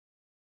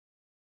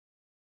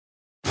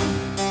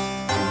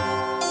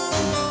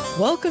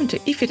Welcome to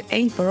If It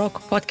Ain't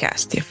Baroque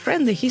podcast, your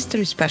friendly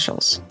history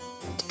specials.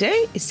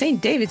 Today is St.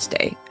 David's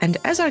Day, and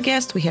as our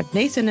guest we have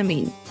Nathen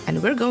Amin,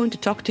 and we're going to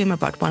talk to him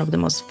about one of the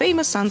most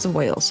famous sons of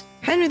Wales,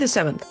 Henry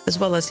VII, as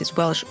well as his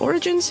Welsh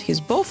origins,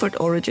 his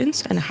Beaufort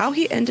origins, and how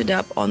he ended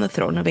up on the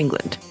throne of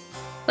England.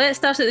 Let's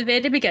start at the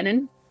very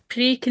beginning,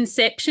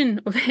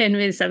 pre-conception of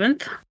Henry VII.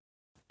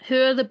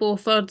 Who are the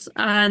Beauforts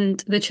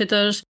and the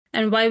Tudors,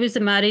 and why was the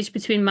marriage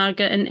between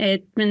Margaret and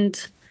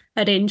Edmund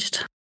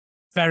arranged?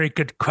 Very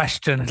good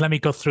question. Let me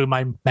go through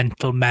my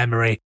mental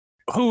memory.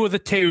 Who are the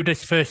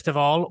Tudors, first of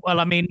all? Well,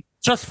 I mean,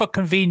 just for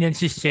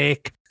convenience's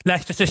sake,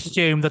 let's just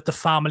assume that the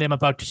family I'm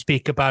about to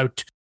speak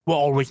about were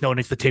always known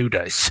as the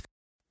Tudors.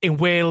 In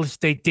Wales,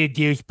 they did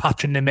use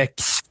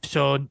patronymics,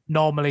 so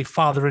normally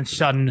father and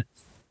son,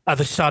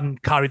 the son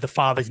carried the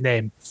father's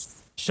name.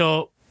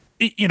 So,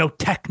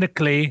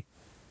 technically,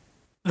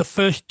 the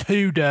first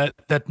Tudor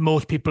that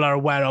most people are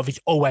aware of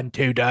is Owen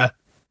Tudor,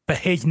 but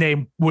his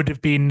name would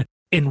have been,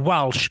 in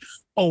Welsh,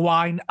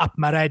 Owain ap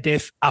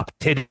Meredith ap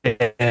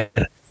Tudor,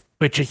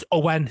 which is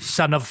Owen,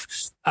 son of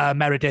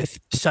Meredith,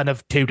 son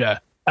of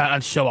Tudor,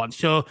 and so on.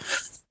 So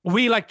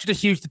we like to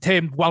just use the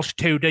term Welsh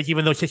Tudors,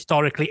 even though it's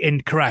historically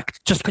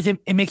incorrect, just because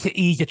it makes it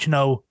easier to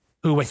know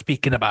who we're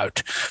speaking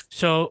about.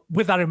 So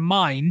with that in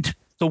mind,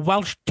 the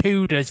Welsh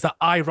Tudors that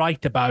I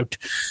write about,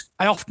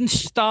 I often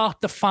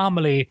start the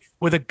family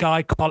with a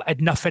guy called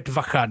Ednufed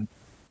Vychan,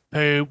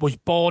 who was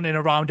born in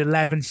around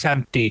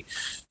 1170.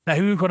 Now,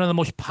 he was one of the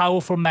most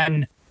powerful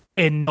men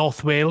in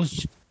North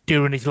Wales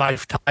during his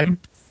lifetime.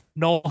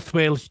 North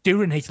Wales,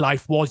 during his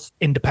life, was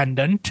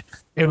independent.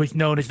 It was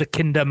known as the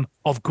Kingdom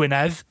of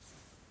Gwynedd.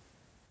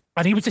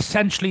 And he was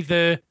essentially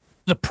the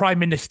Prime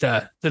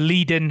Minister, the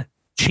leading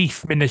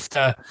chief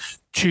minister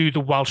to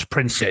the Welsh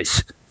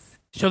princes.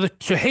 So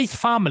his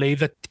family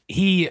that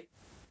he,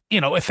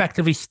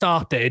 effectively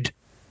started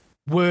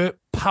were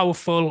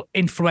powerful,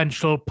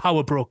 influential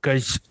power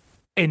brokers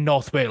in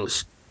North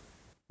Wales.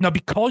 Now,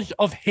 because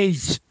of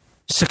his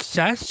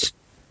success,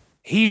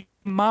 he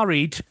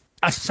married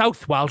a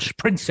South Welsh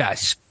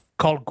princess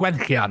called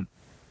Gwenllian.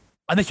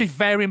 And this is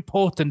very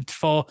important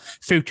for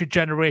future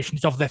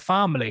generations of their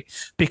family,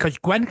 because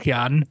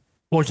Gwenllian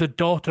was the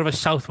daughter of a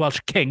South Welsh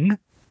king,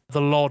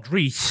 the Lord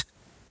Rhys,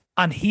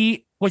 and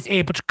he was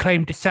able to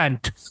claim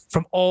descent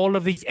from all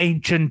of these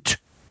ancient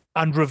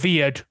and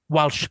revered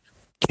Welsh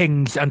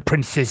kings and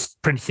princes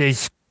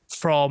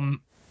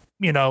from,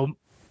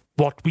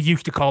 what we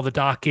used to call the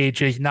Dark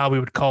Ages, now we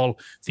would call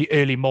the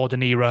early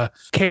modern era.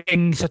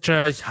 Kings such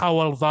as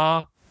Hywel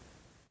Dda,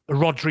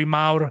 Rhodri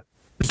Mawr,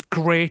 these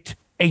great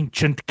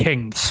ancient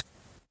kings.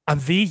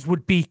 And these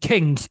would be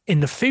kings in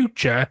the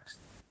future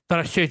that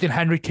a certain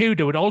Henry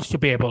Tudor would also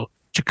be able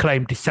to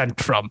claim descent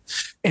from.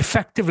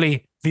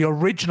 Effectively, the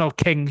original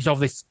kings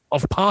of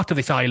part of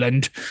this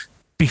island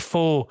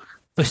before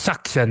the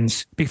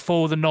Saxons,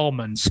 before the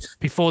Normans,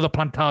 before the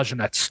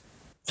Plantagenets.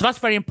 So that's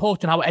very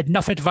important how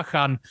Ednufed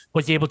Vychan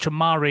was able to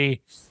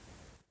marry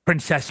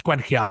Princess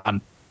Gwenllian.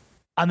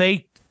 And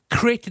they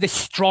created a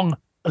strong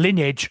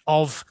lineage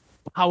of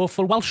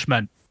powerful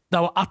Welshmen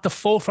that were at the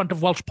forefront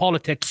of Welsh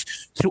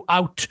politics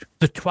throughout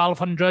the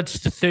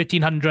 1200s, the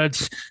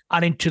 1300s,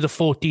 and into the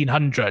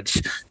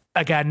 1400s.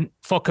 Again,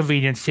 for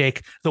convenience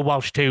sake, the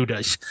Welsh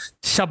Tudors.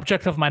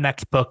 Subject of my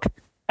next book.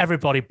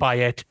 Everybody buy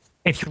it.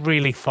 It's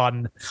really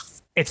fun.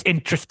 It's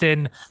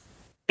interesting.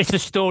 It's the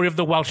story of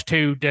the Welsh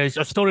Tudors,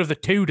 a story of the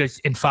Tudors,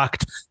 in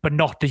fact, but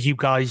not as you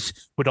guys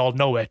would all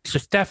know it. So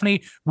it's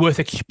definitely worth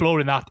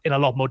exploring that in a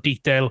lot more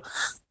detail,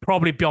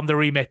 probably beyond the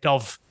remit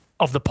of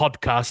the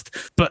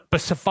podcast. But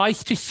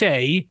suffice to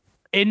say,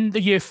 in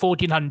the year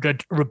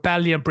 1400,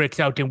 rebellion breaks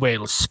out in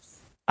Wales.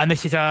 And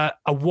this is a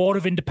war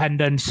of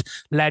independence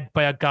led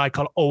by a guy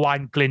called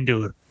Owain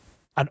Glyndwr.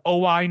 And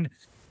Owain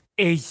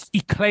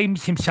he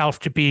claims himself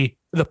to be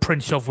the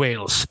Prince of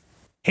Wales.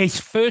 His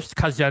first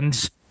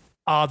cousins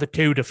are the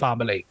Tudor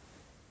family.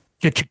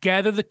 So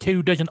together, the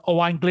Tudors and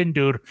Owain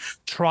Glyndwr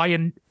try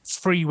and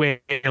free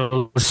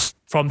Wales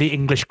from the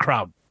English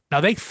crown. Now,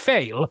 they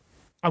fail,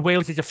 and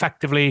Wales is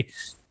effectively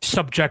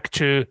subject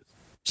to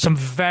some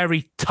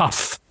very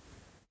tough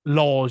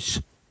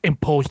laws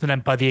imposed on them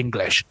by the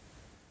English.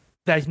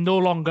 There's no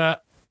longer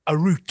a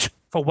route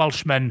for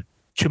Welshmen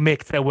to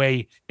make their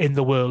way in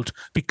the world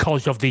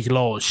because of these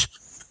laws.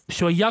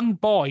 So a young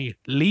boy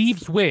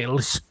leaves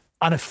Wales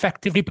and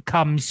effectively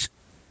becomes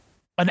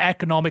an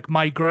economic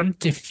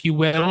migrant, if you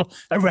will,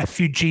 a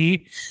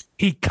refugee.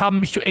 He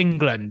comes to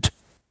England,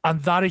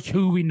 and that is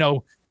who we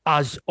know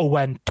as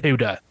Owen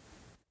Tudor.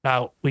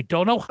 Now, we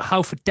don't know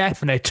how for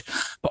definite,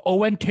 but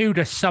Owen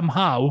Tudor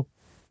somehow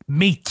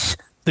meets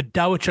the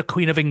Dowager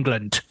Queen of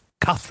England,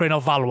 Catherine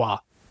of Valois.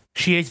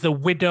 She is the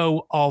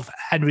widow of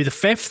Henry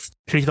V.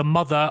 She's the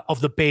mother of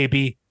the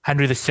baby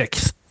Henry VI.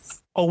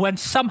 Owen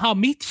somehow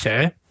meets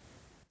her,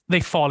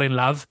 they fall in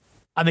love,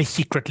 and they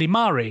secretly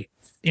marry.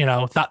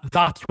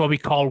 That's what we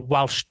call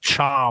Welsh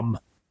charm,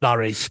 that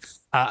is.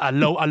 A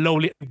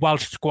lowly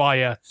Welsh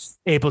squire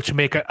able to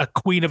make a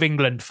Queen of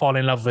England fall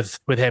in love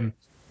with him.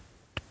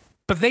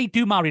 But they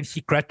do marry in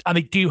secret, and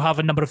they do have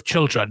a number of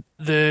children.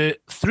 The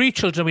 3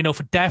 children we know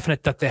for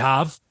definite that they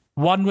have,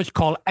 one was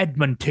called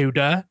Edmund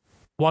Tudor,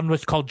 one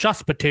was called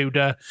Jasper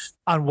Tudor,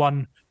 and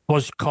one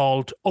was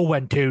called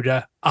Owen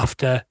Tudor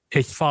after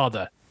his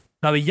father.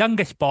 Now, the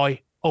youngest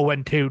boy,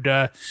 Owen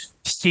Tudor,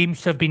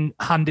 seems to have been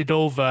handed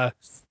over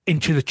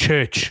into the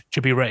church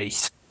to be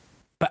raised.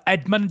 But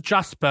Edmund and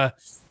Jasper,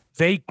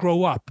 they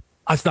grow up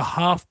as the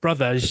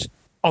half-brothers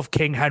of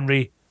King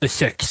Henry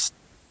VI.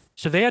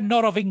 So they are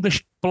not of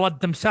English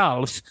blood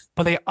themselves,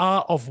 but they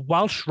are of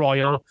Welsh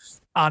royal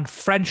and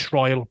French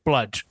royal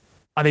blood.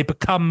 And they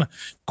become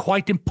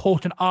quite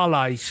important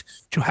allies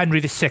to Henry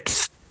VI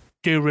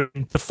during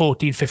the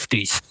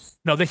 1450s.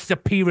 Now, this is a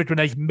period when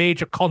there's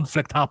major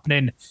conflict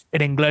happening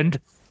in England.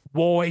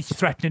 War is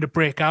threatening to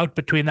break out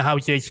between the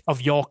houses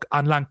of York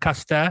and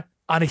Lancaster.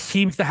 And it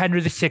seems that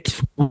Henry VI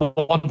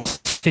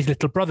wants his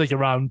little brothers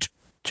around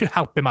to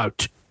help him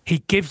out.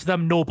 He gives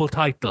them noble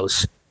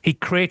titles. He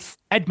creates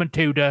Edmund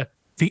Tudor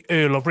the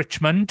Earl of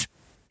Richmond.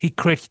 He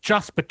creates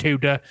Jasper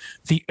Tudor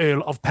the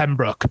Earl of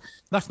Pembroke.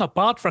 That's not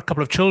bad for a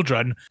couple of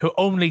children who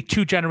only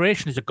 2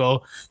 generations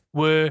ago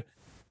were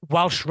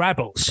Welsh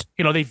rebels.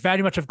 You know, they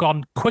very much have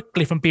gone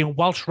quickly from being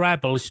Welsh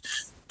rebels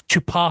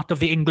to part of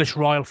the English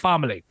royal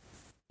family.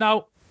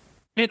 Now,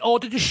 in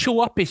order to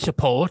show up his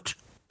support,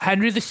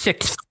 Henry VI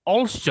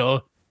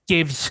also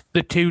gives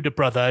the Tudor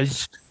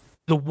brothers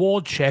the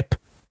wardship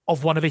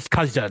of one of his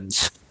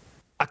cousins,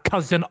 a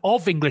cousin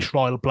of English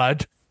royal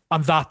blood,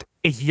 and that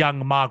is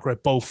young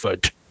Margaret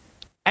Beaufort.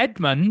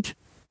 Edmund,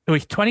 who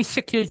is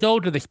 26 years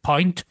old at this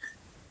point,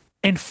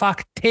 in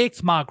fact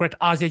takes Margaret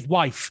as his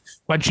wife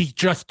when she's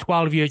just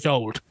 12 years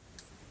old.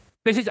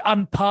 This is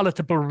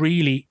unpalatable,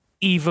 really,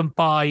 even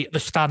by the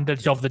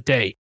standards of the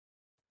day.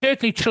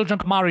 Certainly children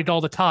get married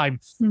all the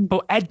time,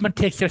 but Edmund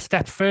takes it a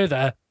step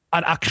further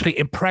and actually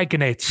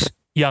impregnates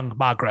young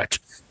Margaret.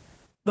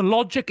 The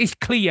logic is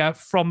clear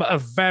from a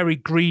very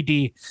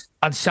greedy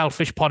and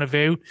selfish point of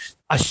view.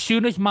 As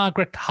soon as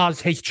Margaret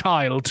has his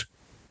child,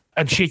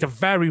 and she's a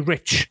very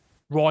rich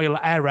royal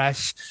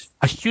heiress,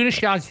 as soon as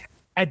she has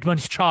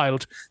Edmund's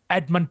child,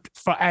 Edmund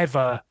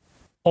forever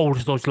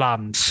holds those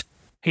lands.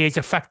 He is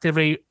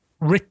effectively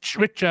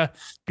richer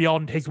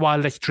beyond his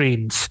wildest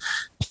dreams.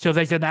 So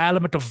there's an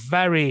element of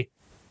very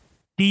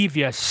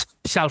devious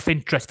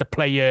self-interest at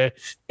play here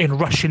in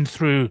rushing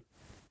through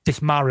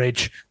this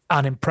marriage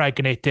and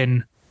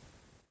impregnating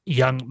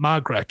young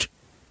Margaret.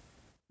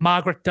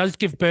 Margaret does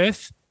give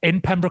birth in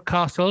Pembroke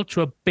Castle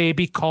to a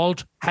baby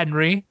called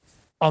Henry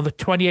on the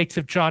 28th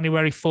of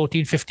January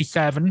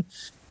 1457,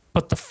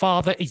 but the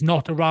father is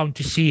not around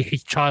to see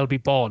his child be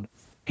born.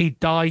 He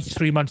dies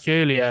 3 months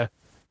earlier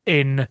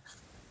in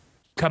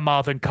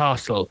Carmarthen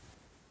Castle.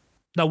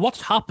 Now,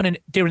 what's happening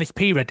during this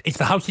period is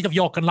the houses of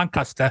York and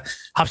Lancaster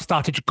have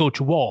started to go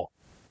to war,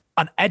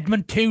 and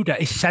Edmund Tudor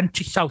is sent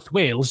to South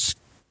Wales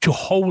to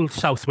hold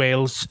South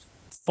Wales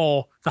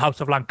for the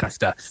House of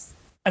Lancaster.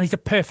 And he's a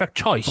perfect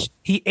choice.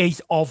 He is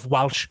of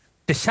Welsh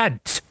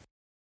descent.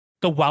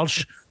 The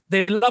Welsh,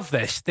 they love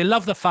this. They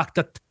love the fact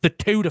that the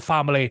Tudor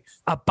family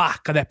are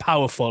back and they're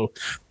powerful.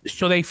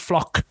 So they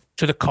flock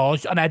to the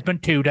cause, and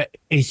Edmund Tudor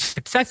is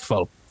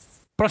successful.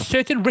 But a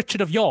certain Richard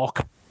of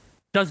York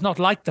does not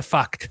like the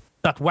fact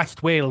that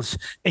West Wales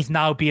is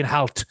now being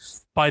held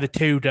by the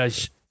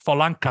Tudors for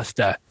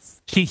Lancaster.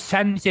 He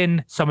sends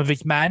in some of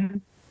his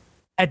men.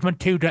 Edmund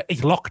Tudor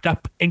is locked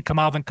up in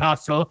Carmarthen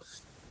Castle,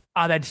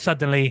 and then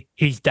suddenly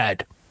he's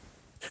dead.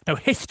 Now,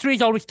 history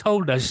has always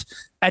told us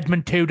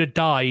Edmund Tudor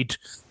died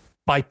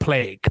by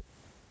plague,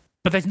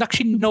 but there's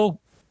actually no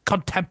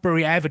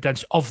contemporary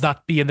evidence of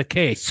that being the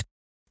case.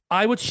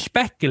 I would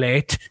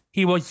speculate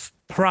he was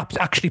perhaps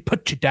actually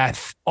put to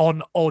death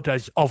on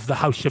orders of the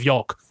House of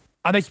York.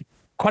 And there's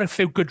quite a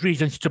few good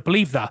reasons to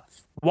believe that.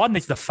 One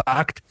is the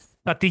fact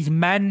that these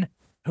men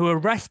who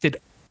arrested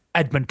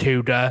Edmund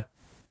Tudor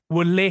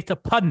were later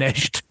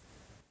punished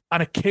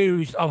and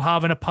accused of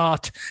having a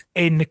part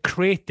in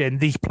creating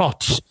these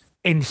plots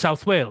in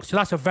South Wales. So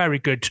that's a very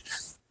good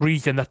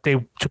reason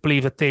to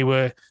believe that they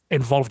were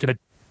involved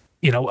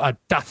in a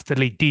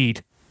dastardly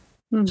deed.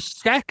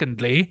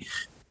 Secondly,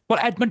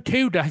 Edmund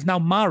Tudor has now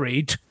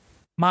married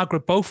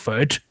Margaret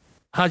Beaufort,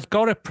 has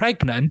got her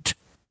pregnant.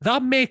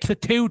 That makes the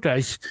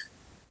Tudors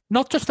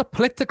not just a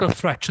political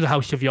threat to the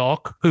House of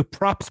York, who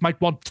perhaps might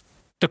want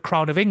the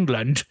crown of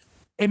England,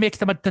 it makes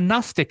them a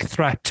dynastic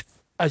threat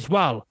as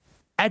well.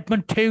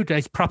 Edmund Tudor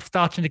is perhaps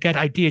starting to get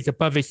ideas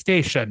above his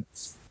station,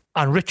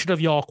 and Richard of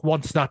York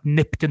wants that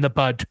nipped in the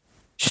bud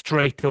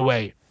straight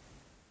away.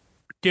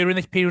 During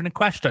this period in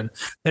question,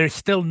 there is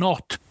still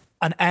not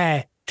an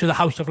heir to the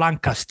House of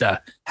Lancaster.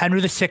 Henry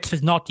VI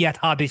has not yet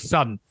had his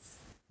son.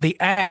 The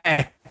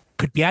heir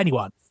could be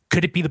anyone.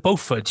 Could it be the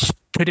Beauforts?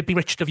 Could it be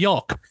Richard of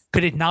York?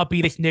 Could it now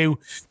be this new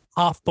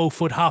half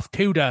Beaufort, half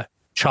Tudor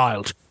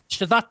child?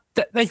 So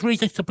there's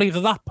reasons to believe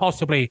that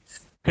possibly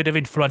could have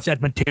influenced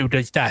Edmund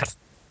Tudor's death.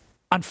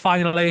 And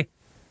finally,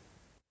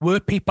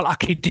 were people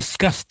actually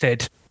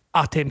disgusted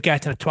at him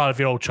getting a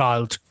 12-year-old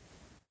child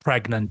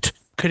pregnant?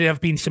 Could it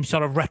have been some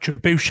sort of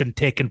retribution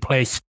taking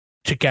place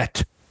to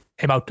get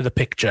him out of the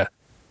picture.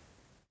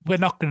 We're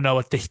not going to know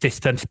at this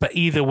distance, but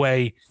either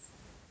way,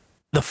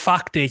 the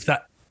fact is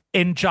that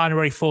in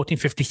January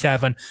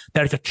 1457,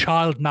 there is a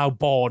child now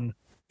born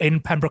in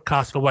Pembroke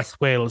Castle,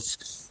 West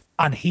Wales,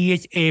 and he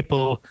is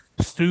able,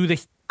 through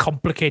this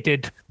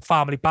complicated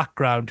family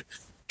background,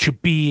 to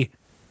be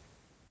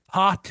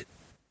part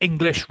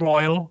English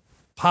royal,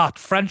 part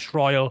French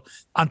royal,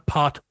 and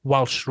part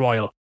Welsh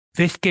royal.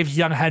 This gives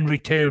young Henry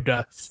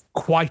Tudor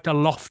quite a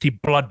lofty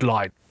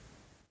bloodline.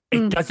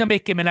 It doesn't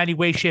make him in any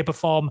way, shape, or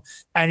form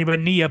anywhere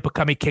near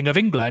becoming King of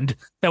England.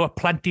 There were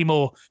plenty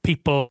more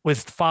people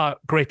with far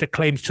greater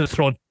claims to the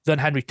throne than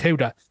Henry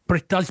Tudor, but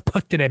it does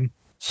put in him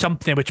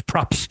something which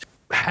perhaps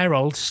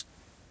heralds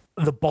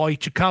the boy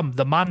to come,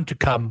 the man to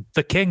come,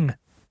 the king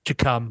to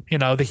come. You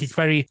know, this is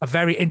a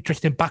very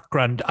interesting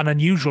background, an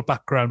unusual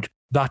background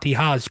that he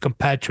has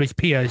compared to his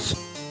peers.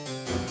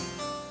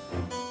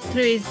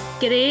 Through his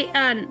great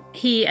aunt,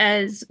 he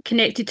is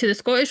connected to the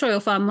Scottish royal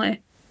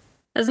family,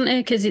 isn't he?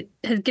 Because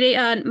his great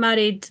aunt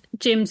married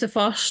James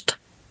I.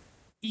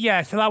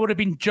 Yeah, so that would have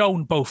been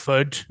Joan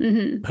Beaufort,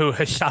 who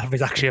herself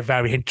is actually a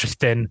very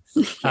interesting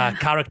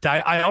character.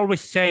 I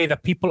always say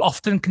that people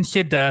often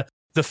consider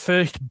the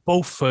first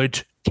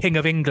Beaufort King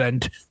of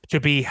England to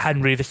be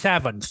Henry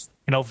VII.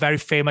 You know, very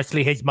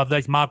famously, his mother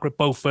is Margaret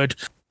Beaufort.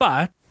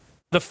 But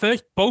the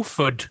first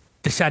Beaufort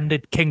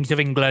descended kings of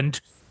England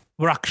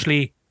were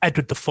actually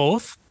Edward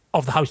IV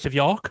of the House of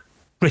York,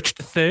 Richard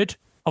III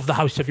of the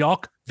House of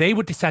York. They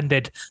were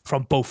descended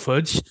from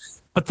Beauforts.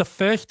 But the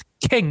first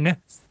king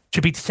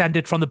to be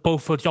descended from the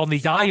Beauforts on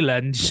these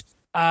islands,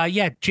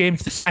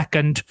 James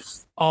II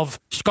of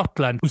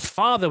Scotland, whose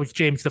father was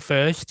James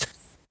I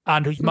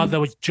and whose mother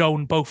was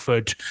Joan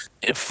Beaufort.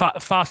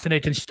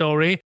 Fascinating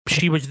story.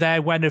 She was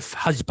there when her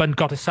husband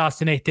got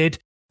assassinated,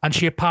 and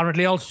she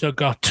apparently also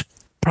got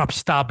perhaps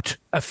stabbed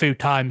a few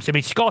times. I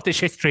mean,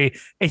 Scottish history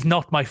is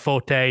not my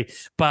forte,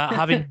 but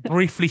having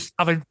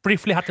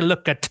briefly had to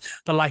look at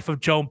the life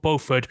of Joan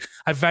Beaufort,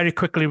 I very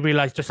quickly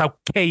realised just how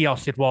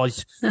chaos it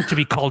was to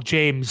be called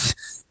James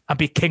and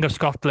be King of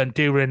Scotland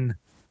during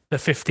the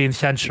 15th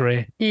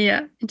century.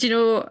 Yeah. Do you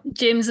know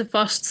James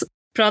I's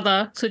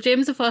brother? So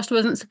James I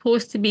wasn't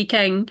supposed to be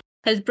king.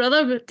 His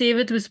brother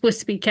David was supposed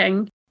to be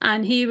king,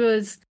 and he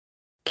was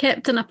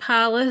kept in a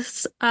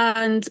palace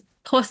and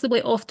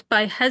possibly offed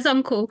by his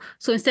uncle.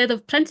 So instead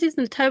of princes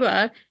in the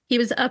tower, he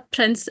was a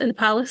prince in the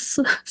palace,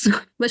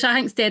 which I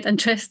think is dead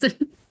interesting.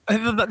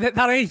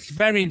 That is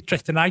very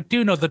interesting. I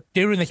do know that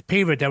during this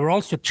period, there were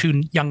also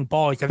two young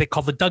boys that they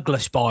called the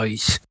Douglas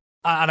boys.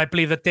 And I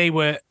believe that they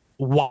were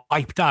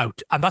wiped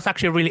out. And that's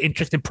actually a really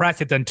interesting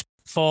precedent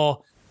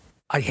for,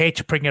 I hate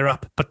to bring it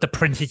up, but the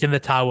princes in the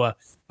tower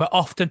were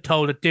often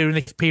told that during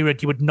this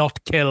period you would not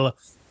kill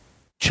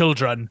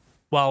children.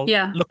 Well,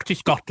 look to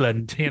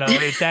Scotland. You know,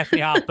 it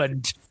definitely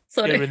happened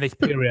during this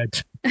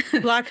period.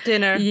 Black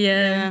dinner.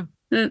 Yeah.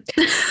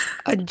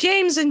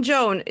 James and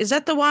Joan, is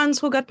that the ones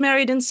who got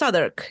married in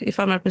Southwark, if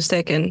I'm not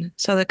mistaken?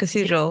 Southwark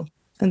Cathedral.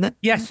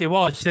 Yes, it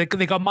was. They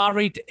got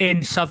married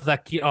in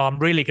Southwark. I'm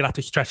really going to have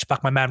to stretch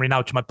back my memory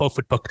now to my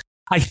Beaufort book.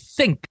 I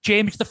think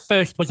James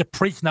I was a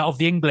prisoner of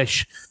the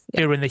English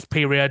during this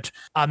period,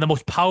 and the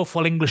most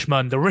powerful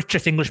Englishman, the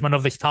richest Englishman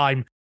of this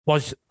time,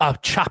 was a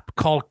chap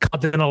called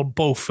Cardinal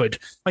Beaufort.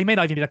 Well, he may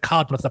not even be a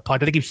cardinal at that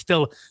point. I think he was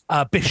still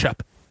a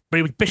bishop. But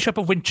he was Bishop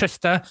of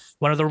Winchester,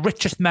 one of the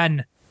richest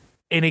men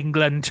in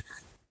England.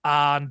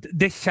 And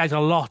this says a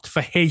lot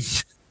for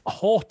his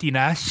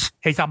haughtiness,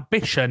 his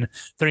ambition,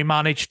 that he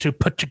managed to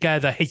put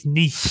together his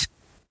niece,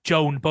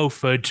 Joan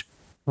Beaufort,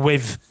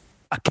 with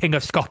a King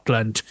of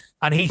Scotland.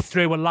 And he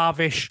threw a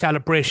lavish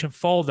celebration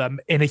for them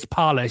in his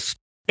palace.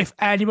 If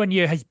anyone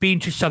here has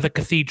been to Southwark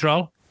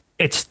Cathedral,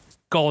 it's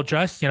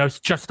gorgeous. You know, it's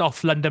just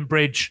off London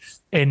Bridge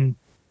in,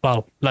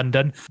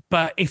 London.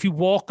 But if you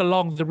walk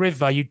along the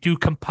river, you do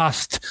come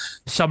past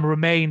some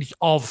remains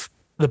of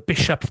the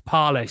Bishop's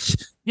Palace.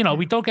 You know,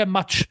 we don't get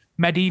much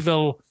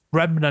medieval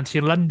remnants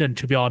in London,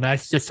 to be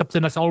honest. It's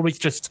something that's always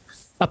just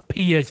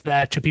appears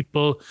there to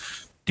people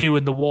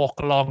doing the walk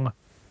along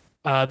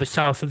the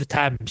south of the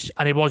Thames.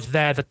 And it was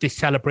there that this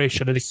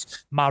celebration of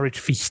this marriage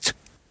feast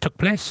took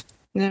place.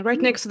 Yeah,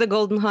 right next to the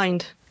Golden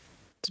Hind.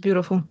 It's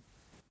beautiful.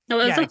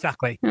 Oh, yeah,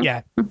 exactly.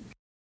 Yeah.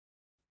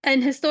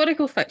 In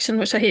historical fiction,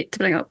 which I hate to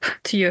bring up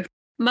to you,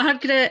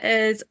 Margaret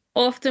is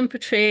often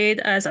portrayed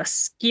as a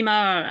schemer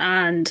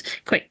and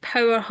quite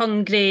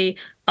power-hungry,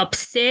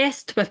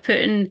 obsessed with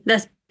putting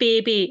this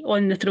baby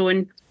on the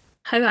throne.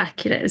 How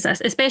accurate is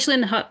this? Especially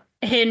in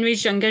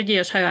Henry's younger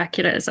years, how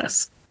accurate is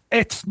this?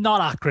 It's not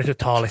accurate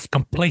at all. It's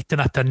complete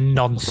and utter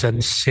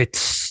nonsense.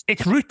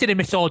 It's rooted in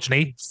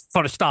misogyny,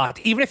 for a start.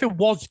 Even if it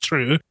was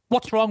true,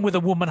 what's wrong with a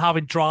woman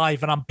having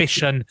drive and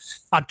ambition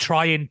and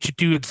trying to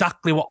do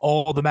exactly what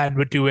all the men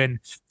were doing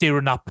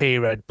during that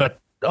period? But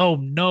oh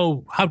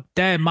no, how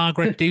dare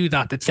Margaret do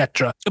that,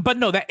 etc. But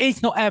no, there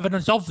is no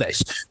evidence of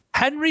this.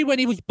 Henry, when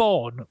he was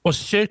born, was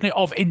certainly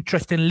of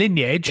interest in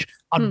lineage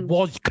and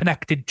was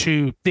connected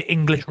to the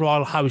English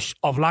royal house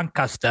of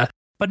Lancaster,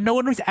 but no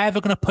one was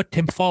ever going to put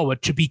him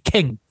forward to be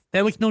king.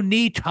 There was no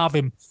need to have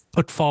him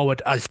put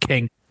forward as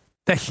king.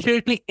 there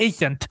certainly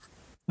isn't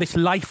this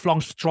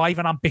lifelong strive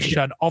and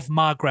ambition of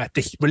Margaret,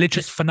 this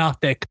religious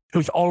fanatic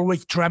who's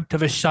always dreamt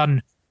of her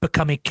son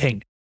becoming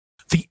king.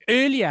 The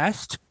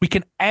earliest we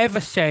can ever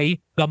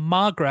say that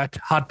Margaret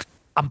had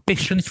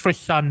ambitions for a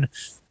son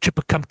to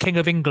become King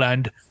of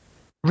England,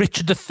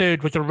 Richard III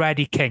was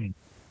already king.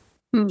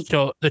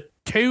 So the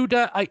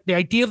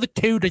idea of the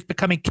Tudors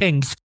becoming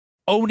kings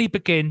only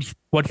begins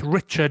once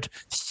Richard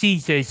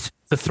seizes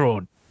the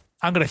throne.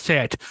 I'm going to say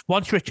it.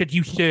 Once Richard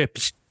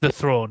usurps the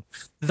throne,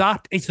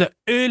 that is the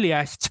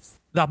earliest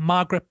that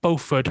Margaret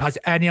Beaufort has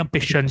any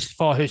ambitions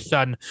for her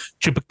son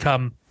to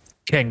become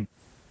king.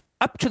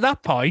 Up to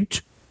that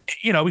point,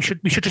 we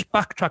should just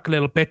backtrack a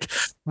little bit.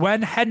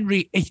 When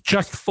Henry is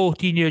just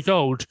 14 years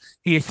old,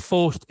 he is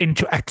forced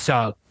into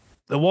exile.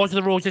 The Wars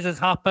of the Roses has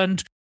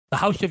happened. The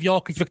House of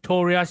York is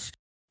victorious,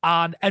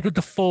 and Edward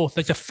IV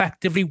has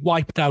effectively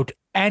wiped out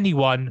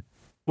anyone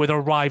with a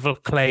rival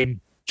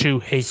claim to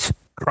his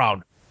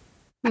crown.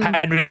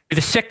 Henry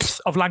VI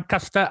of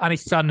Lancaster and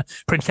his son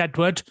Prince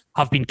Edward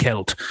have been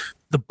killed.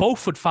 The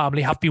Beaufort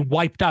family have been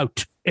wiped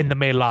out in the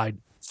main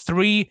line.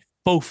 3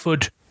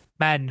 Beaufort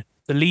men,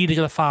 the leaders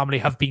of the family,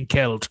 have been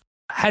killed.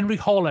 Henry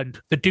Holland,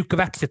 the Duke of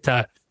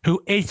Exeter,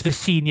 who is the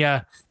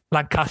senior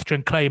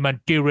Lancastrian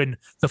claimant during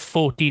the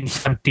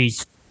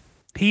 1470s,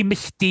 he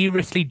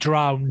mysteriously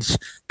drowns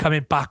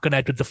coming back on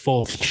Edward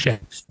IV's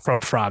ship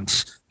from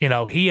France.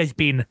 He has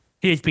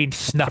been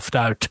snuffed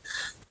out.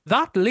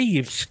 That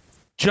leaves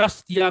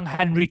just young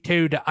Henry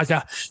Tudor as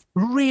a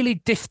really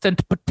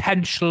distant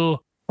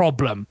potential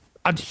problem.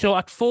 And so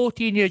at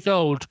 14 years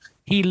old,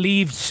 he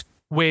leaves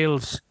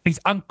Wales. His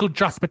uncle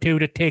Jasper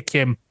Tudor takes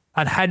him,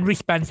 and Henry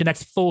spends the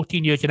next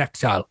 14 years in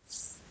exile.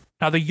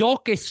 Now, the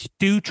Yorkists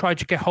do try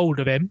to get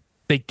hold of him.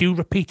 They do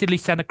repeatedly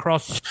send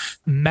across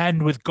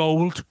men with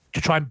gold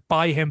to try and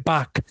buy him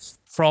back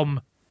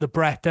from the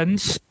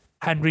Bretons.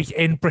 Henry's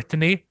in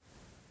Brittany,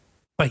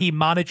 but he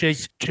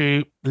manages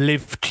to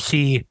live to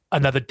see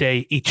another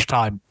day each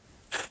time.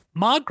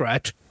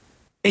 Margaret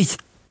is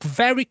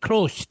very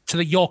close to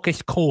the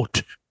Yorkist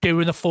court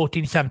during the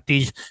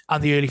 1470s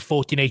and the early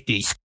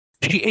 1480s.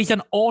 She is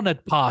an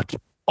honoured part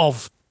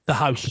of the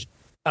house,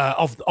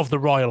 of the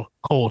royal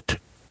court.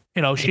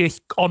 She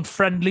is on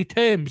friendly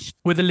terms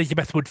with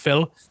Elizabeth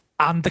Woodville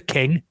and the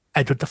King,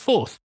 Edward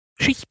IV.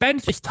 She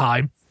spends this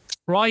time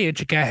trying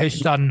to get her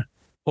son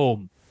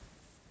home.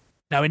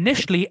 Now,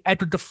 initially,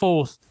 Edward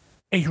IV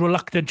is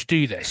reluctant to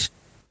do this,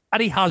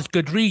 and he has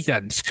good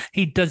reasons.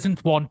 He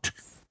doesn't want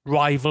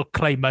rival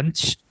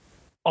claimants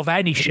of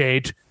any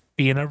shade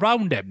being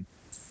around him.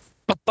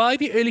 But by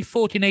the early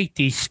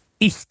 1480s,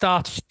 he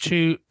starts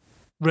to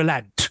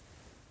relent.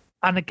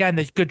 And again,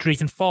 there's good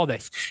reason for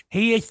this.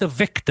 He is the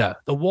victor.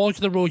 The Wars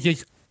of the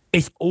Roses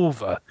is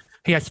over.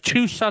 He has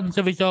 2 sons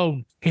of his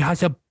own. He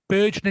has a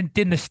burgeoning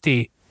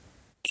dynasty.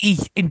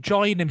 He's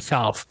enjoying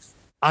himself.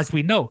 As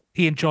we know,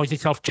 he enjoys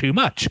himself too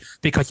much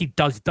because he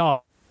does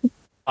die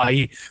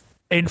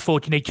in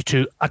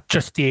 1482 at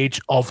just the age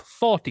of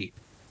 40.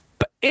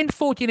 But in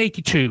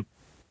 1482,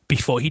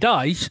 before he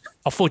dies,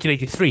 or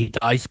 1483 he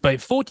dies, but in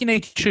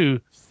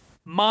 1482,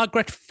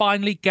 Margaret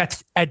finally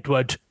gets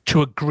Edward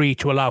to agree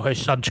to allow her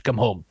son to come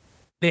home.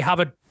 They have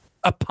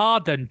a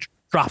pardon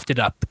drafted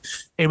up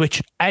in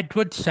which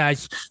Edward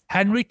says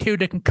Henry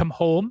Tudor can come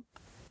home,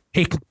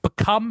 he can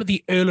become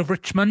the Earl of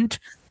Richmond,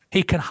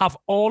 he can have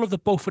all of the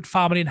Beaufort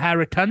family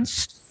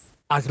inheritance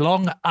as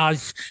long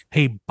as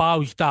he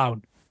bows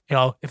down.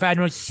 If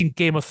anyone's seen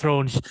Game of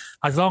Thrones,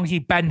 as long as he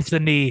bends the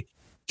knee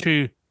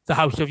to the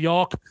House of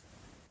York,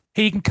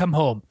 he can come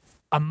home.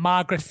 And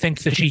Margaret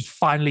thinks that she's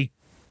finally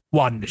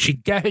won. She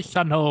gets her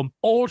son home.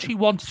 All she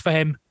wants for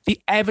him, the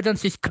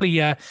evidence is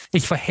clear,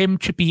 is for him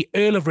to be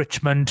Earl of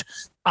Richmond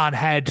and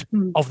head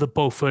of the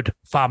Beaufort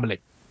family.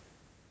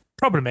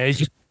 Problem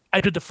is,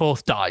 Edward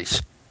IV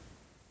dies.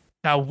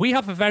 Now, we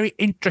have a very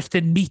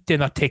interesting meeting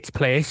that takes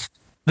place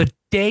the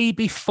day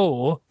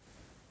before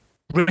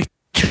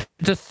Richard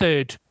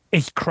III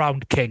is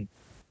crowned king.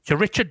 So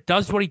Richard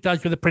does what he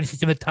does with the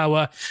princes in the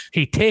Tower.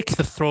 He takes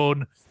the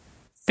throne.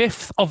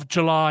 5th of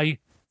July,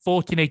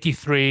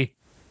 1483.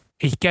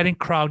 He's getting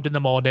crowned in the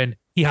morning.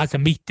 He has a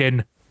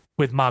meeting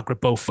with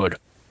Margaret Beaufort.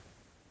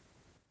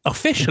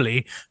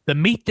 Officially, the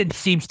meeting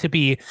seems to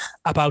be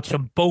about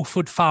some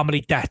Beaufort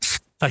family debts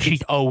that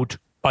she's owed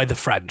by the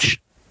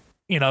French.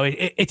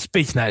 It's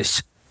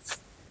business.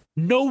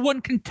 No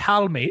one can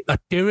tell me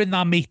that during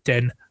that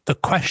meeting, the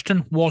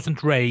question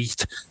wasn't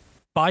raised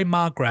by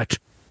Margaret,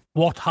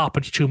 what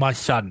happened to my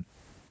son?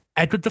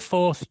 Edward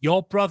IV,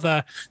 your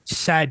brother,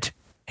 said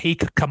he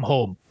could come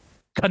home.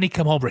 Can he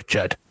come home,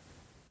 Richard?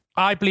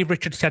 I believe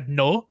Richard said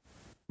no,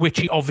 which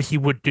he obviously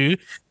would do.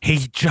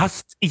 He's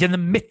in the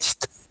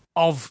midst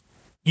of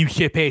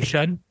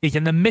usurpation. He's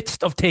in the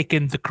midst of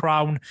taking the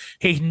crown.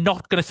 He's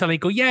not going to suddenly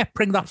go, yeah,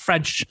 bring that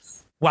French,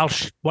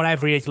 Welsh,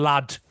 whatever he is,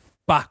 lad,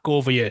 back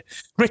over here.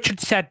 Richard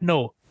said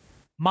no.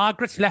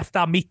 Margaret's left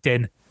our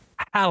meeting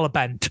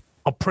hell-bent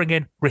on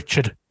bringing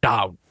Richard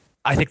down.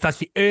 I think that's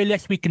the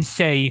earliest we can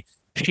say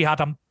she had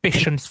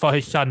ambitions for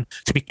her son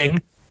to be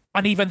king.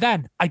 And even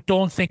then, I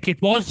don't think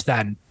it was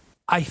then.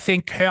 I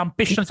think her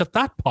ambitions at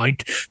that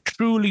point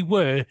truly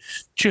were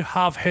to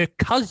have her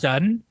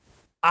cousin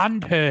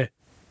and her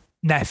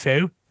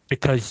nephew,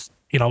 because,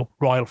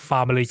 royal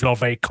families are all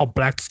very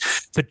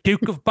complex, the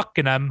Duke of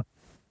Buckingham,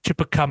 to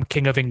become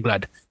King of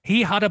England.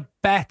 He had a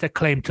better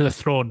claim to the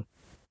throne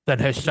than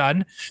her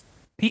son.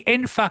 He,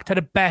 in fact, had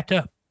a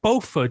better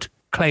Beaufort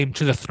claim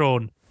to the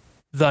throne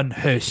than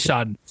her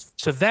son.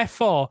 So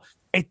therefore,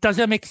 it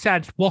doesn't make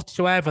sense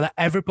whatsoever that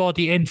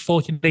everybody in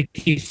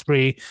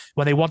 1483,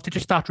 when they wanted to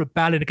start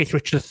rebelling against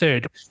Richard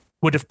III,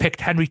 would have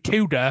picked Henry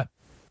Tudor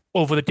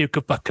over the Duke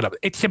of Buckingham.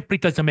 It simply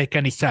doesn't make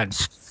any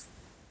sense.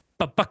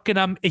 But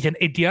Buckingham is an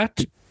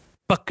idiot.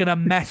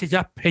 Buckingham messes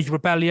up his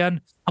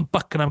rebellion, and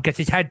Buckingham gets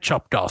his head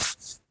chopped off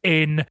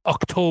in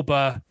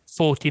October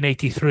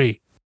 1483.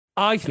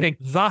 I think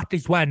that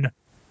is when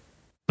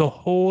the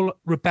whole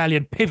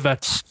rebellion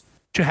pivots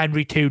to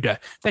Henry Tudor.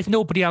 There's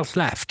nobody else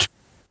left.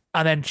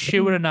 And then,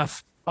 sure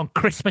enough, on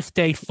Christmas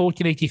Day,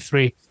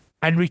 1483,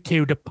 Henry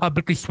Tudor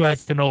publicly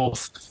swears an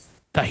oath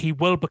that he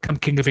will become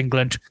King of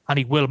England and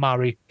he will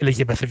marry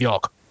Elizabeth of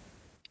York.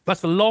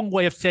 That's a long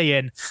way of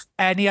saying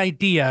any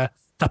idea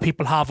that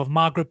people have of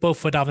Margaret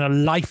Beaufort having a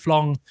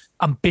lifelong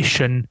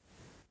ambition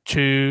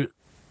to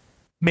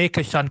make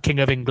her son King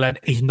of England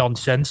is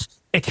nonsense.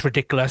 It's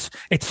ridiculous.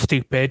 It's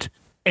stupid.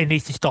 It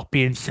needs to stop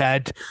being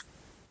said.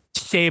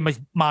 Same as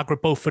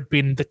Margaret Beaufort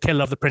being the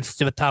killer of the Princess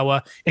of the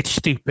Tower. It's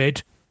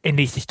stupid. It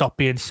needs to stop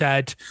being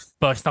said,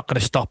 but it's not going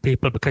to stop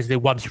people because they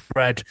once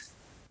read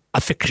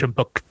a fiction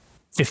book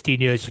 15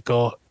 years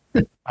ago.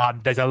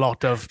 And there's a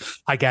lot of,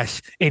 I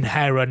guess,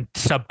 inherent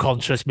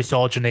subconscious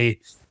misogyny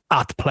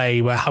at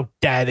play where how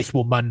dare this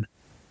woman.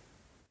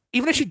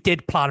 Even if she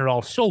did plan it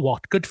all, so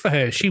what? Good for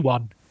her. She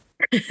won.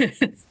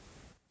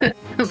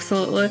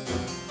 Absolutely.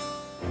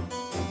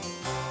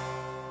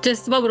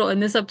 Just while we're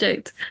on the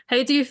subject,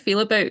 how do you feel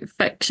about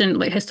fiction,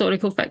 like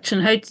historical fiction?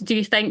 How do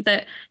you think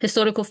that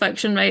historical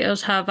fiction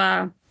writers have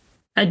a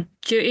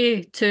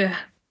duty to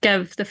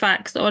give the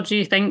facts, or do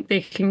you think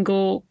they can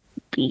go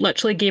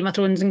literally Game of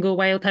Thrones and go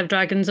wild, have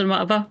dragons and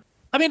whatever?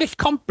 I mean, it's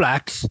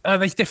complex.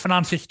 There's different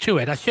answers to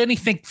it. I certainly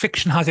think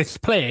fiction has its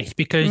place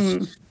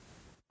because,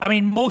 I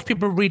mean, most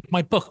people who read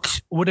my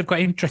books would have got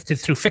interested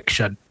through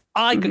fiction.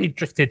 I got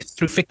interested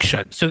through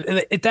fiction. So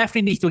it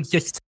definitely needs to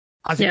exist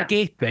as a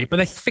gateway, but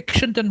there's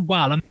fiction done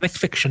well and there's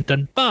fiction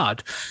done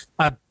bad.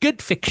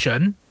 Good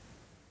fiction,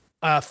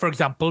 for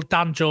example,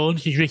 Dan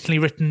Jones, he's recently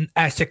written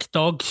Essex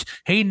Dogs.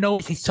 He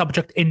knows his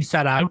subject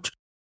inside out,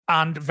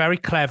 and very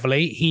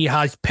cleverly, he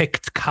has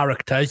picked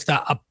characters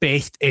that are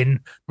based in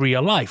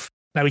real life.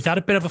 Now, he's had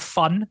a bit of a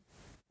fun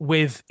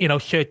with,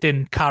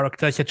 certain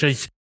characters such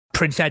as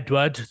Prince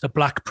Edward, the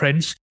Black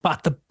Prince, but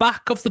at the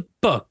back of the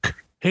book,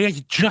 he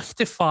has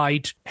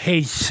justified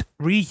his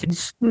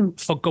reasons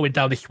for going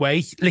down this way.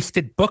 He's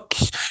listed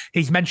books.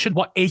 He's mentioned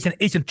what is and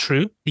isn't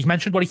true. He's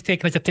mentioned what he's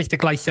taken as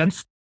artistic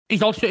license.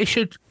 He's also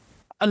issued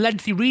a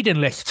lengthy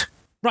reading list.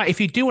 Right,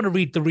 if you do want to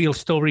read the real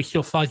story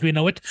so far as we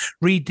know it,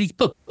 read these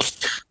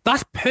books.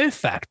 That's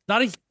perfect.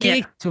 That is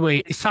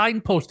gateway,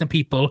 signposting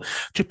people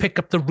to pick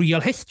up the real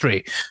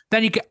history.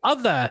 Then you get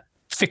other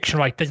fiction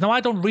writers. Now, I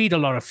don't read a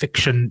lot of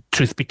fiction,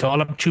 truth be told.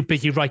 I'm too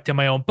busy writing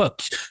my own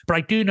books. But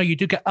I do know you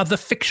do get other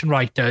fiction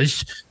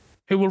writers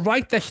who will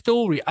write their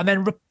story and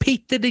then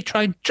repeatedly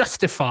try and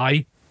justify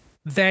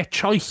their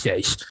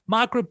choices.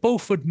 Margaret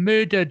Beaufort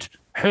murdered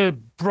her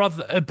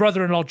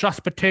brother-in-law,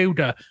 Jasper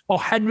Tudor, or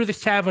Henry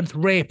VII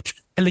raped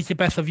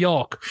Elizabeth of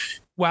York.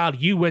 Well,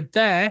 you weren't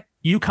there.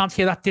 You can't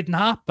say that didn't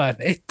happen.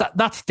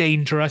 That's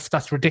dangerous.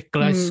 That's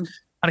ridiculous.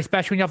 And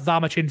especially when you have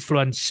that much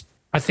influence,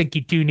 I think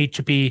you do need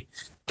to be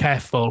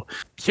careful.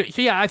 So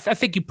yeah, I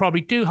think you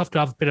probably do have to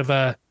have a bit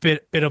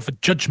of a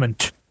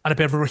judgment and a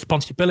bit of a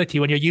responsibility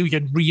when you're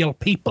using real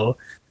people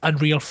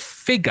and real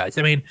figures.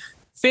 I mean,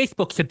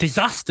 Facebook's a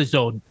disaster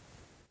zone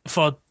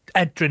for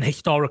entering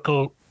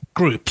historical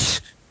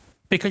groups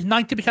because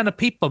 90% of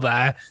people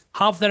there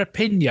have their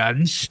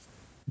opinions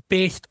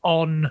based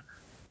on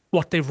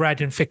what they've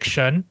read in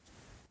fiction.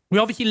 We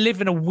obviously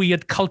live in a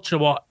weird culture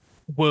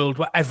world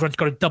where everyone's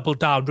got to double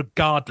down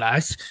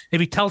regardless.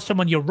 If you tell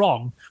someone you're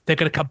wrong, they're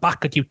going to come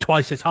back at you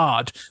twice as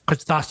hard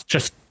because that's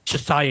just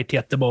society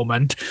at the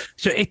moment.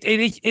 So it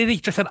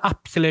is just an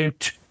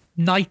absolute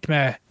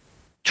nightmare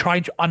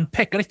trying to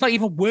unpick, and it's not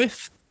even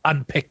worth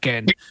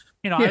unpicking.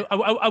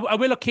 I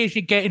will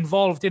occasionally get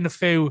involved in a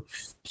few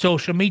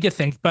social media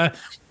things, but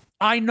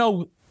I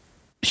know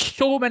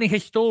so many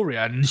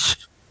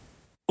historians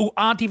who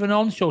aren't even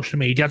on social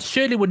media and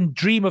certainly wouldn't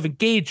dream of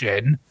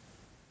engaging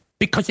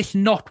because it's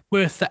not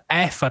worth the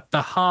effort,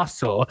 the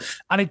hassle,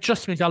 and it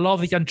just means a lot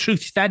of these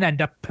untruths then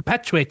end up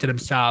perpetuating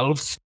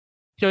themselves.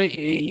 So,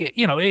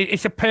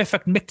 it's a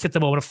perfect mix at the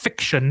moment of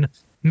fiction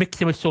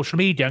mixing with social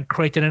media and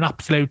creating an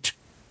absolute,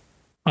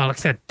 well, like I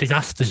said,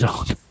 disaster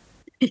zone.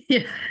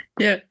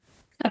 Yeah.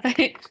 I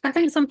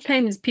think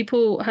sometimes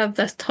people have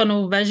this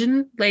tunnel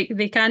vision, like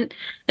they can't.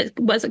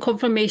 What's it,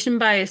 confirmation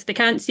bias? They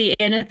can't see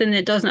anything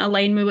that doesn't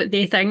align with what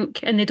they think,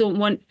 and they don't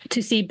want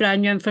to see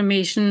brand new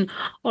information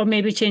or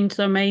maybe change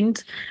their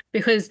mind.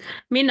 Because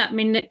me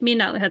and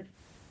Natalie had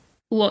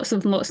lots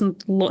of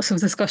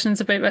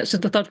discussions about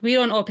Richard III.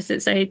 We're on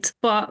opposite sides,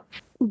 but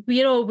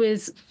we're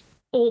always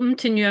open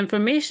to new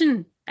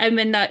information. And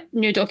when that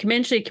new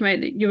documentary came out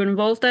that you were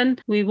involved in,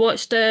 we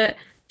watched it.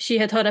 She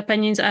had her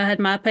opinions, I had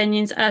my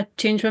opinions. I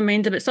changed my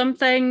mind about some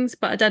things,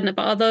 but I didn't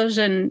about others.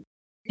 And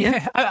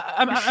yeah,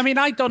 I mean,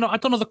 I don't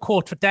know the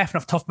quote for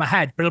definite off the top of my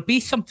head, but it'll be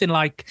something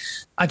like,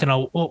 I don't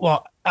know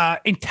what.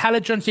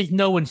 Intelligence is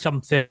knowing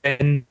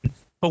something,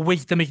 but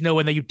wisdom is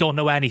knowing that you don't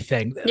know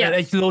anything. Yeah.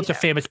 There's loads of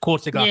famous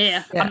quotes like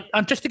that. Yeah.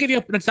 And just to give you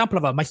an example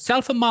of that,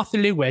 myself and Martha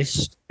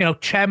Lewis,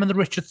 chairman of the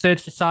Richard III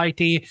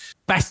Society,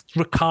 best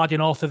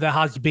Ricardian author there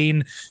has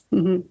been,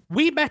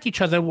 we met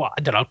each other,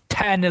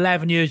 10,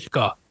 11 years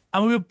ago.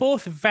 And we were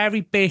both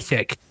very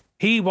basic.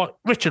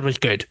 Richard was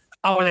good.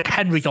 I was like,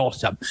 Henry's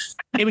awesome.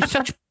 It was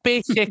such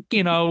basic,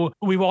 we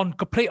were on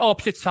complete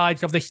opposite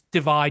sides of this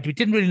divide. We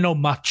didn't really know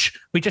much.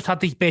 We just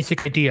had these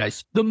basic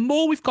ideas. The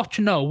more we've got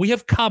to know, we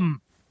have come,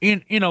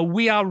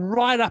 we are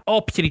right up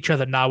opposite each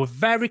other now. We're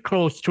very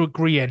close to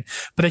agreeing,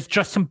 but there's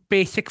just some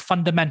basic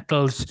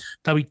fundamentals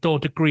that we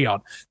don't agree on.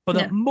 But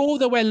the more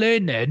that we're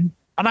learning,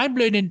 and I'm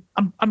learning,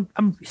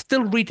 I'm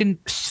still reading,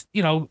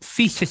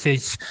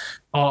 theses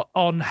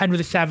on Henry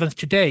VII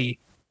today.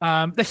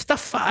 There's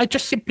stuff I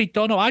just simply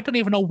don't know. I don't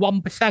even know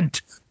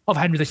 1% of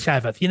Henry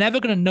VII. You're never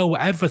going to know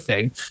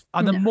everything.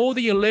 And the more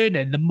that you're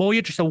learning, the more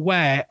you're just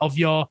aware of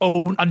your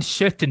own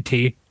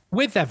uncertainty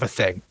with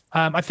everything.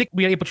 I think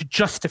we are able to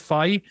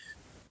justify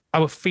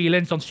our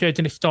feelings on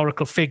certain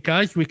historical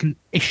figures. We can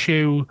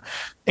issue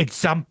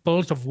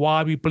examples of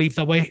why we believe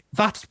that way.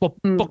 That's what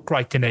book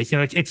writing is.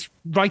 It's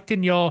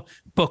writing your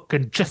book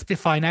and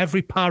justifying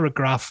every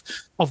paragraph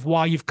of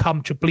why you've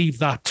come to believe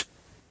that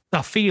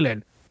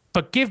feeling.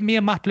 But give me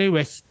and Matt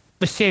Lewis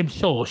the same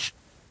source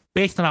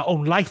based on our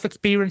own life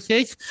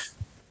experiences,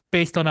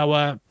 based on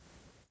our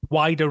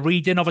wider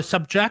reading of a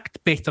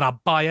subject, based on our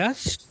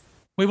bias,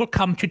 we will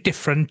come to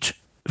different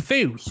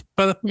views.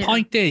 But the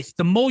point is,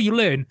 the more you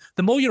learn,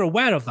 the more you're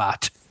aware of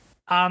that.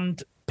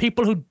 And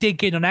people who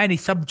dig in on any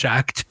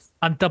subject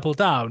and double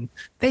down,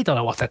 they don't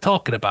know what they're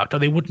talking about, or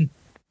they wouldn't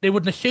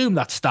assume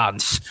that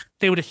stance.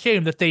 They would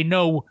assume that they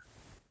know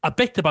a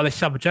bit about the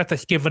subject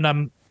that's given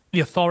them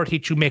the authority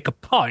to make a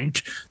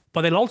point,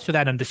 but they'll also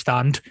then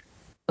understand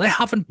they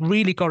haven't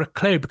really got a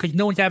clue, because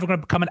no one's ever going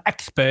to become an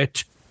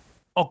expert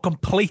or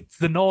complete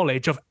the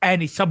knowledge of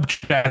any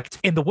subject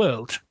in the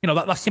world.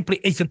 That simply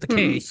isn't the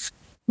case.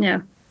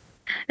 Yeah.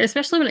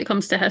 Especially when it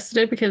comes to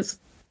history, because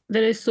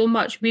there is so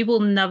much we will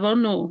never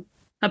know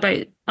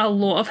about a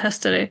lot of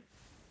history.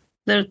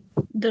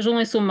 There's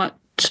only so much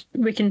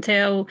we can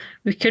tell.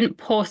 We couldn't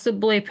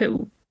possibly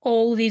put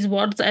all these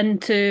words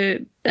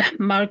into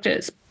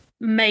Margaret's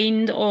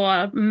mind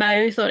or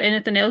mouth or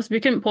anything else. We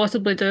couldn't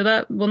possibly do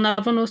that. We'll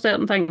never know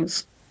certain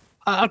things.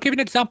 I'll give you an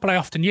example I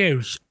often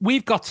use.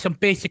 We've got some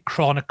basic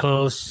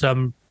chronicles,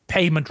 some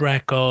payment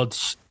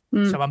records,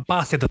 some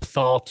ambassador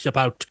thoughts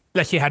about,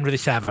 let's say, Henry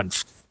VII.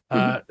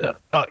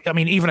 I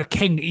mean, even a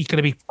king, he's going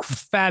to be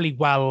fairly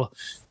well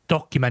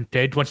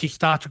documented. Once you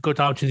start to go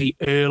down to the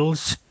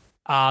earls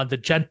and the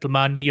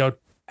gentlemen,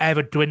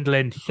 ever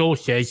dwindling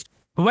sources.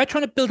 But we're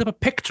trying to build up a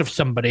picture of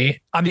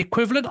somebody, and the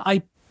equivalent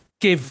I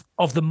give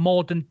of the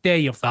modern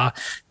day of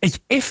that is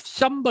if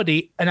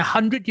somebody in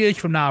 100 years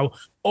from now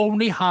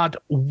only had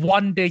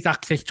 1 day's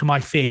access to my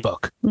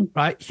Facebook,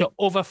 right? So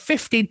over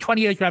 15,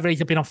 20 years, whatever it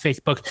is I've been on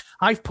Facebook,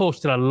 I've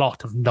posted a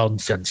lot of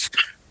nonsense.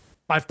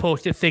 I've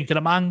posted things that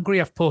I'm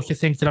angry. I've posted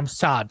things that I'm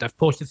sad. I've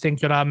posted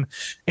things that I'm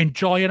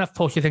enjoying. I've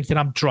posted things that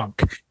I'm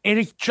drunk. It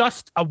is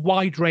just a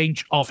wide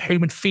range of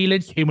human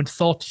feelings, human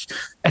thoughts,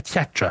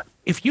 etc.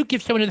 If you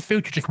give someone in the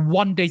future just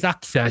 1 day's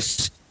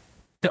access,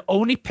 the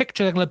only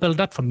picture they're going to build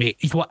up for me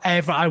is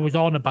whatever I was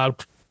on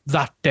about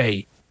that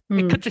day.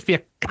 It could just be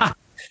a cat.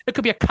 It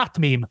could be a cat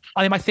meme.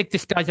 And they might think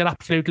this guy's an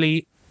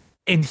absolutely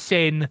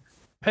insane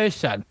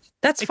person.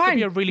 That's fine.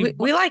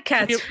 We like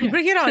cats.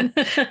 Bring it on.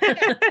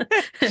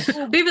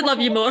 We would love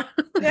you more.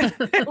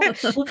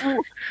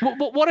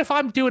 What if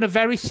I'm doing a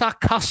very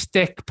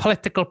sarcastic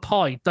political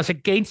point that's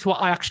against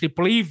what I actually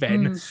believe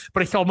in,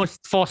 but it's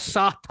almost for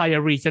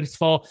satire reasons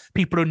for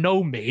people who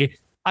know me?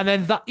 And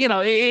then that,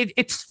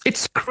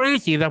 it's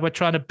crazy that we're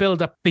trying to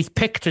build up these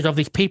pictures of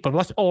these people.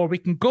 That's all we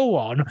can go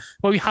on,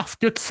 where we have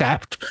to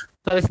accept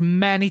that there's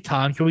many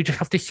times where we just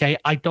have to say,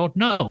 I don't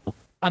know.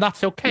 And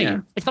that's okay. Yeah.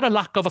 It's not a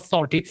lack of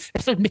authority.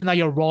 It's not admitting that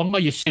you're wrong or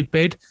you're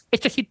stupid.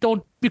 It's just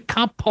you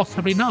can't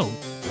possibly know.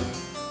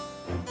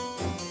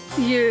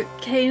 You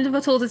kind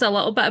of told us a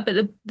little bit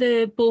about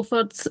the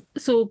Beauforts.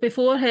 So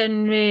before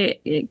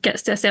Henry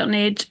gets to a certain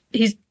age,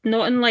 he's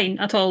not in line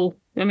at all.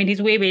 I mean,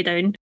 he's way, way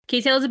down. Can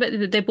you tell us about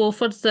the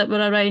Beauforts that were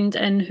around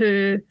and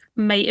who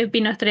might have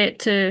been a threat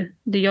to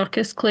the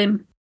Yorkist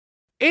claim?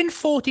 In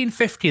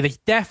 1450, there's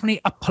definitely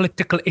a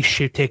political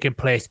issue taking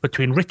place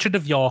between Richard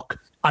of York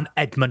and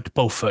Edmund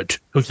Beaufort,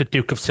 who's the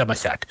Duke of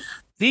Somerset.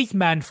 These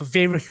men, for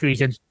various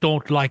reasons,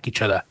 don't like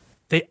each other.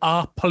 They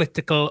are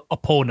political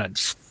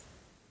opponents.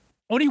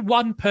 Only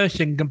one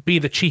person can be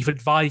the chief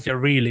advisor,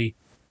 really,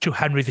 to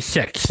Henry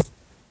VI.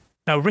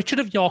 Now, Richard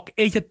of York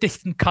is a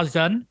distant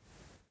cousin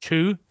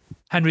to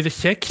Henry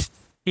VI.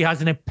 He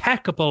has an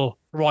impeccable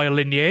royal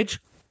lineage,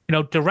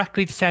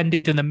 directly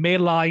descended in the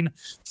male line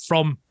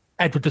from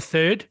Edward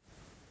III.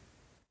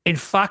 In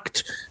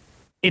fact,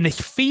 in his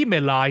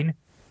female line,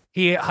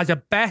 he has a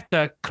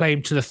better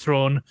claim to the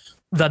throne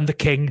than the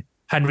King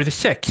Henry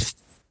VI.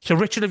 So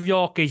Richard of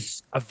York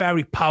is a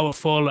very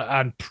powerful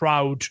and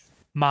proud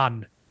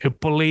man who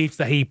believes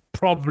that he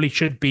probably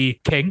should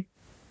be king.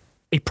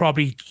 He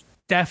probably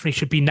definitely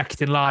should be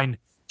next in line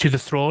to the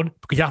throne,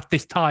 because at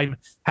this time,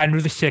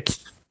 Henry VI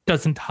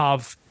doesn't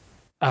have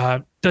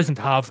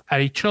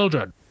any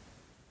children.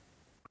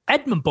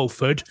 Edmund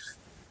Beaufort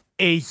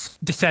is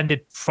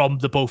descended from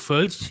the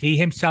Beauforts. He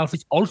himself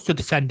is also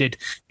descended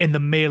in the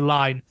male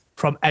line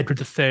from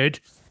Edward III,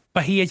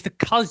 but he is the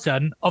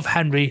cousin of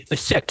Henry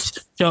VI.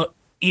 So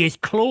he is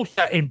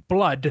closer in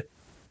blood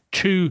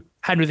to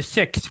Henry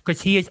VI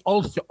because he is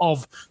also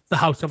of the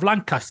House of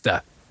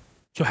Lancaster.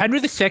 So Henry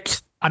VI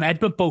and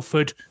Edmund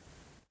Beaufort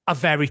are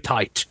very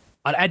tight.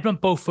 And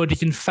Edmund Beaufort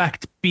is in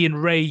fact being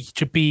raised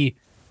to be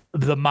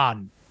the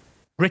man.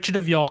 Richard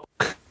of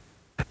York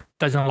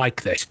doesn't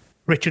like this.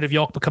 Richard of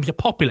York becomes a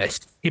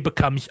populist. He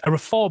becomes a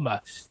reformer.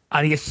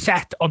 And he is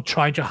set on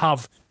trying to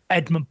have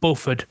Edmund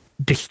Beaufort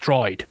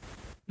destroyed.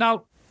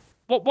 Now,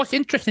 what's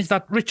interesting is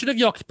that Richard of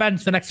York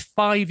spends the next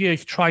 5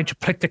 years trying to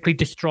politically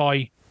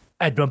destroy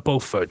Edmund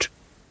Beaufort.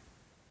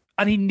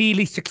 And he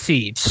nearly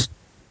succeeds.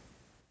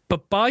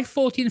 But by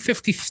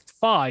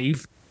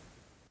 1455,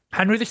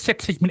 Henry VI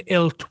has been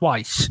ill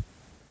twice.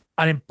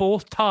 And in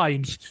both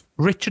times,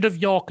 Richard of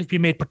York has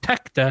been made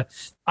protector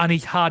and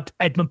he's had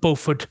Edmund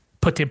Beaufort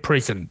put in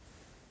prison.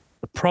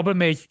 The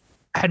problem is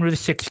Henry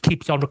VI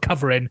keeps on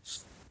recovering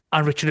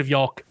and Richard of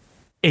York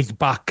is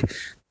back,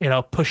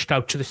 pushed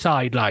out to the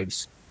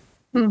sidelines.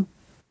 In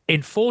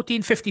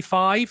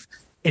 1455,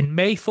 in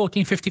May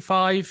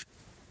 1455,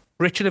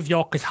 Richard of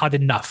York has had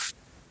enough.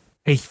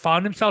 He's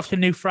found himself some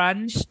new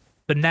friends,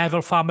 the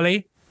Neville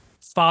family,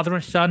 father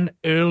and son,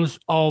 Earls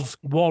of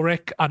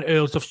Warwick and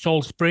Earls of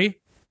Salisbury,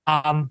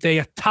 and they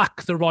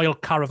attack the royal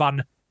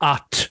caravan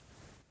at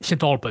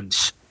St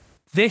Albans.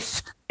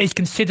 This is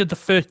considered the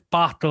first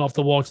battle of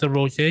the Wars of the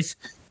Roses.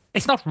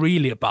 It's not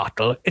really a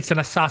battle, it's an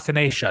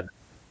assassination.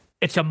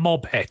 It's a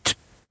mob hit.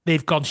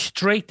 They've gone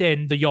straight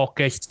in, the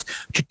Yorkists,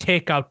 to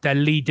take out their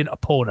leading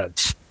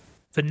opponents.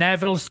 The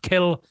Nevilles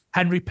kill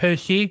Henry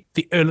Percy,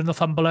 the Earl of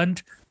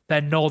Northumberland,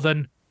 their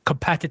northern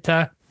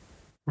competitor.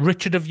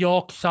 Richard of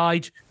York's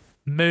side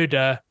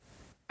murder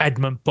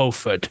Edmund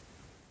Beaufort.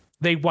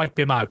 They wipe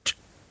him out.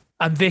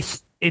 And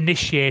this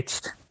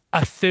initiates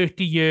a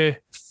 30-year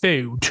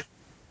feud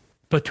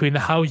between the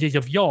houses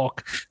of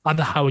York and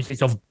the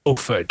houses of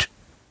Beaufort.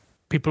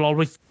 People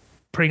always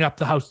bring up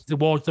the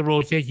Wars of the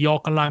Roses,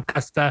 York and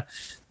Lancaster.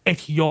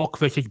 It's York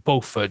versus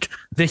Beaufort.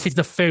 This is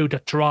the feud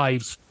that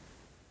drives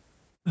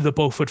the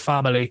Beaufort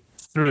family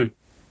through.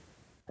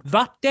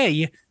 That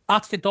day,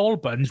 at St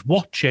Albans,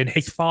 watching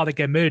his father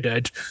get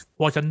murdered,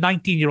 was a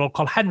 19-year-old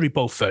called Henry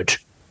Beaufort.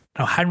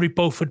 Now, Henry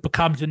Beaufort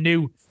becomes the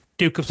new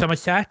Duke of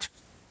Somerset,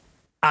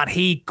 and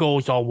he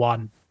goes on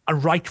one,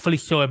 and rightfully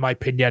so, in my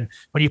opinion.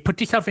 When you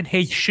put yourself in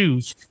his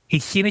shoes,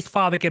 he's seen his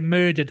father get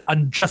murdered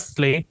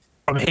unjustly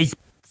from his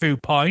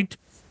viewpoint,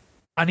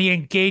 and he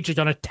engages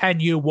on a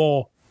 10-year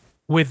war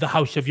with the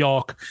House of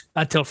York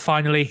until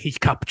finally he's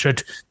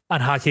captured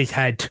and has his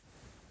head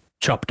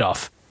chopped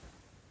off.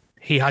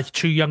 He has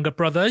two younger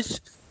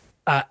brothers,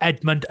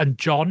 Edmund and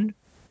John,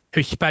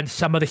 who spend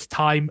some of this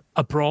time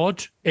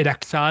abroad in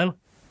exile,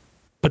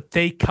 but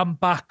they come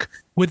back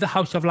with the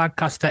House of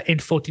Lancaster in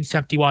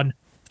 1471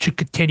 to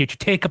continue to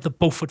take up the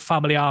Beaufort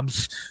family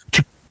arms,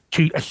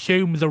 to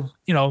assume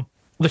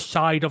the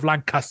side of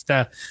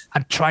Lancaster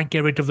and try and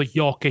get rid of the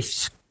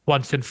Yorkists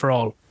once and for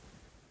all.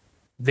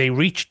 They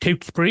reach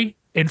Tewkesbury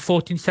in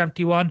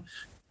 1471,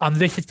 and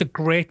this is the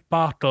great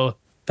battle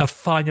that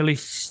finally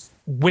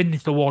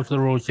wins the Wars of the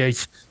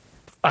Roses,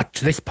 up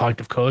to this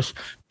point, of course,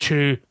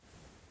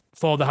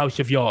 for the House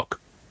of York.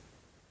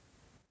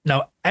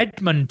 Now,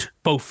 Edmund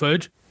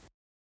Beaufort,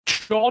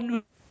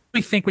 John,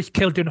 we think, was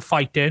killed during a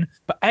fight-in,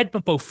 but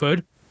Edmund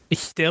Beaufort is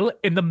still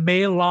in the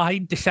male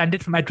line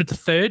descended from Edward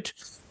III.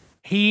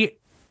 He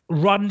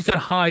runs and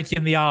hides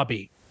in the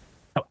Abbey.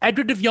 Now,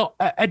 Edward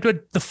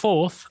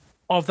IV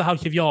of the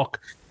House of York,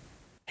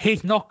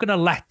 he's not going to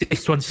let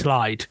this one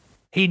slide.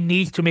 He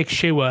needs to make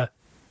sure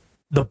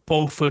the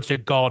Beauforts are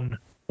gone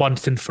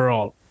once and for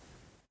all.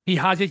 He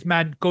has his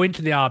men go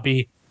into the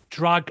Abbey,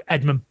 drag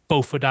Edmund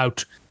Beaufort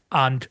out,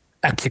 and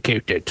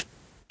execute it.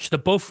 So the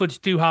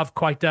Beauforts do have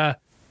quite a,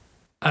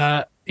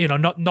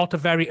 not a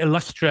very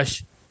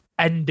illustrious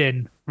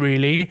ending,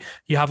 really.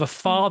 You have a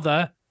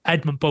father,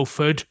 Edmund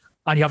Beaufort,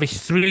 and you have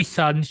his three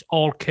sons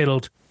all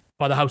killed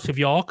by the House of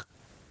York.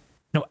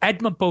 Now,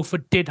 Edmund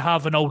Beaufort did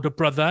have an older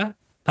brother,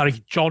 that is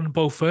John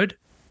Beaufort.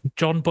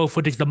 John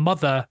Beaufort is the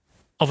mother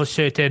of a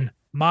certain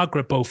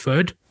Margaret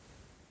Beaufort.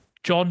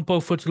 John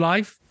Beaufort's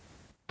life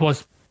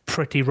was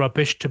pretty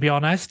rubbish, to be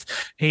honest.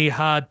 He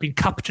had been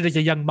captured as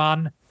a young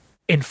man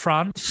in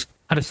France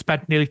and had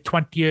spent nearly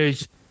 20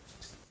 years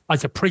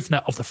as a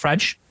prisoner of the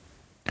French.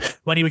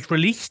 When he was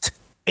released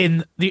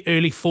in the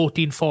early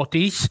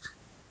 1440s,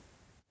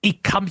 he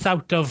comes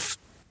out of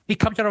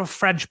a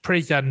French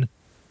prison,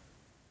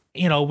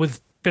 with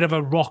a bit of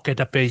a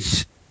rocket up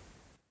his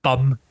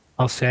bum,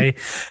 I'll say,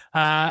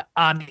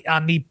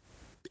 and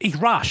he's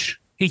rash.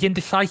 He's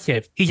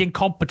indecisive. He's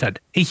incompetent.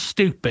 He's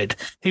stupid.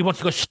 He wants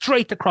to go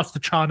straight across the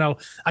channel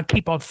and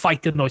keep on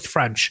fighting those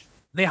French.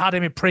 They had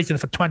him in prison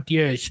for 20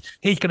 years.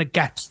 He's going to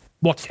get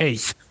what's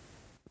his.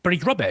 But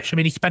he's rubbish. I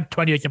mean, he spent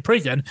 20 years in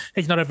prison.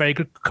 He's not a very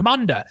good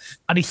commander.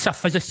 And he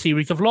suffers a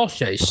series of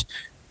losses.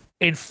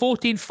 In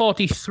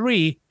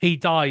 1443, he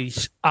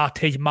dies at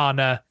his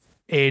manor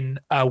in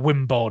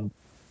Wimborne.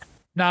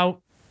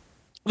 Now,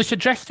 the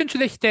suggestion to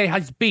this day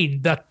has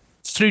been that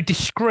through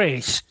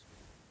disgrace,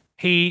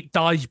 he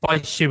dies by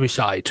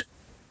suicide.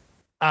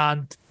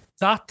 And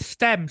that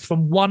stems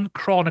from one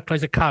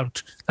chronicler's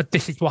account that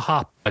this is what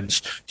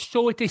happens.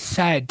 So it is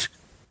said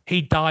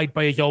he died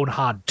by his own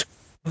hand.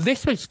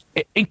 This was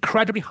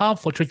incredibly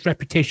harmful to his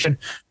reputation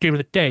during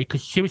the day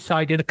because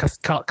suicide in the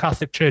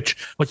Catholic Church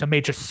was a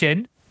major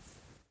sin.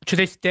 To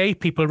this day,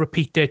 people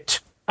repeat it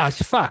as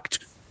fact.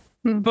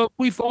 But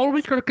we've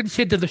always got to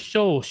consider the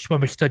source when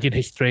we're studying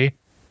history.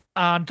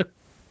 And the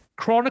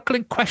chronicle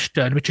in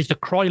question, which is the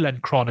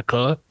Croyland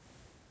Chronicle,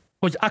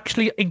 was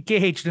actually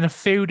engaged in a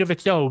feud of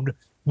its own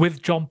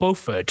with John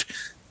Beaufort.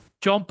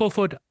 John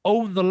Beaufort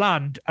owned the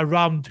land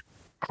around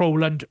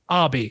Crowland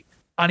Abbey,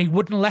 and he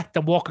wouldn't let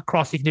them walk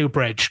across his new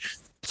bridge.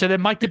 So there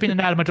might have been an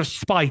element of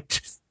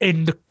spite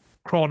in the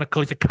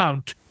chronicle's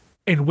account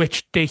in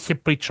which they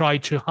simply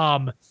tried to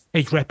harm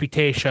his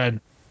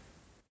reputation.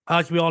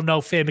 As we all know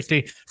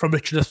famously from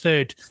Richard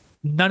III,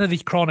 none of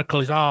these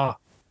chronicles are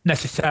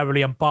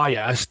necessarily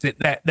unbiased.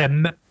 They're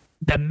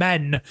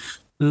men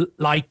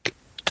like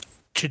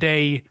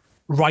today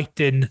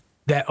writing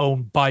their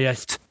own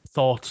biased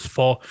thoughts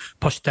for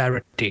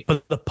posterity.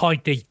 But the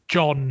point is,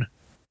 John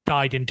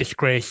died in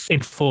disgrace in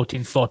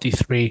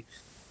 1443.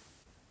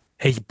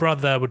 His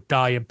brother would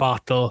die in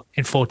battle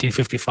in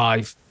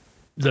 1455.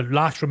 The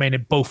last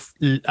remaining both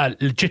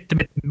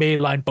legitimate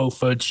male line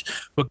Beauforts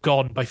were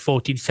gone by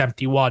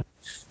 1471,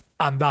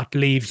 and that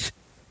leaves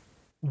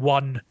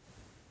one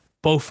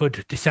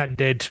Beaufort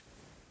descended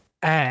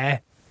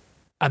heir,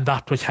 and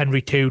that was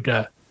Henry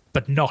Tudor,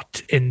 but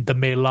not in the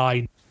male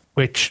line,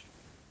 which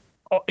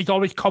is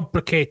always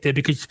complicated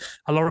because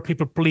a lot of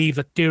people believe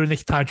that during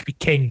this time to be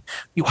king,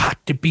 you had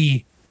to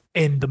be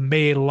in the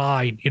male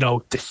line.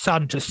 The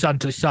son to the son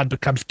to the son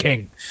becomes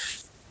king.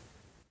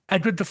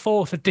 Edward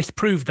IV had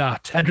disproved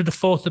that. Edward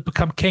IV had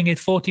become king in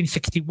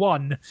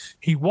 1461.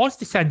 He was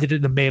descended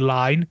in the male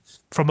line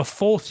from a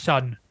fourth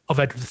son of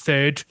Edward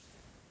III,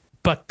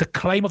 but the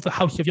claim of the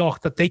House of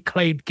York that they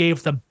claimed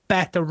gave them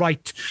better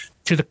right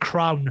to the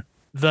crown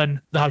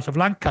than the House of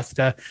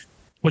Lancaster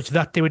was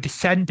that they were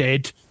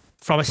descended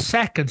from a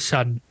second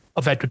son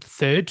of Edward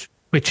III,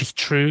 which is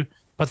true,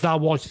 but that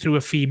was through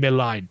a female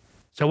line.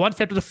 So once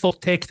Edward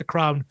IV takes the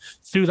crown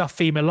through that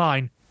female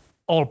line,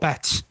 all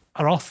bets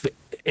are off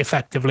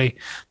effectively,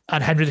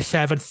 and Henry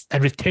VII,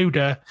 Henry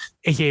Tudor,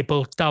 is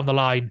able down the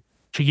line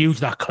to use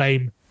that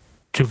claim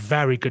to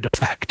very good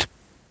effect.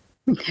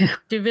 Yeah.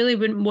 You really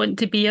wouldn't want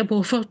to be a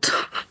Beaufort.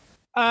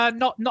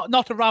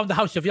 Not around the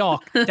House of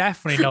York,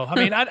 definitely no. I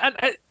mean, and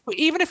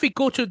even if we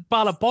go to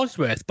Ballad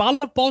Bosworth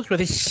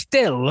is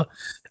still.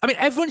 I mean,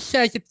 everyone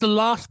says it's the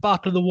last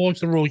battle of the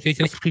Wars of the Roses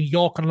and it's between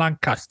York and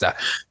Lancaster.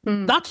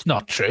 That's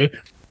not true.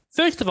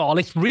 First of all,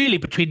 it's really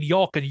between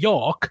York and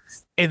York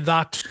in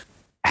that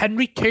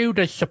Henry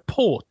Tudor's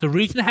support. The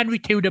reason Henry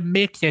Tudor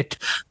makes it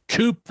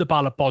to the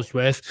Ballad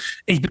Bosworth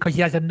is because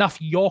he has enough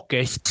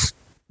Yorkists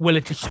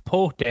willing to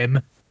support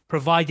him,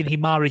 providing he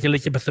marries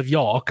Elizabeth of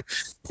York.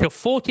 So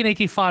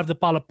 1485, the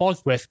Ballad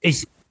Bosworth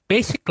is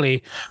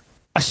basically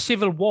a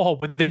civil war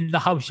within the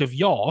House of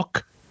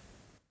York,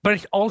 but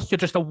it's also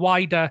just a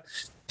wider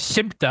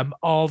symptom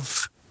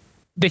of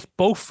this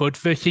Beaufort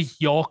versus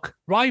York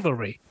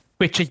rivalry,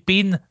 which has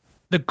been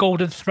the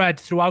golden thread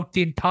throughout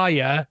the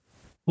entire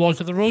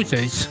Wars of the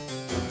Roses.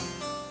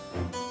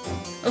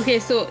 Okay,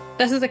 so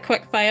this is a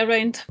quick fire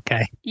round.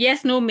 Okay.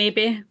 Yes, no,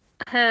 maybe.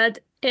 Had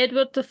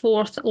Edward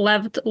IV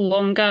lived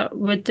longer,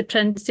 would the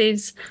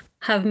princes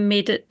have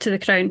made it to the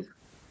crown?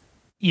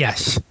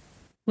 Yes.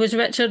 Was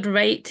Richard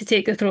right to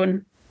take the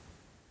throne?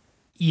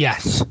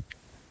 Yes.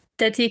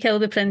 Did he kill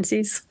the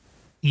princes?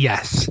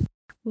 Yes.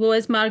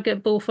 Was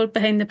Margaret Beaufort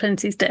behind the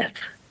prince's death?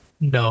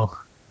 No.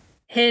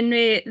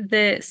 Henry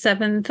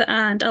VII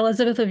and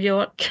Elizabeth of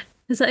York.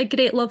 Is that a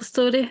great love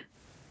story?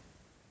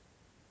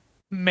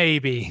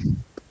 Maybe.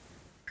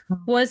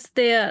 Was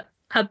there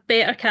a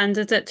better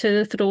candidate to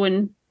the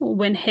throne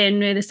when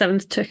Henry VII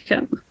took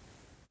it?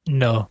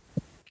 No.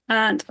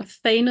 And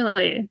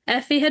finally,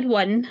 if he had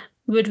won,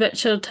 would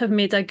Richard have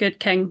made a good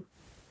king?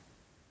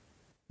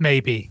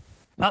 Maybe.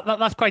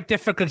 That's quite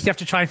difficult. You have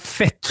to try and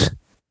fit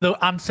the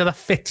answer that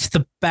fits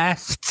the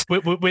best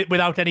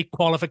without any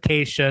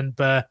qualification.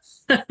 But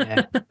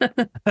yeah.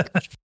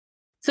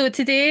 So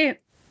today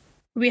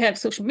we have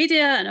social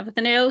media and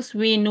everything else.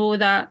 We know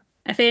that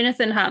if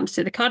anything happens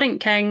to the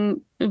current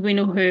king, we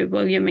know who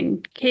William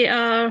and Kate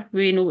are.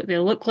 We know what they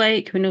look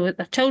like. We know what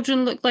their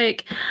children look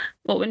like.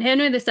 But when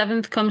Henry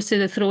VII comes to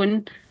the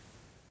throne,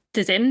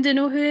 does anybody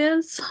know who he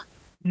is?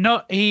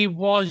 No, he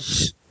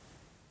was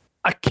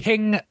a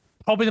king,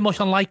 probably the most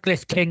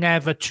unlikeliest king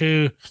ever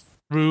to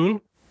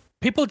rule.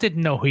 People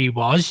didn't know who he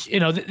was. You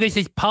know, this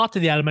is part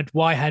of the element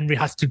why Henry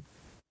has to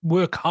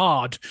work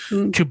hard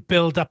to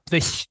build up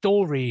this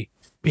story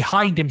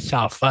behind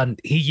himself. And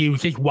he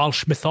uses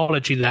Welsh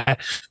mythology there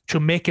to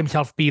make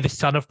himself be the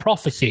son of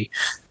prophecy.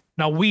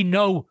 Now, we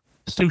know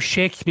through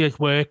Shakespeare's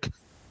work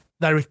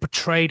that he was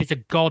portrayed as a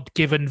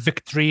God-given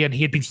victory and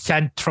he had been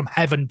sent from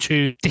heaven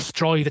to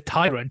destroy the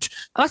tyrant.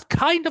 And that's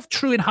kind of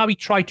true in how he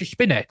tried to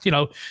spin it. You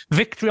know,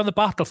 victory on the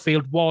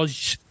battlefield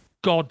was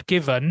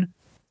God-given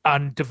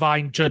and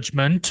divine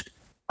judgment.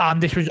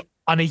 And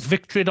his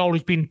victory had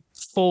always been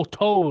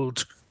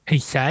foretold, he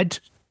said,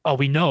 or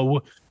we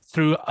know,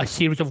 through a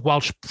series of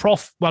Welsh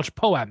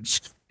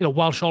poems. You know,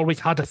 Welsh always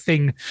had a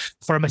thing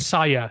for a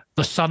messiah,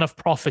 the son of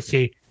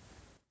prophecy.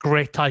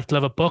 Great title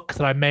of a book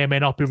that I may or may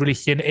not be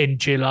releasing in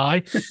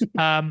July.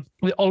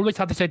 We always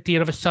had this idea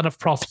of a son of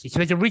prophecy. So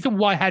there's a reason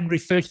why Henry,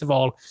 first of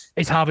all,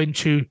 is having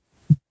to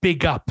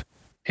big up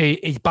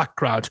his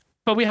background.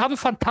 But we have a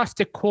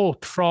fantastic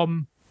quote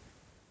from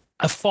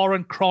a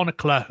foreign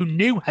chronicler who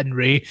knew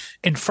Henry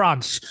in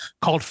France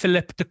called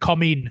Philippe de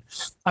Comines.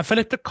 And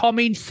Philippe de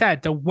Comines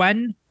said that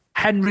when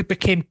Henry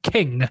became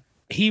king,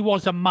 he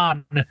was a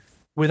man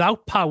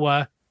without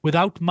power,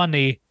 without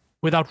money,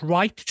 without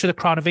right to the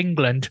crown of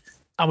England,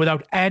 and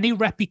without any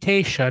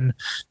reputation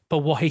but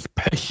what his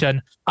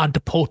person and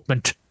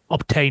deportment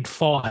obtained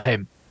for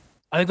him.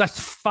 I think that's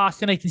a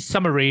fascinating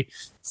summary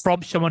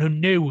from someone who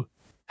knew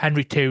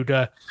Henry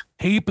Tudor.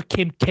 He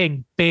became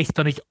king based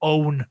on his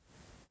own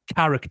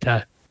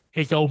character,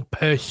 his own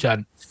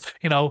person.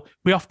 You know,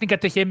 we often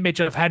get this image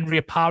of Henry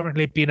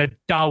apparently being a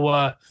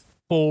dour,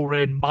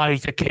 boring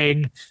miser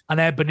king, an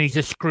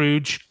Ebenezer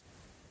Scrooge.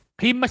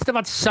 He must have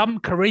had some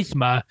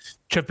charisma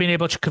to have been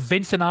able to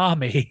convince an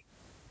army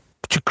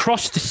to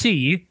cross the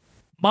sea,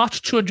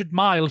 march 200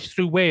 miles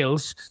through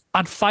Wales,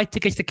 and fight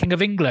against the King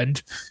of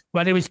England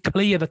when it was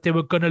clear that they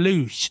were going to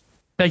lose.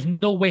 There's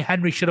no way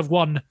Henry should have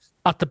won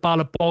at the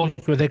Battle of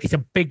Bosworth against a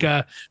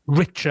bigger,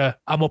 richer,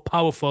 and more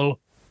powerful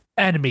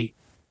enemy.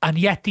 And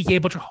yet he's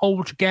able to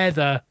hold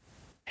together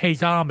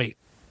his army.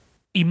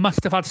 He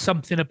must have had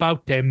something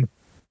about him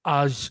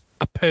as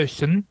a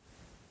person.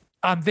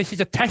 And this is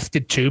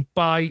attested to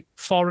by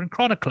foreign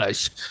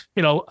chroniclers.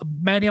 You know,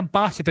 many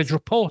ambassadors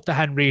report that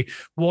Henry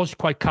was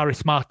quite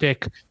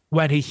charismatic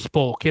when he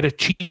spoke. He had a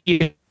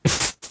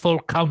cheerful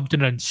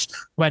countenance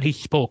when he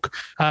spoke.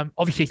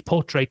 Obviously, his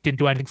portrait didn't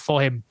do anything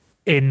for him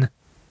in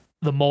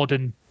the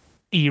modern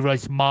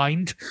era's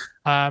mind.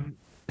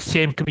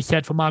 Same can be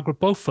said for Margaret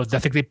Beaufort. I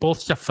think they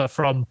both suffer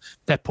from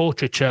their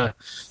portraiture.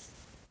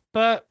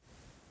 But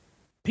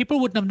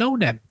people wouldn't have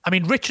known him. I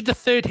mean, Richard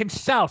III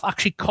himself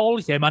actually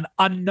calls him an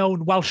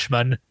unknown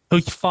Welshman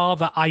whose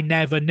father I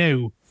never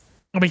knew.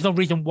 I mean, there's no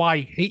reason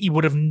why he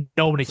would have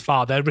known his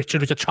father.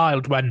 Richard was a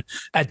child when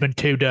Edmund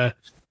Tudor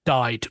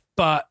died.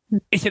 But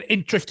it's an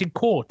interesting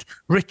quote.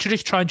 Richard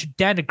is trying to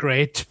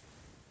denigrate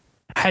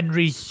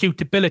Henry's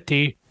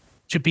suitability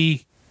to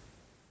be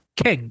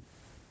king.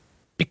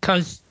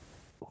 Because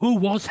who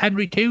was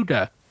Henry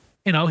Tudor?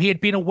 You know,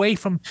 he'd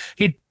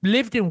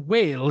lived in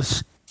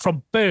Wales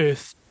from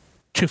birth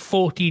to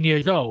 14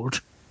 years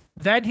old.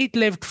 Then he'd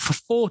lived for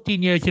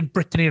 14 years in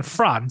Brittany and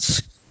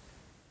France.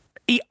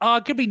 He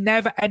arguably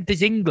never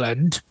enters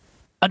England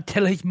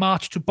until his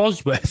march to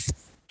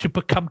Bosworth to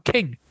become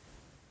king.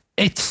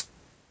 It's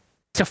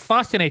a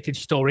fascinating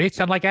story. It's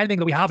unlike anything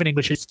that we have in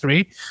English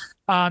history.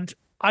 And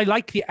I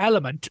like the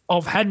element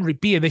of Henry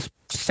being this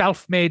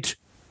self-made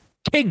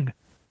king,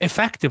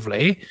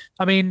 effectively.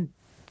 I mean,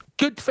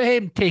 good for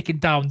him taking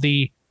down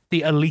the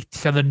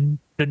elites and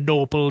the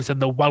nobles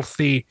and the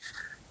wealthy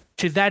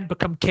to then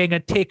become king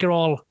and take it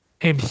all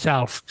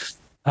himself.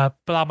 But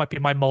that might be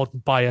my modern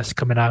bias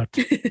coming out.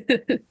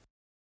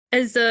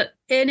 Is there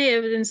any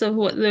evidence of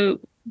what the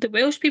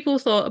Welsh people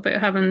thought about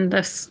having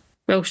this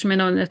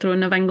Welshman on the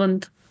throne of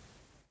England?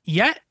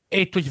 Yeah,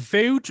 it was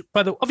viewed,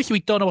 but obviously we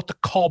don't know what the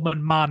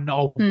common man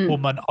or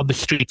woman on the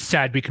street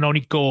said. We can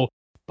only go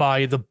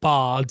by the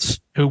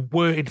bards who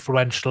were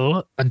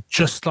influential, and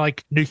just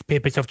like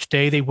newspapers of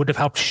today, they would have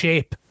helped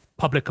shape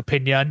public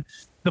opinion.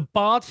 The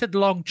bards had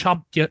long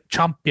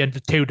championed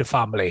the Tudor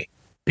family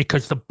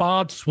because the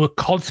bards were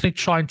constantly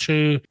trying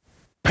to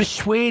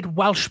persuade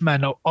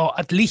Welshmen or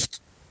at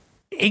least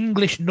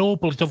English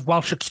nobles of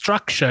Welsh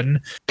extraction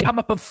come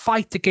up and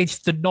fight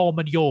against the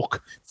Norman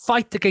York,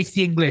 fight against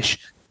the English,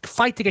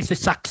 fight against the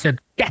Saxon,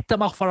 get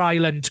them off our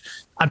island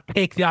and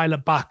take the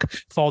island back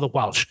for the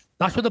Welsh.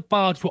 That's what the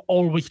bards were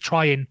always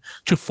trying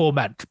to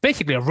foment.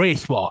 Basically a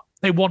race war.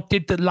 They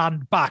wanted the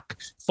land back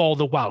for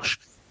the Welsh.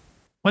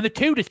 When the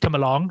Tudors come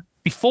along,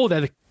 before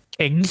they're the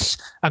kings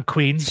and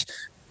queens,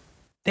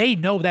 they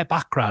know their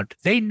background.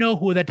 They know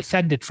who they're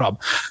descended from.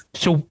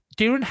 So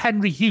during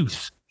Henry's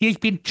youth, he's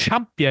been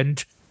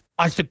championed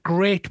as the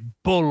great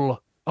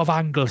bull of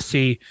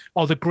Anglesey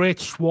or the great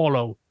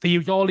swallow. They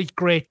use all these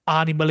great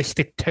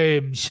animalistic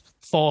terms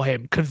for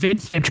him,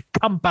 convince him to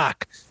come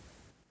back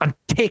and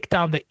take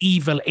down the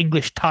evil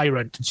English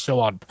tyrant and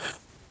so on.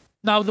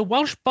 Now, the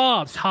Welsh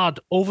bards had,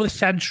 over the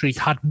centuries,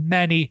 had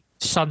many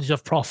sons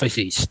of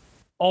prophecies,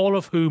 all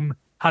of whom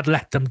had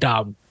let them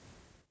down.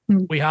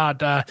 We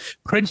had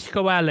Prince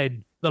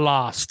Llewellyn, the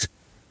last,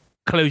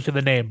 close to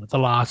the name, the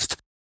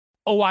last,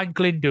 Owain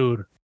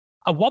Glyndwr.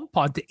 At one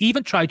point, they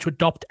even tried to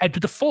adopt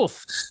Edward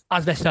IV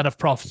as their son of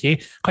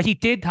prophecy, because he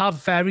did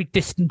have very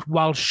distant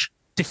Welsh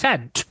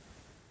descent.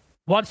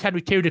 Once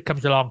Henry Tudor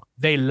comes along,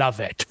 they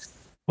love it.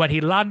 When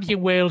he lands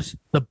in Wales,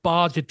 the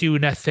bards are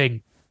doing their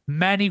thing.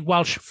 Many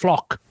Welsh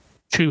flock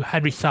to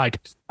Henry's side.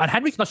 And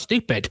Henry's not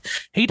stupid.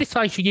 He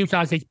decides to use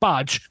as his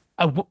badge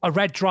a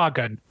red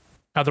dragon.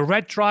 Now, the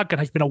red dragon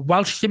has been a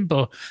Welsh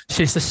symbol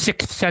since the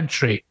 6th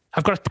century.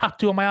 I've got a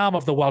tattoo on my arm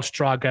of the Welsh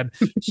dragon.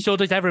 So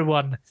does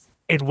everyone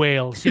in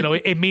Wales. You know,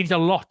 it means a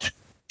lot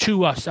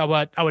to us,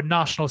 our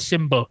national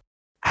symbol.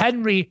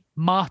 Henry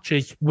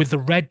marches with the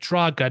red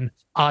dragon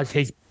as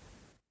his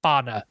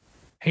banner.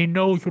 He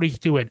knows what he's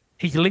doing.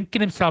 He's linking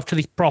himself to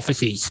these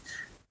prophecies.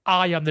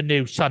 I am the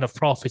new son of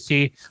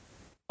prophecy.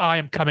 I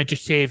am coming to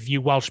save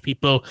you Welsh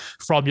people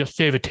from your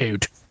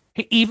servitude.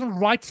 He even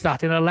writes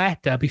that in a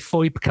letter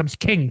before he becomes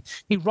king.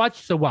 He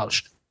writes to the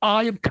Welsh,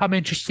 I am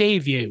coming to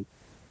save you.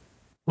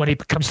 When he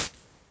becomes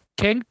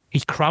king,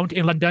 he's crowned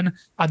in London,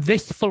 and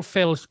this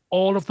fulfills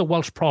all of the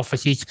Welsh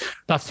prophecies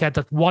that said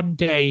that one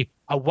day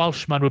a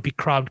Welshman would be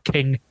crowned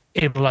king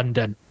in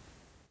London.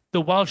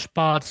 The Welsh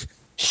bards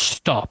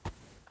stop.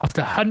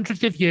 After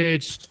hundreds of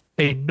years,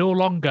 they no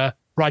longer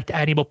write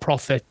any more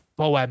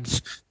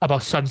poems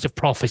about sons of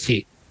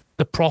prophecy.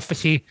 The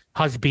prophecy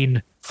has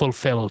been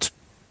fulfilled.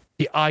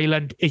 The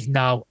island is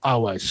now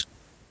ours.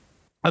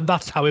 And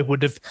that's how it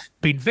would have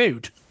been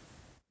viewed.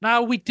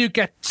 Now, we do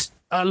get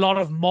a lot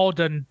of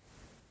modern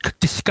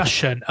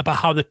discussion about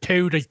how the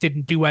Tudors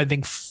didn't do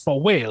anything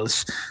for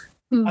Wales.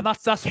 And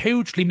that's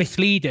hugely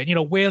misleading. You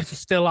know, Wales is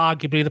still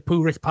arguably the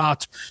poorest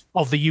part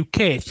of the UK.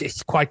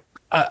 It's quite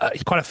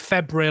a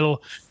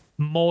febrile,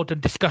 modern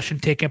discussion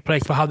taking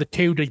place for how the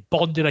Tudors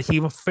bonded us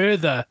even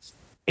further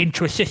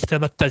into a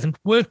system that doesn't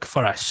work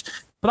for us.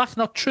 But that's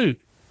not true.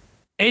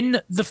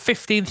 In the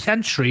 15th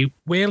century,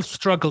 Wales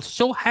struggled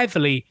so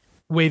heavily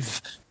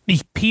with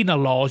these penal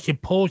laws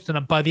imposed on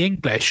them by the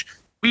English.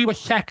 We were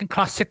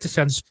second-class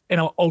citizens in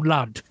our own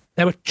land.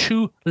 There were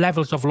two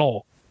levels of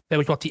law. There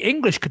was what the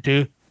English could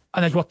do,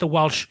 and there's what the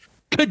Welsh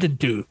couldn't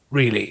do,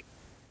 really.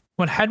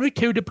 When Henry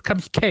Tudor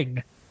becomes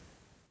king,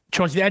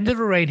 towards the end of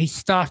the reign, he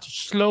starts to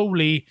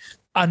slowly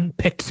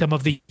unpick some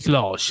of these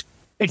laws.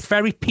 It's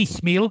very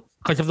piecemeal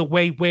because of the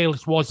way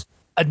Wales was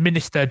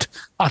administered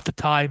at the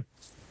time.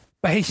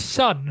 But his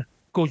son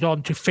goes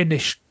on to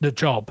finish the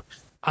job.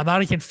 And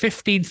that is in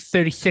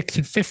 1536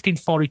 and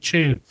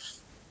 1542.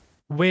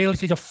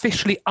 Wales is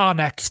officially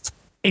annexed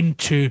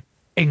into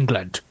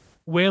England.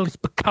 Wales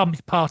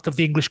becomes part of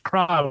the English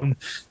crown,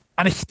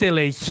 and it still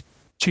is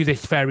to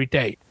this very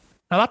day.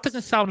 Now, that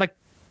doesn't sound like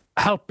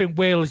helping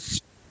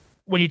Wales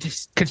when you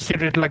just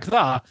consider it like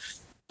that,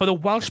 but the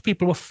Welsh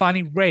people were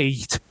finally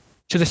raised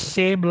to the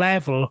same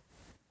level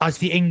as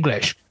the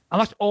English, and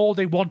that's all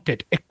they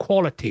wanted,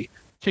 equality.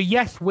 So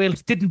yes,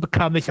 Wales didn't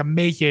become this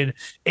amazing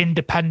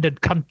independent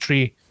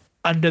country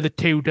under the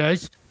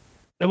Tudors.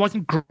 It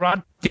wasn't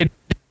granted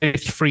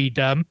its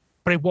freedom,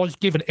 but it was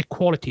given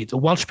equality. The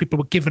Welsh people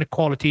were given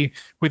equality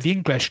with the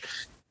English,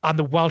 and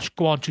the Welsh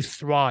go on to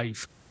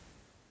thrive.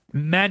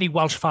 Many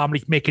Welsh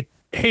families make it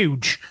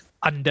huge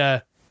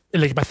under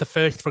Elizabeth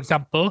I, for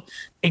example,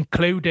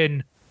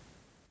 including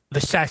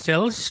the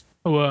Cecils,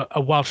 who were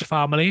a Welsh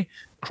family.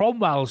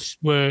 Cromwells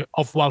were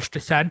of Welsh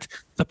descent.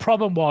 The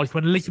problem was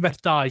when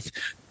Elizabeth dies,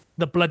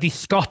 the bloody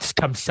Scots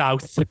come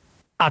south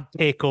and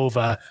take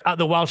over. And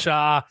the Welsh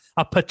are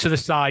put to the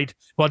side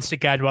once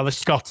again, while the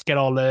Scots get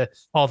all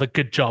the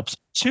good jobs.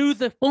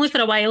 Only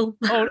for a while.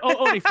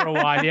 Only for a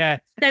while, yeah.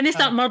 Then they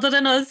start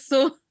murdering us.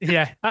 So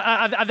yeah,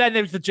 and then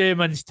there was the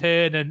Germans'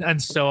 turn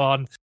and so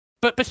on.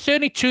 But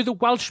certainly to the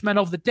Welshmen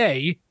of the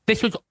day,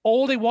 this was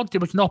all they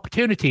wanted was an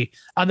opportunity,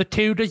 and the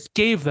Tudors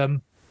gave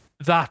them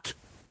that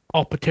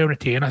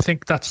opportunity. And I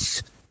think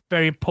that's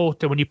very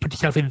important when you put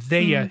yourself in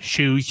their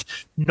shoes,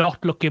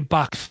 not looking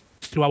back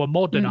through our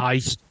modern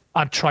eyes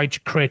and trying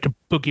to create a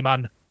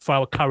boogeyman for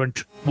our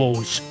current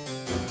wars.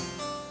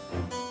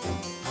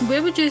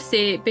 Where would you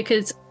say,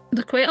 because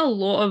there's quite a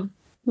lot of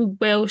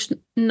Welsh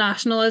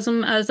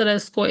nationalism as there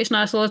is Scottish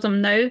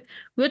nationalism now,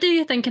 where do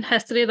you think in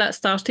history that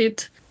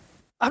started?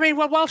 I mean,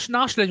 well, Welsh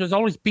nationalism has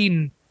always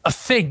been a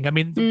thing. I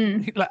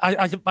mean,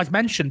 as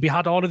mentioned, we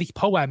had all of these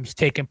poems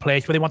taking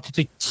place where they wanted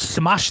to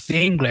smash the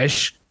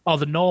English or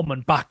the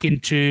Norman back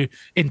into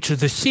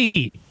the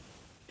sea.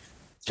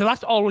 So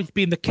that's always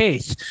been the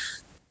case.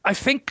 I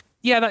think,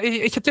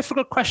 it's a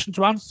difficult question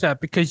to answer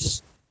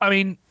because, I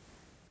mean,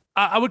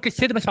 I would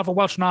consider myself a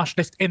Welsh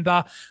nationalist in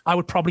that I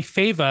would probably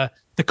favour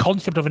the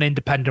concept of an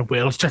independent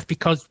Wales just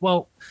because,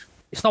 well,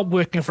 it's not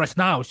working for us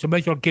now, so may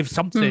as well give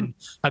something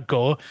a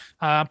go.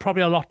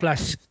 Probably a lot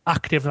less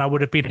active than I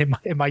would have been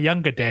in my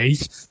younger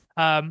days.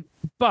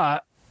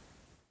 But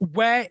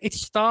where it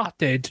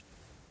started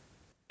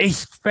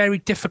is very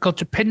difficult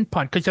to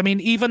pinpoint because, I mean,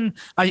 even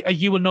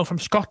you will know from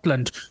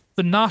Scotland,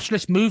 the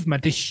nationalist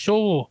movement is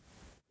so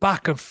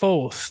back and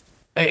forth.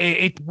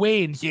 It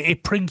wanes.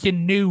 It brings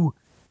in new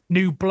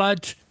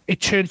blood.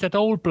 It turns out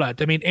old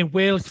blood. I mean, in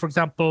Wales, for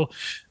example,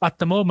 at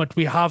the moment,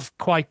 we have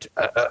quite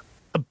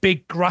a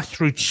big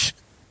grassroots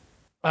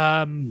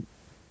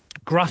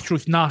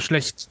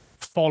nationalist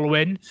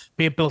following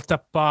being built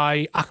up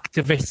by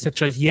activists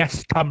such as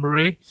Yes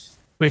Cymru,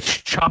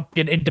 which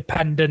champion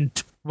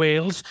independent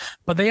Wales,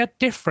 but they are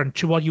different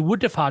to what you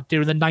would have had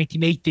during the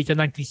 1980s and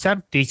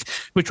 1970s,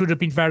 which would have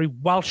been very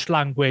Welsh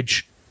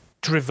language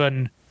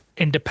driven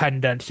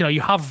independence. You know, you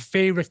have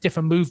various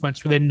different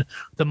movements within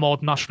the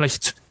modern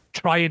nationalists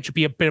trying to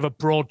be a bit of a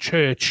broad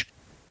church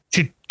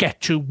to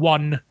get to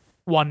one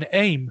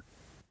aim.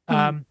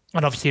 And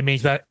obviously it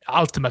means that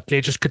ultimately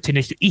it just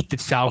continues to eat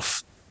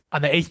itself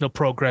and there is no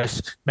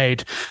progress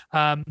made.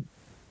 I'm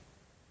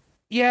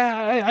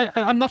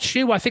not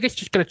sure. I think it's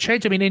just going to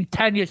change. I mean, in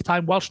 10 years'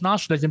 time, Welsh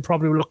nationalism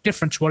probably will look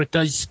different to what it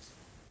does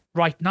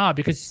right now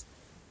because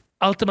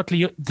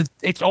ultimately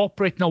it's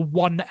operating on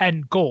one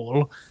end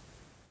goal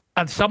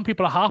and some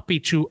people are happy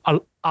to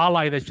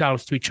ally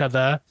themselves to each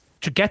other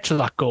to get to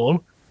that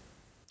goal.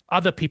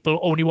 Other people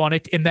only want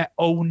it in their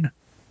own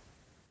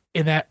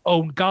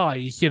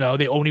guise. You know,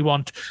 they only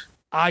want,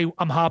 I'm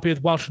happy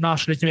with Welsh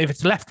nationalism if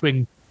it's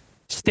left-wing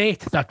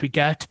state that we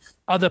get.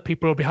 Other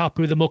people will be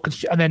happy with the more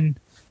and then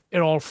it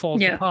all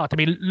falls apart. I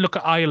mean, look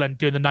at Ireland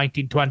during the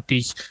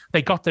 1920s.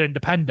 They got their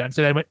independence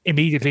and then went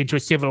immediately into a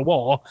civil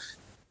war,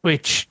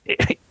 which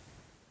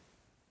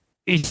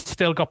is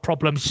still got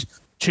problems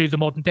to the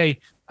modern day.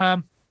 I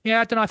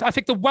don't know. I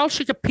think the Welsh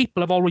as a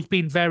people have always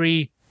been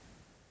very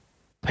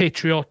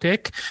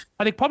patriotic.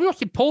 I think probably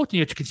what's important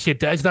here to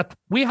consider is that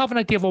we have an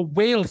idea of what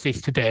Wales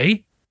is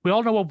today. We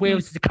all know what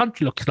Wales as a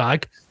country looks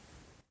like.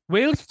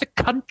 Wales as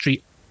a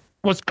country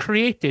was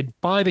created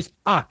by this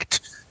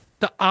act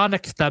that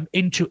annexed them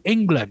into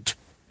England.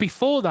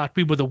 Before that,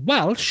 we were the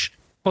Welsh,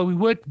 but we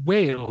weren't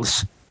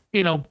Wales.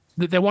 You know,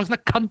 there wasn't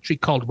a country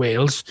called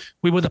Wales.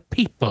 We were the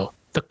people,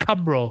 the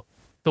Cymro,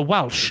 the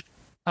Welsh.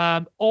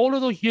 All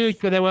of those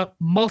years where there were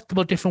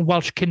multiple different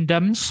Welsh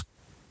kingdoms.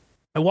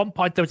 At one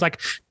point, there was like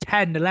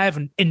 10,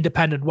 11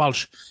 independent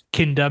Welsh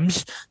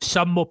kingdoms,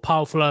 some more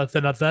powerful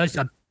than others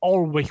and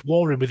always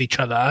warring with each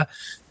other.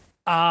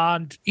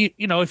 And,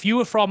 you know, if you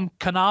were from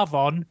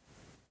Carnarvon,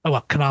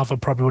 Carnarvon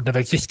probably wouldn't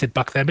have existed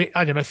back then. But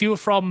I don't know, if you were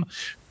from,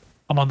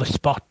 I'm on the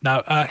spot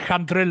now,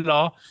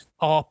 Llandrillo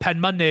or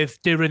Penmynydd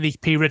during these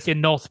periods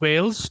in North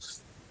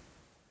Wales,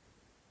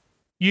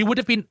 you would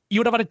have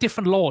had a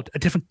different lord, a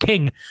different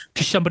king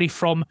to somebody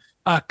from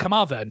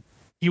Carmarthen.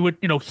 You would,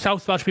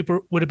 South Welsh people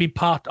would have been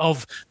part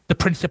of the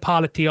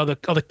Principality or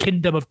the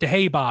Kingdom of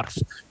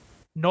Deheubarth.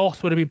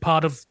 North would have been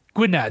part of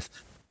Gwynedd.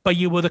 But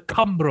you were the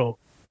Cymro.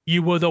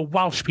 You were the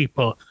Welsh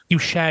people. You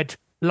shared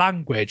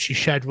language, you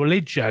shared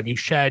religion, you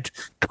shared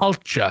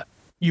culture.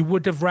 You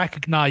would have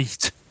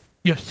recognised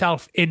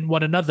yourself in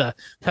one another.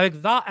 So I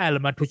think that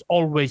element was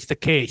always the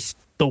case.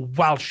 The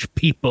Welsh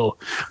people.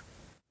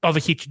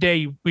 Obviously,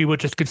 today we would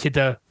just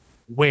consider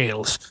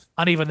Wales.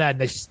 And even then,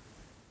 this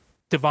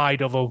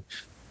divide over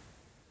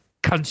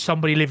can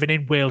somebody living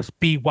in Wales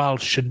be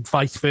Welsh and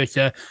vice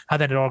versa,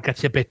 and then it all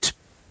gets a bit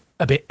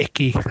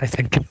icky, I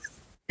think.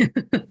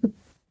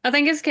 I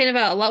think it's kind of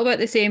a little bit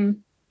the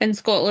same in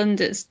Scotland.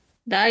 It's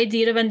the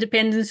idea of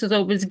independence is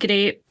always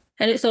great,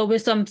 and it's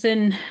always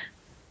something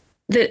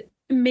that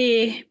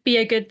may be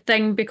a good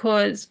thing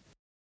because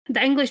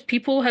the English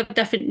people have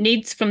different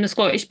needs from the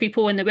Scottish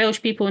people and the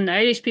Welsh people and the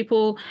Irish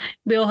people.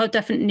 We all have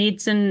different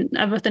needs and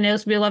everything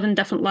else. We live in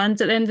different lands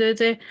at the end of the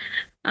day.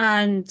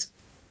 And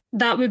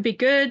that would be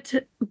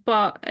good,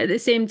 but at the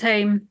same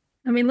time,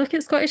 I mean, look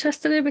at Scottish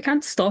history. We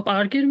can't stop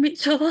arguing with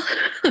each other.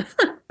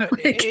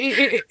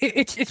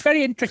 It's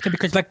very interesting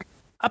because, like,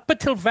 up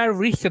until very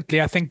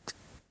recently, I think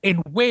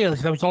in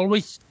Wales there was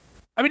always.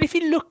 I mean, if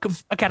you look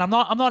again, I'm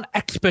not an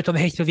expert on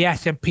the history of the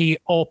SNP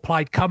or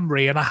Plaid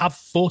Cymru, and I have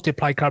voted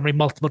Plaid Cymru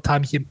multiple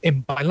times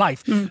in my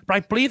life. But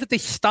I believe that they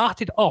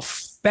started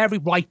off very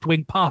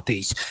right-wing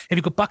parties. If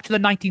you go back to the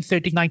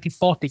 1930s,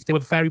 1940s, they were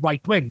very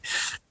right-wing,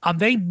 and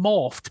they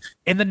morphed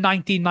in the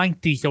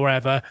 1990s or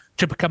whatever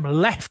to become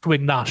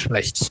left-wing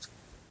nationalists,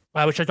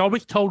 which I'd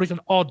always told is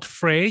an odd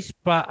phrase.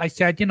 But I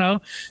said,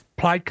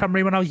 Plaid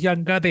Cymru when I was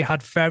younger, they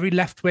had very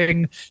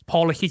left-wing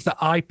policies that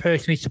I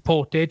personally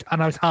supported,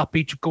 and I was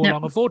happy to go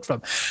along and vote for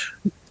them.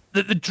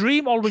 The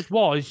dream always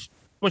was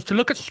to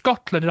look at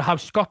Scotland and how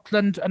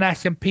Scotland and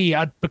SNP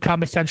had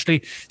become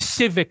essentially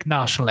civic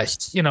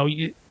nationalists.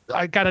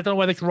 again, I don't know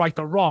whether it's right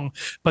or wrong,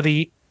 but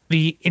the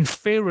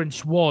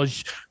inference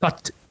was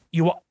that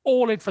you were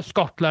all in for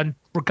Scotland,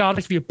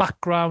 regardless of your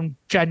background,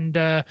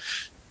 gender,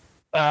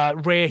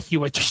 race. You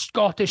were just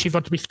Scottish, you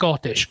want to be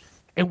Scottish.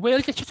 In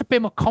Wales, it's just a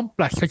bit more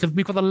complex because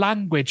we've got the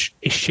language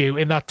issue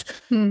in that,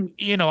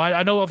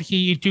 I know obviously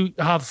you do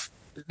have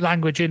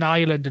language in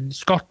Ireland and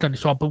Scotland and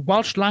so on, but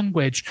Welsh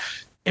language,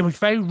 it was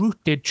very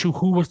rooted to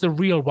who was the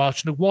real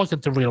Welsh and who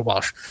wasn't the real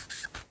Welsh.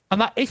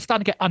 And that is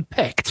starting to get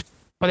unpicked,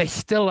 but there's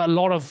still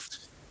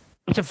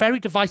it's a very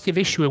divisive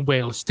issue in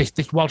Wales,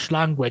 this Welsh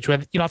language,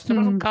 where you have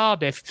someone from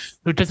Cardiff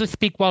who doesn't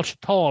speak Welsh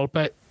at all,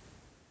 but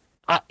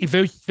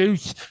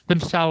views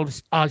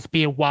themselves as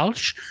being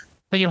Welsh.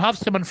 Then you'll have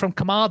someone from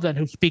Carmarthen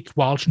who speaks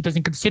Welsh and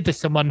doesn't consider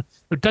someone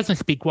who doesn't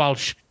speak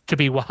Welsh to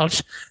be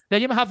Welsh.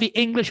 Then you have the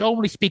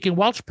English-only speaking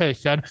Welsh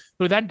person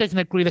who then doesn't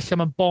agree that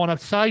someone born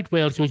outside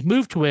Wales who's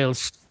moved to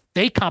Wales,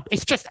 they can't.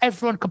 It's just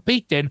everyone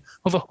competing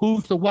over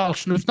who's the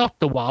Welsh and who's not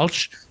the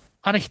Welsh.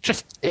 And it's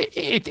just,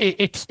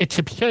 it's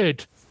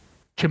absurd.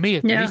 To me,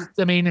 at least.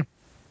 I mean,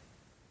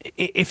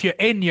 if you're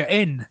in, you're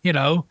in,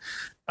 And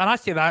I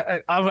say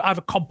that I have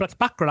a complex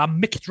background. I'm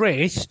mixed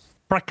race,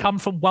 but I come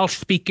from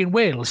Welsh-speaking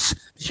Wales.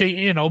 So,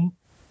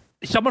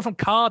 someone from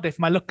Cardiff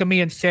might look at me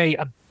and say,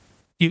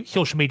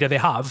 social media they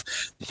have,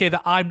 say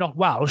that I'm not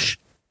Welsh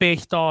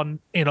based on,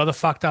 the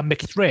fact that I'm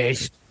mixed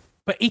race.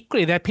 But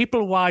equally, there are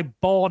people who I'm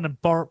born and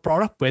brought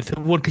up with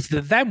who wouldn't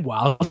consider them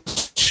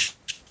Welsh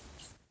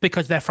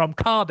because they're from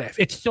Cardiff.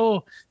 It's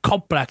so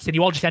complex, and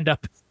you all just end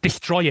up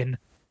destroying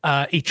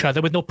each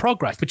other with no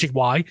progress, which is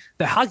why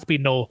there has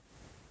been no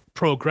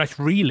progress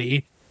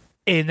really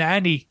in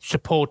any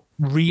support,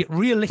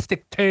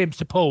 realistic term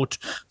support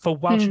for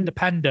Welsh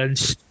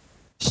independence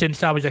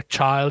since I was a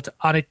child,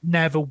 and it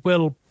never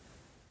will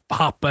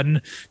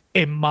happen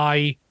in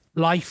my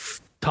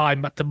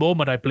lifetime at the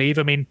moment, I believe.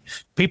 I mean,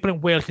 people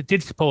in Wales that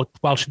did support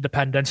Welsh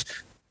independence,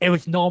 it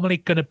was normally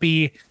going to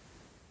be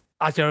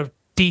as a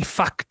de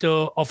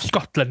facto of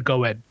Scotland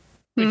going,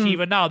 which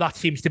even now that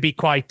seems to be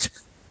quite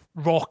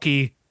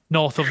rocky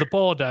north of the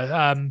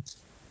border.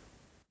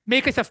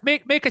 Make us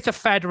a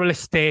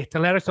federalist state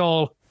and let us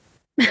all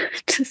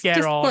just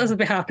get on. Let us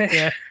be happy.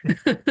 Yeah.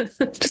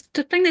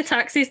 just bring the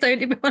taxes down,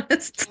 to be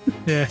honest.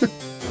 Yeah.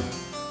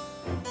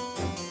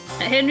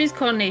 At Henry's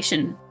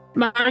coronation,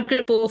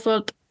 Margaret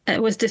Beaufort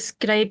was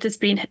described as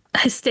being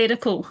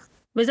hysterical.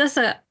 Was this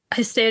a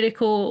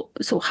hysterical,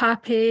 so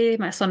happy,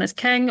 my son is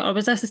king, or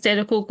was this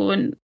hysterical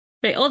going,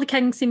 right, all the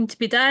kings seem to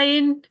be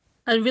dying,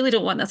 I really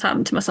don't want this to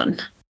happen to my son?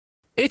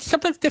 It's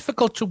something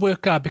difficult to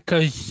work out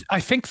because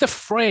I think the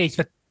phrase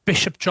that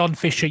Bishop John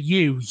Fisher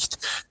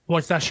used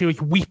was that she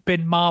was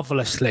weeping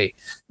marvellously.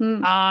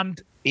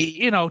 And,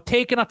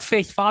 taking at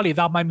face value,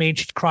 that might mean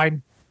she's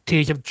crying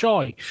tears of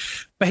joy.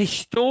 But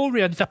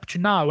historians up to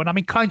now, and I'm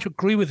inclined to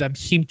agree with them,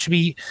 seem to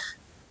be,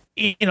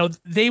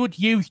 they would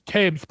use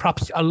terms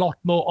perhaps a lot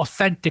more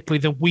authentically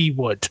than we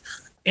would.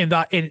 In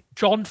that, in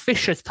John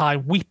Fisher's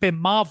time, weeping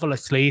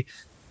marvelously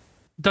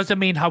doesn't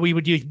mean how we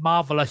would use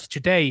marvelous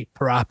today,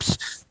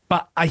 perhaps.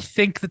 But I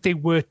think that they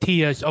were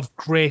tears of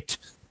great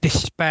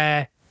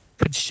despair,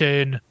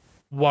 concern,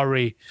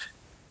 worry.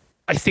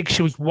 I think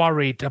she was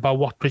worried about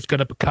what was going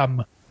to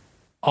become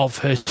of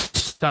her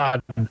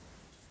son. And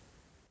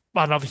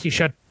obviously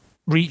she had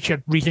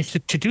reasons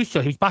to do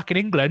so. He was back in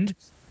England.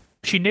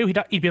 She knew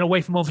he'd been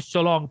away from home for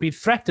so long, been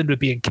threatened with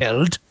being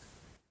killed.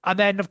 And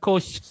then, of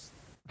course,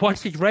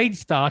 once his reign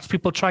starts,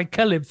 people try and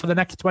kill him for the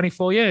next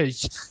 24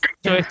 years.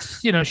 So it's,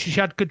 she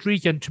had good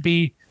reason to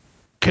be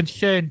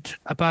concerned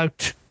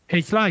about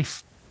his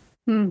life.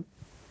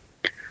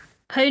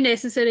 How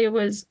necessary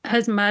was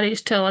his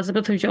marriage to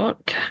Elizabeth of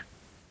York?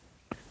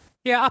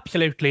 Yeah,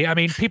 absolutely. I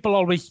mean, people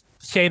always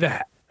say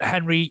that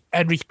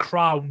Henry's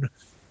crown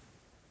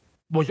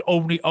was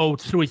only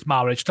owed through his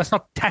marriage. That's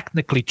not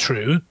technically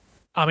true.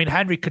 I mean,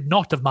 Henry could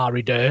not have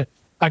married her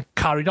and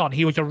carried on.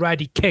 He was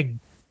already king.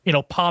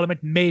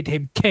 Parliament made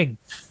him king.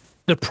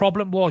 The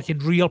problem was, in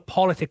real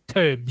politic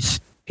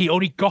terms, he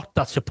only got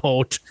that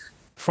support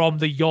from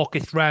the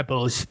Yorkist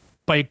rebels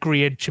by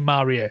agreeing to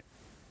marry her.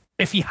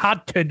 If he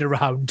had turned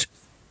around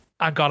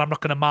and gone, I'm not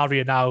going to marry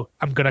her now,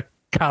 I'm going to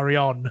carry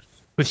on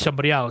with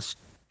somebody else,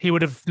 he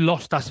would have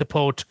lost that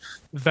support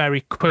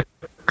very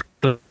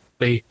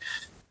quickly.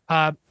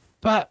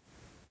 But,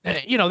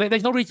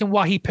 there's no reason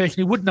why he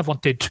personally wouldn't have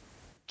wanted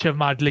to have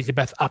married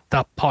Elizabeth at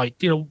that point.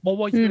 What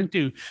was he going to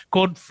do?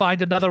 Go and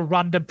find another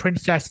random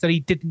princess that he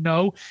didn't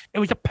know? It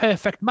was a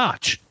perfect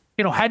match.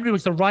 Henry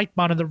was the right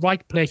man in the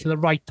right place at the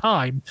right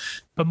time.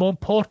 But more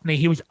importantly,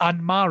 he was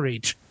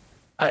unmarried.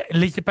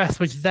 Elizabeth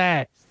was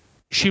there.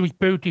 She was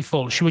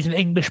beautiful. She was an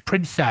English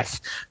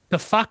princess. The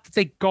fact that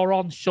they got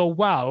on so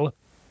well,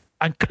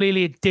 and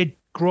clearly it did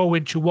grow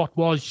into what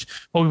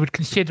we would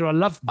consider a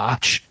love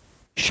match,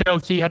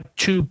 shows he had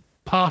two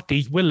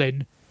parties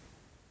willing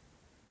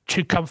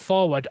to come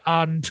forward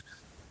and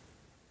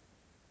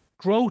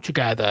grow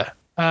together.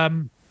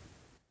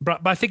 But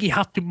I think he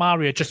had to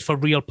marry her just for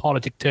real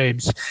politic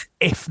terms,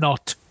 if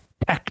not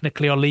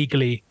technically or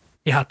legally,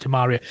 he had to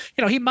marry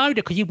her. He married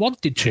her because he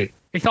wanted to.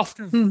 It's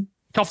often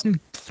It's often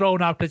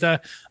thrown out as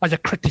a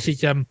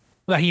criticism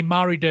that he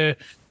married her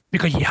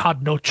because he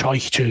had no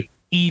choice to.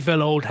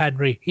 Evil old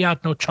Henry. He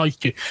had no choice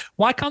to.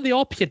 Why can't the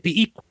opposite be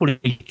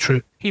equally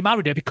true? He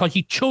married her because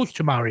he chose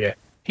to marry her.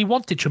 He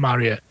wanted to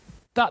marry her.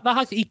 That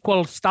has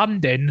equal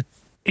standing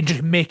in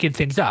just making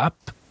things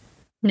up.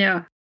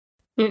 Yeah.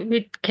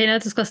 We kind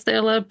of discussed it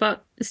earlier,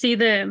 but see,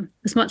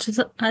 as much as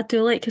I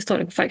do like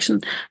historical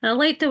fiction, and I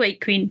like The White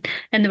Queen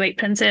and The White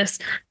Princess,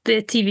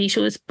 the TV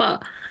shows,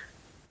 but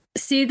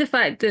see the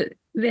fact that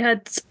they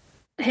had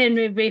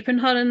Henry raping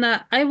her in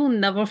that, I will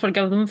never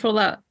forgive them for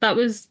that. That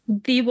was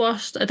the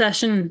worst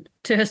addition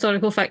to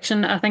historical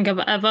fiction I think I've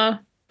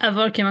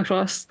ever came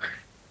across.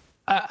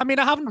 I mean,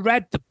 I haven't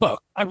read the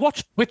book. I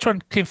watched, which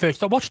one came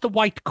first? I watched The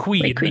White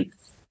Queen. White Queen.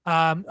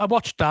 I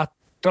watched that.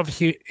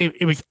 Obviously,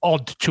 it was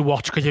odd to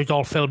watch because it was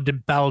all filmed in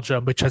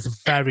Belgium, which has a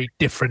very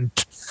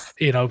different,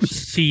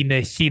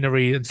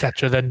 scenery,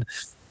 etc.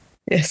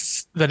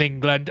 than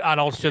England. And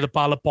also the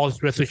Ballad of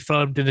Bosworth was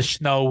filmed in the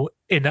snow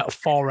in a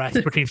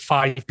forest between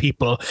 5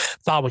 people.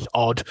 That was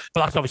odd,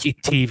 but that's obviously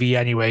TV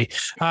anyway.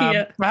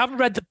 I haven't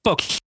read the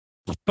book,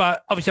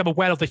 but obviously I'm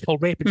aware of this whole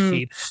raping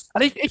scene.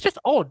 And it's just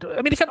odd.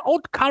 I mean, it's an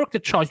odd character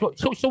choice.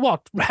 So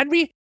what?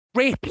 Henry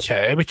rapes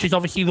her, which is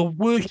obviously the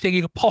worst thing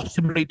you could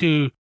possibly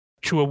do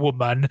to a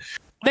woman.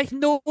 There's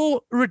no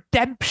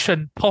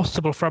redemption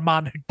possible for a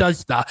man who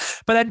does that.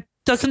 But then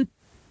doesn't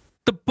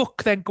the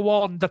book then go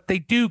on that they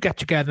do get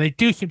together, they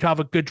do seem to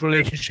have a good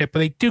relationship, but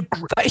they do.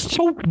 It's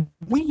so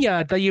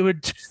weird that you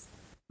would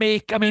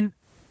make. I mean,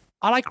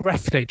 I like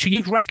wrestling. To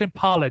use wrestling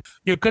parlance,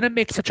 you're going to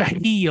make such a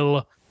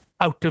heel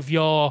out of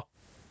your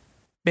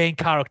main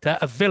character,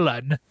 a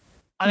villain,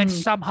 and then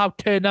somehow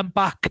turn them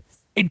back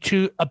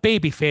into a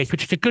babyface,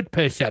 which is a good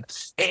person.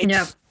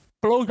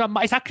 Blows my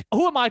mind.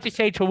 Who am I to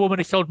say to a woman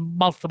who sold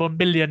multiple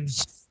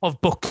millions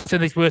of books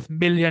and is worth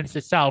millions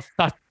herself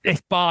that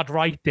it's bad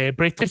right there?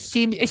 But it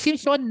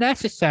seems so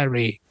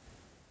unnecessary.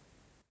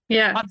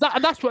 Yeah,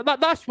 and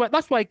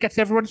that's why it gets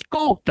everyone's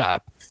caught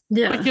up.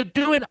 Yeah, because you're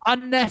doing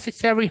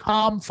unnecessary,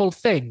 harmful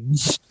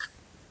things.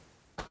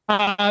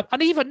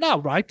 And even now,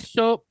 right?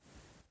 So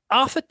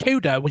Arthur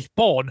Tudor was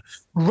born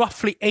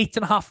roughly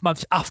 8.5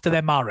 months after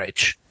their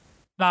marriage.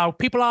 Now,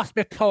 people ask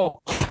me,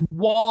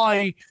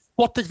 why?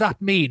 What does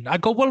that mean? I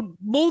go, well,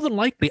 more than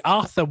likely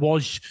Arthur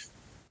was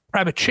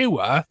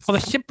premature for the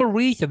simple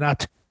reason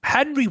that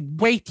Henry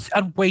waits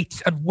and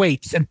waits and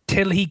waits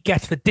until he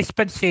gets the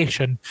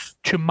dispensation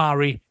to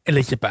marry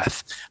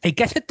Elizabeth. He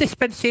gets a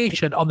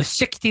dispensation on the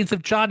 16th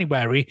of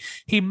January.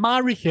 He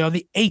marries her on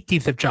the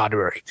 18th of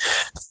January.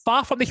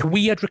 Far from this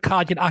weird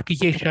Ricardian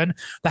accusation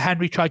that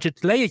Henry tried to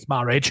delay his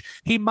marriage,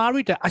 he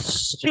married her as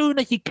soon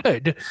as he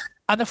could.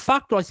 And the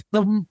fact was,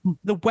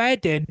 the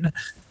wedding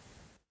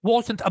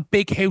wasn't a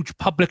big, huge,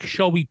 public,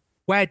 showy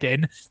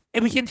wedding.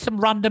 It was in some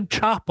random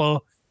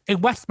chapel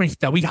in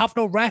Westminster. We have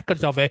no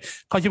records of it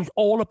because it was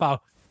all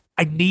about,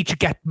 I need to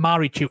get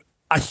married to you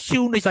as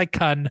soon as I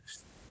can.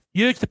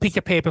 Here's the piece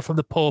of paper from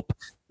the Pope.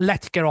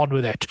 Let's get on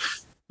with it.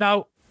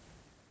 Now,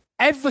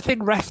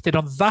 everything rested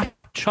on that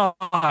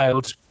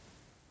child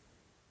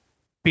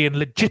being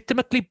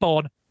legitimately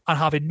born and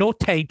having no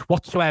taint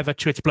whatsoever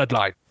to its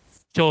bloodline.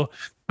 So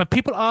when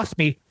people ask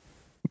me,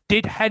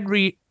 did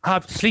Henry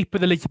have sleep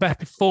with Elizabeth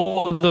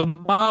before the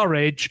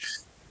marriage?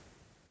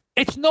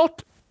 It's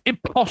not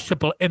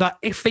impossible in that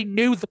if they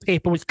knew the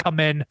paper was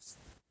coming,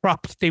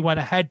 perhaps they went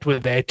ahead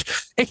with it.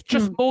 It's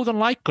just more than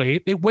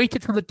likely they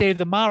waited till the day of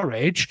the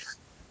marriage.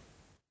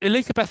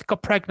 Elizabeth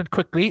got pregnant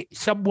quickly.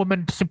 Some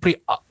women simply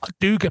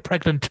do get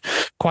pregnant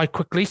quite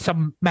quickly.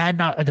 Some men,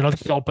 I don't know,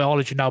 this is all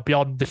biology now,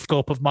 beyond the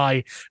scope of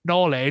my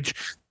knowledge.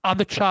 And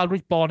the child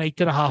was born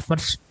 8.5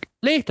 months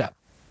later.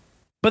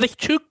 But there's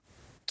two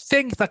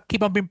things that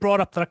keep on being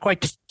brought up that are quite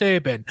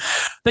disturbing.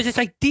 There's this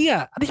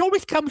idea, and it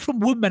always comes from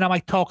women I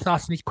might talk to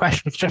asking these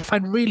questions, which I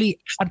find really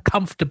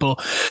uncomfortable,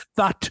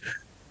 that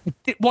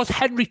was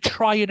Henry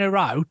trying her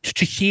out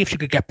to see if she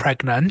could get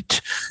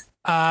pregnant?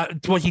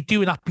 Was he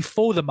doing that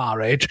before the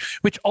marriage?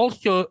 Which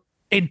also,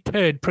 in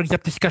turn, brings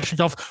up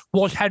discussions of,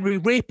 was Henry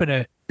raping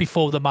her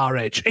before the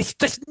marriage? It's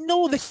just,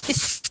 no, this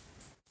is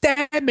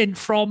stemming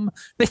from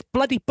this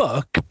bloody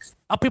book,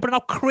 and people are now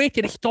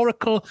creating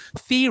historical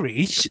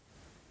theories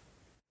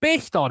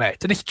based on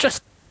it, and it's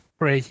just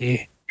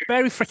crazy.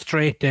 Very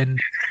frustrating.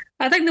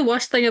 I think the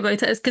worst thing about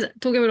it is, because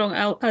don't get me wrong,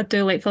 I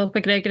do like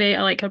Philippa Gregory,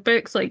 I like her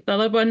books, like the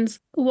other ones.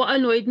 What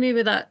annoyed me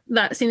with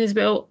that scene as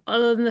well,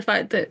 other than the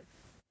fact that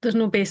there's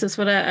no basis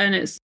for it and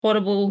it's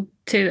horrible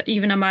to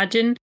even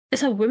imagine,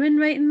 it's a woman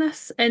writing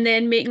this and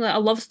then making like a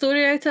love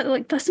story out of it.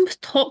 Like, that's the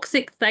most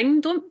toxic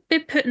thing. Don't be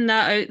putting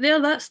that out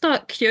there. That's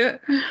not cute.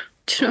 Do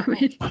you know what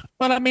I mean?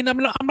 Well, I mean, I'm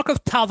not going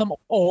to tell them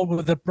all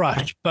with a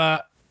brush,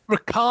 but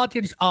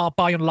Ricardians are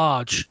by and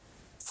large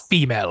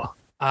female.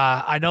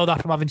 I know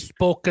that from having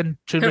spoken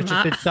to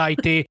Richard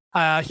Society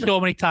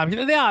so many times.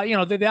 They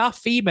are, they are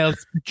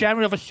females,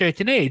 generally of a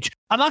certain age,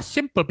 and that's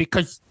simple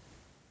because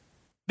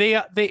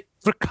the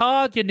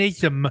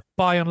Ricardianism,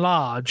 by and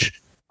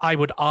large, I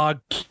would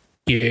argue,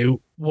 Montague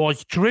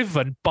was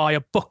driven by a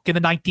book in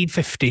the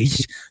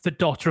 1950s, The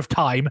Daughter of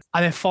Time,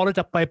 and then followed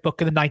up by a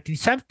book in the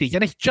 1970s.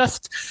 And it's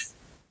just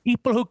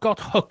people who got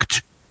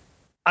hooked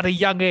at a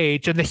young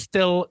age and they're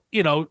still,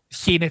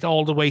 seeing it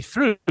all the way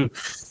through.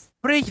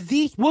 Whereas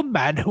these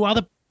women who are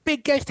the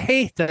biggest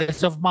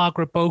haters of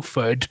Margaret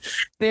Beaufort,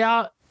 they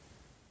are,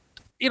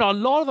 a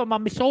lot of them are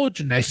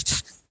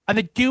misogynists, and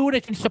they're doing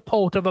it in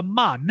support of a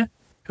man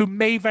who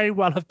may very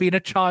well have been a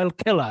child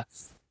killer.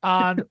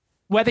 And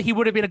whether he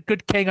would have been a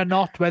good king or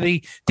not, whether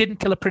he didn't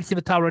kill a prince in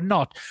the tower or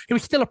not, he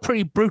was still a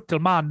pretty brutal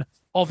man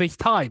of his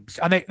times.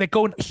 And they're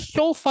going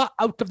so far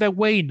out of their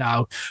way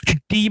now to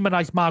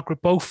demonize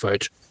Margaret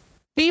Beaufort.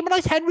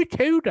 Demonize Henry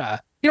Tudor.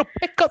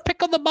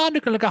 Pick on the man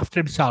who can look after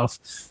himself.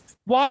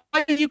 Why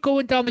are you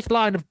going down this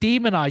line of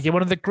demonizing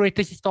one of the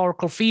greatest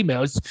historical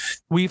females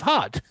we've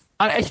had?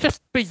 And it's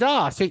just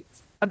bizarre.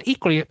 And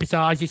equally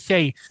bizarre, as you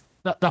say,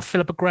 that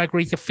Philippa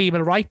Gregory's a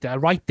female writer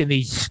writing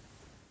these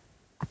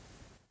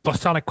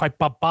sounding quite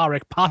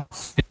barbaric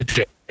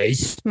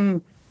passages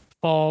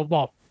for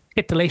what?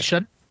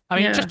 Titillation. I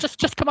mean,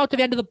 just come out to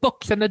the end of the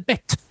books and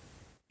admit,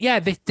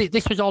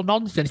 this was all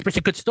nonsense, but it's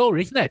a good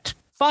story, isn't it?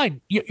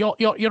 Fine,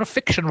 you're a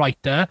fiction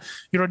writer,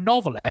 you're a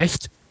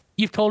novelist,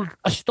 you've told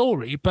a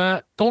story,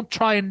 but don't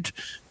try and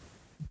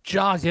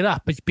jazz it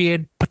up as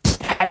being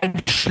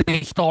potentially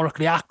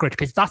historically accurate,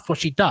 because that's what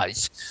she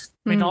does.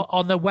 I mean,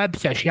 on the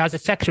website, she has a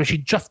section where she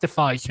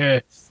justifies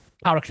her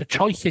character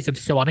choices and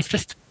so on. It's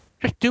just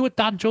do what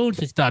Dan Jones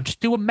has done.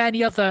 Just do what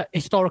many other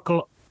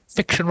historical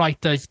fiction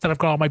writers that I've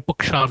got on my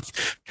bookshelves.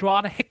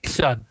 Joanna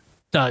Hickson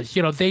does.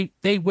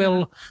 They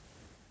will.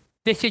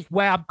 This is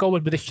where I'm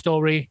going with this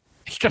story.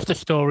 It's just a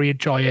story.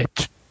 Enjoy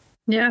it.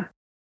 Yeah.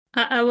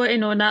 I want to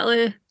know,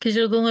 Natalie, because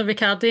you're the only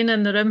Ricardian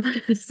in the room.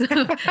 So,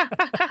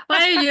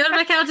 why are you a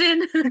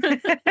Ricardian?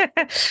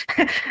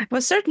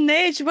 A certain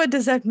age, what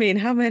does that mean?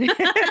 How many?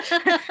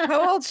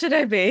 How old should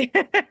I be?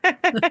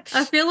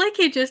 I feel like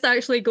he just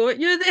actually got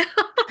you there.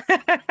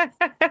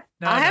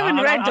 I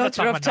haven't read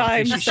Daughter of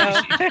Time, so...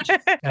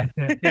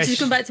 She's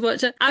come back to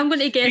watch it. I'm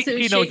going to guess it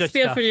was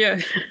Shakespeare for you.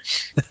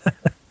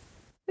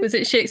 Was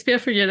it Shakespeare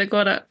for you that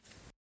got it?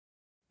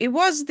 It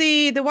was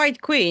the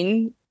White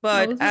Queen.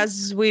 But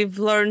as we've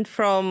learned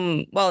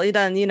from,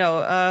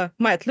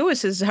 Matt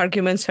Lewis's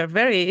arguments are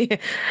very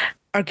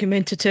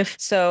argumentative,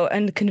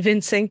 and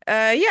convincing.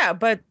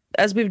 But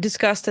as we've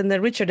discussed in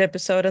the Richard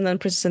episode and then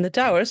Princess in the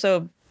Tower,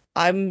 so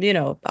I'm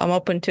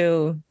open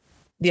to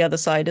the other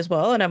side as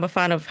well, and I'm a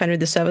fan of Henry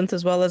VII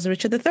as well as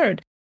Richard III.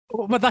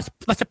 Well, that's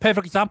a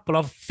perfect example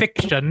of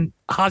fiction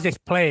has its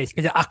place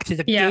because it acts as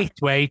a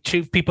gateway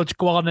to people to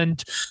go on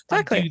and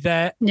do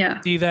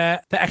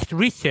their extra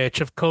research.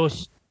 Of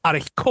course, at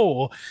its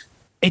core,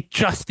 it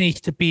just needs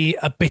to be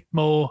a bit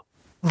more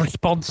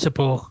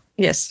responsible.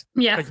 Yes.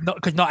 Yeah.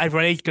 Because not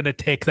everyone is going to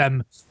take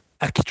them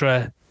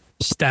extra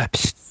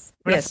steps.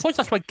 But I suppose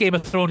that's why Game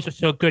of Thrones was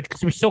so good,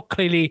 because it was so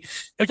clearly,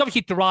 it was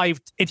obviously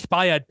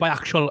inspired by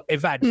actual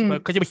events, but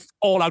because it was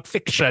all out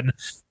fiction,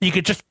 you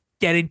could just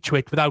get into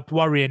it without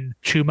worrying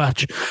too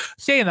much.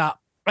 Saying that,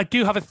 I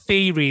do have a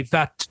theory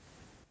that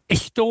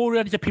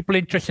historians and people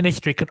interested in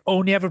history can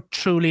only ever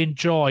truly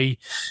enjoy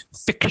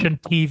fiction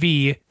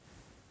TV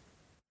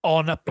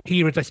on a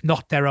period that's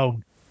not their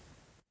own.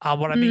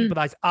 And what I mean by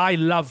that is I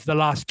love The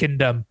Last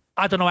Kingdom.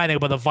 I don't know anything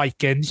about the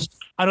Vikings.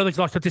 I know there's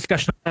lots of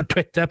discussion on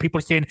Twitter. People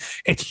are saying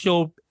it's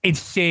so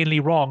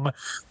insanely wrong.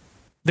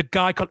 The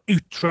guy called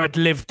Uhtred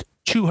lived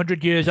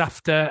 200 years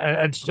after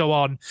and so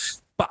on.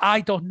 But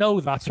I don't know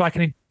that, so I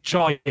can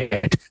enjoy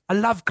it. I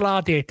love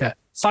Gladiator.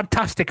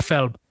 Fantastic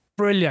film.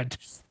 Brilliant.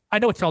 I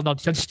know it's all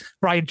nonsense,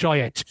 but I enjoy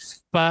it.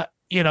 But,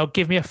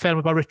 give me a film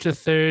about Richard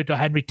III or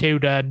Henry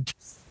Tudor and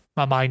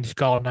my mind's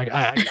gone.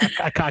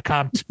 I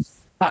can't.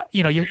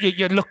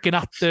 You're looking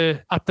at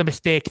the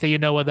mistakes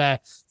that are there.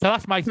 So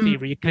that's my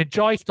theory. You can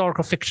enjoy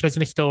historical fiction as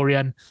an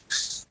historian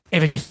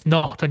if it's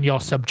not on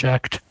your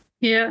subject.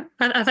 Yeah,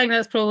 I think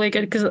that's probably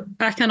good because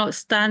I cannot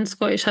stand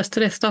Scottish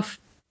history stuff.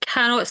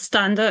 Cannot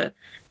stand it.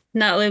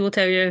 Natalie will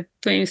tell you,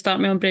 don't even start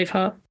me on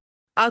Braveheart.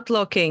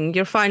 Outlooking.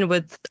 You're fine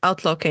with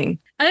outlooking.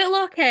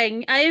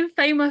 Outlooking, I am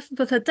fine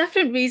with a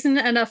different reason,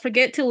 and I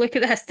forget to look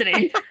at the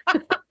history.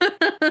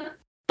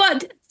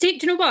 But see,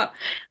 do you know what?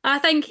 I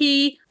think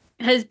he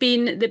has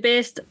been the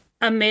best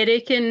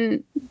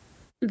American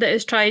that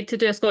has tried to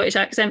do a Scottish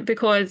accent,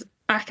 because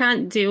I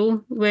can't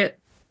deal with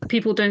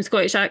people doing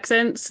Scottish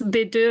accents.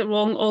 They do it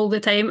wrong all the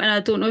time, and I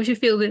don't know if you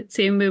feel the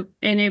same with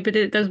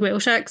anybody that does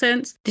Welsh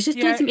accents. They just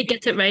don't seem to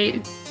get it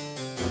right.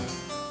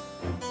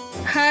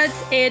 Had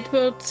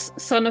Edward,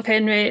 son of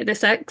Henry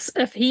VI,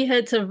 if he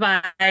had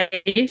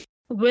survived,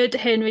 would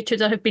Henry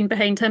Tudor have been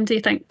behind him, do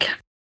you think?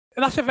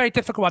 That's a very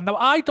difficult one. Now,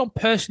 I don't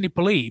personally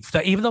believe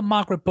that even though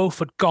Margaret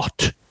Beaufort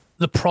got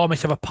the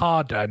promise of a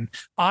pardon,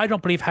 I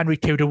don't believe Henry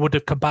Tudor would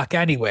have come back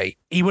anyway.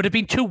 He would have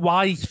been too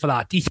wise for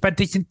that. He spent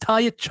his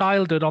entire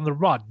childhood on the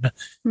run.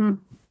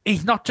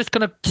 He's not just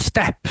going to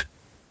step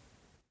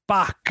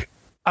back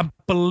and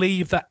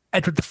believe that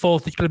Edward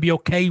IV is going to be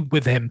okay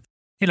with him.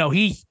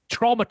 he's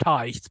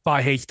traumatized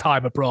by his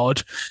time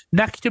abroad.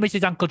 Next to him is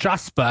his Uncle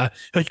Jasper,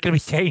 who's going to be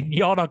saying,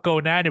 "You're not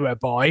going anywhere,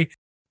 boy."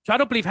 So I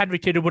don't believe Henry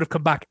Tudor would have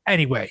come back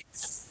anyway.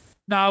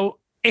 Now,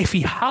 if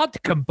he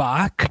had come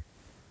back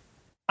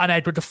and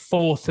Edward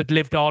IV had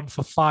lived on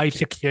for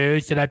 5-6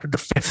 years and Edward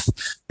V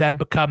then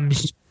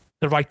becomes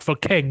the rightful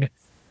king,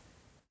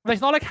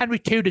 it's not like Henry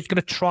Tudor is going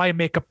to try and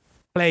make a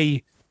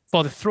play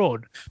for the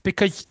throne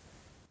because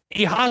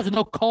he has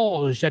no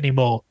cause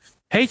anymore.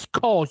 His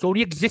cause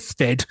only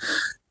existed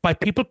by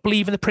people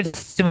believing the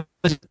princes of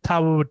the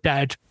Tower were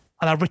dead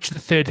and that Richard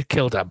III had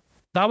killed him.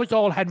 That was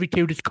all Henry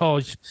Tudor's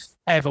cause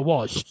ever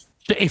was.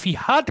 So if he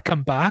had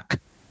come back,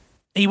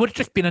 he would have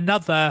just been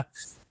another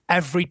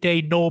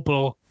everyday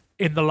noble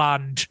in the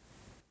land,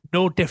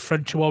 no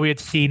different to what we had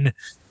seen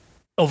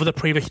over the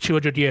previous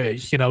 200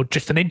 years.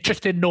 Just an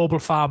interesting noble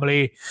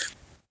family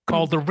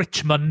called the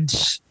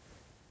Richmonds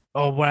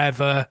or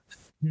whatever,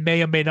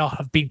 may or may not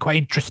have been quite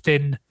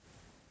interesting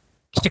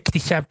 60,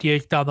 70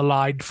 years down the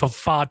line for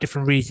far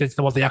different reasons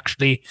than what they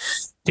actually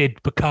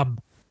did become.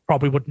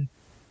 Probably wouldn't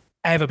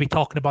ever be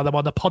talking about them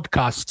on the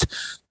podcast.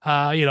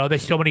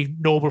 There's so many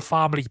noble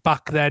families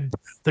back then,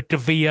 the De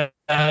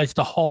Veres,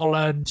 the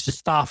Hollands, the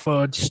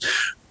Staffords.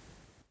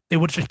 They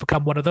would have just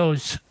become one of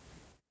those.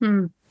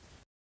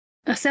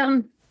 A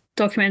certain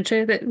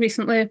documentary that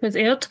recently was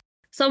aired,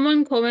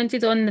 someone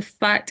commented on the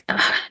fact,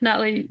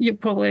 Natalie, you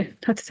probably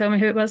had to tell me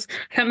who it was.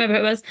 I can't remember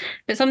who it was,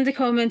 but somebody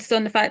commented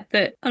on the fact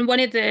that on one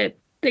of the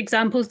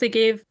examples they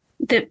gave,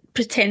 the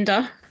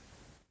pretender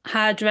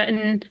had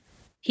written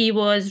he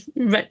was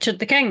Richard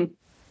the King.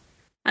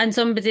 And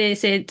somebody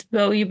said,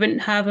 well, you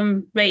wouldn't have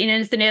him writing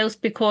anything else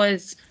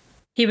because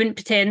he wouldn't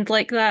pretend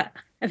like that.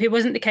 If he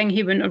wasn't the king,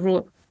 he wouldn't have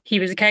wrote he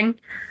was a king.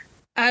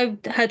 I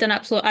had an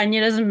absolute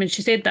aneurysm when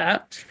she said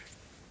that.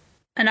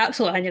 An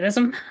absolute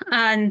aneurysm.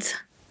 And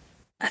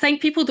I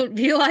think people don't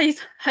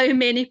realise how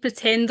many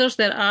pretenders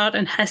there are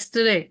in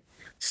history.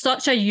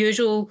 Such a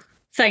usual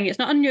thing. It's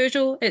not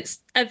unusual. It's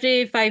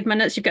every 5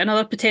 minutes you've got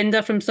another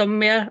pretender from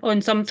somewhere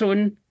on some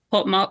throne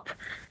popping up.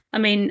 I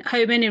mean,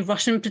 how many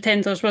Russian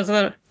pretenders was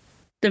there?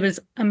 There was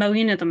a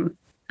million of them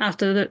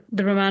after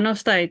the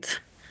Romanovs died.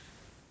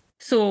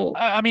 So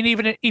I mean,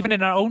 even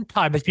in our own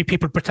time, there's been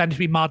people pretending to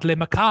be Madeleine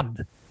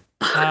McCann.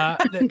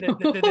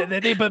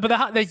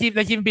 But there's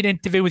even been an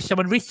interview with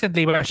someone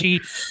recently where she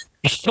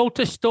told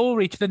a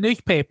story to the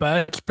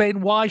newspaper,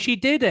 explaining why she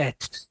did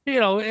it.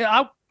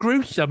 How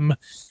gruesome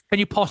can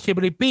you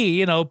possibly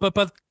be?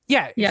 But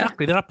yeah,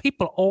 exactly. There are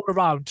people all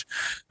around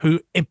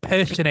who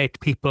impersonate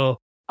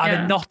people and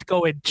are not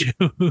going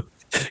to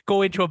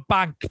go into a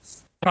bank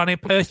trying to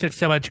impersonate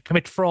someone to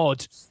commit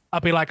fraud.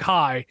 I'll be like,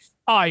 "Hi,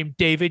 I'm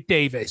David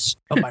Davis,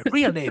 and my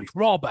real name is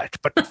Robert."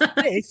 But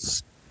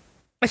it's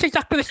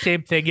exactly the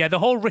same thing. Yeah, the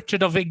whole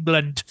Richard of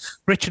England,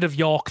 Richard of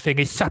York thing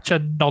is such a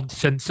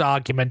nonsense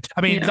argument.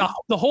 I mean,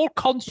 the whole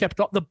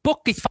concept of the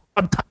book is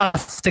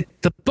fantastic.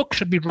 The book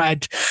should be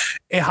read.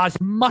 It has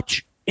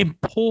much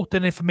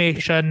important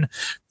information.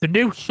 The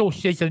new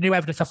sources, the new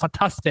evidence are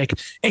fantastic.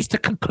 It's the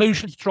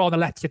conclusions drawn that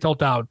lets it all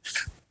down.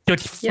 So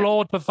it's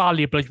flawed but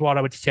valuable is what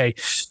I would say.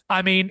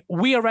 I mean,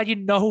 we already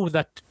know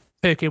that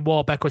Perkin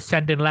Warbeck was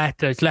sending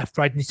letters left,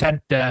 right and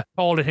centre,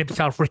 calling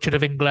himself Richard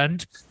of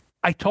England.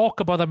 I talk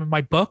about them in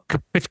my book,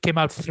 which came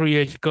out 3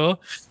 years ago.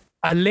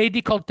 A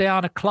lady called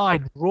Diana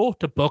Klein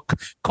wrote a book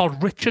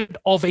called Richard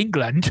of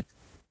England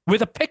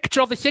with a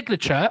picture of the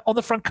signature on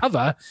the front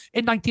cover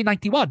in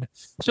 1991.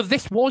 So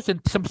this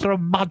wasn't some sort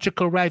of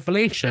magical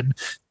revelation,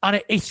 and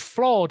it is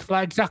flawed for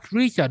that exact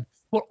reason.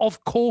 Well,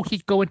 of course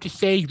he's going to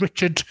say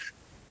Richard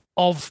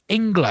of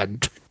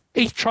England.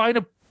 He's trying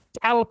to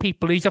tell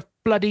people he's a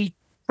bloody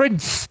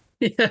prince.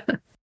 Yeah.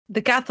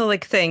 The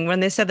Catholic thing,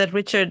 when they said that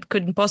Richard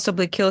couldn't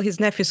possibly kill his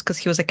nephews because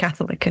he was a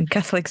Catholic, and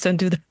Catholics don't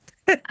do that.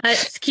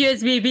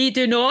 Excuse me, we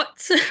do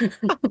not.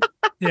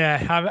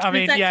 Yeah, I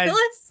mean,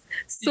 ridiculous.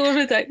 So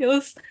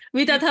ridiculous.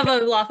 We did have a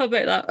laugh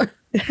about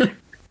that.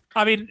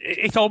 I mean,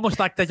 it's almost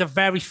like there's a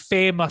very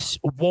famous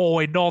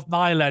war in Northern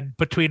Ireland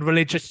between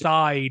religious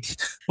sides,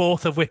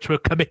 both of which were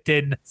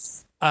committing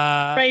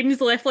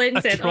crimes left, right,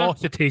 and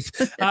atrocities.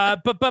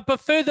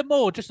 But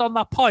furthermore, just on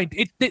that point,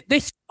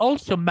 this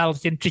also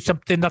melds into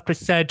something that was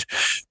said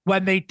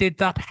when they did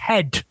that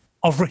head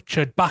of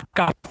Richard back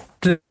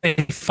after they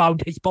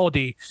found his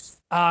body,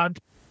 and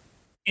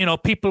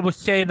people were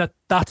saying that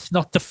that's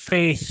not the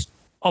face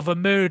of a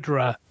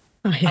murderer.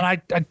 Oh, yeah.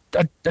 And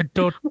I don't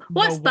know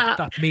what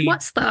that means.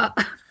 What's that?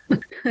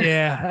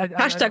 Yeah.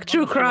 Hashtag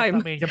true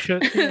crime. I'm sure.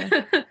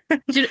 Yeah.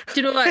 do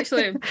you know,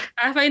 actually,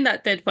 I find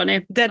that dead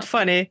funny. Dead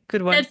funny.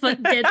 Good one.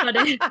 Dead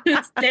funny.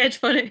 It's dead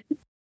funny.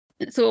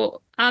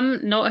 So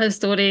I'm not a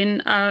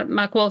historian.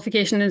 My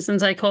qualification is in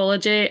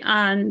psychology,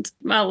 and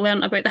I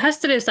learned about the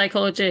history of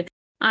psychology.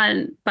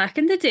 And back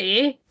in the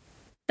day,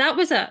 that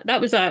was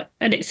an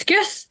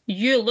excuse.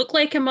 You look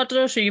like a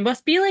murderer, so you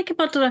must be like a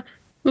murderer.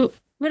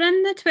 We're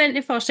in the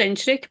 21st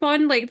century.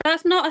 Come on,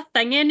 that's not a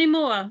thing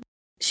anymore.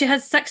 She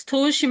has 6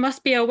 toes. She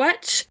must be a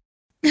witch.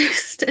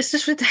 It's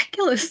just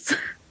ridiculous.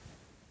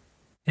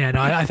 Yeah,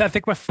 no, I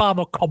think we're far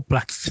more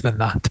complex than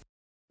that.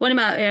 one of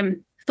my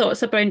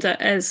thoughts around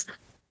it is,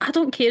 I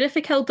don't care if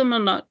he killed them or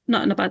not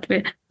in a bad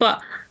way,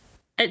 but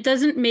it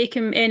doesn't make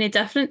him any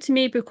different to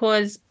me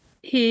because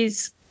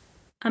he's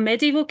a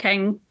medieval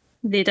king.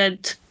 They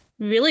did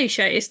really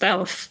shitty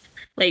stuff.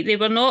 Like, they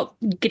were not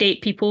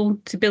great people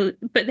to be,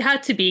 but they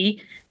had to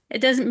be. It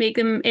doesn't make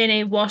them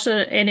any worse or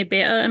any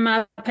better, in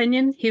my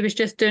opinion. He was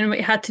just doing what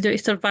he had to do to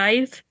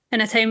survive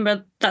in a time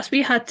where that's what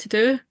he had to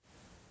do.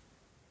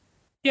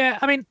 Yeah,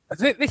 I mean,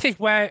 this is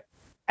where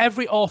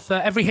every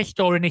author, every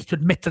historian needs to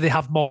admit that they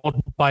have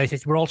modern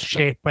biases. We're all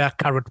shaped by our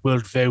current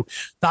worldview.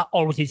 That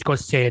always is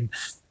goes saying.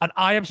 And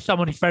I am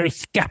someone who's very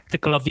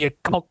sceptical of the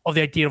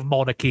idea of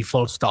monarchy,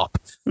 full stop.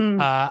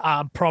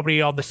 I'm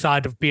probably on the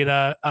side of being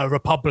a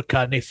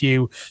Republican if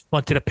you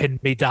wanted to pin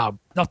me down.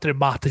 Not that it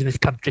matters in this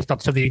country. It's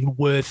not something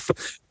worth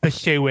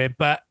pursuing.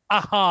 But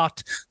at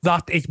heart,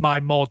 that is my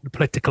modern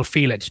political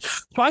feelings.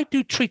 So I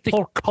do treat the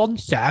whole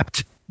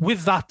concept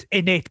with that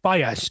innate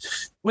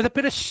bias, with a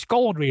bit of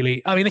scorn,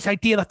 really. I mean, this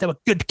idea that there were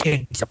good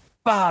kings and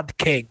bad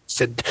kings,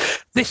 and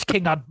this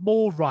king had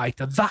more right,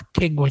 and that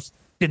king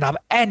didn't have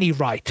any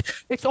right.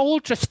 It's all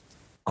just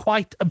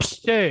quite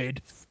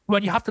absurd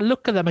when you have to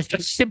look at them as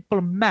just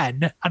simple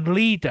men and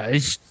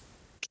leaders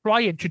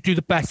trying to do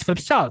the best for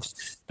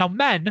themselves. Now,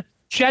 men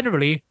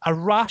generally are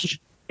rash,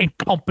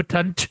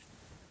 incompetent,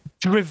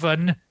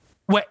 driven,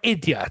 we're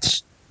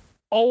idiots.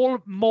 All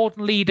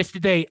modern leaders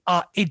today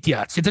are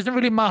idiots. It doesn't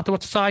really matter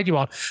what side you're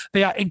on.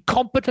 They are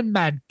incompetent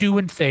men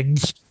doing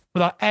things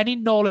without any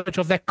knowledge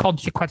of their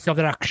consequences of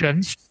their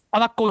actions.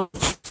 And that goes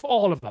for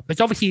all of them. There's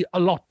obviously a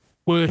lot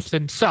worse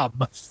than some.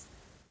 But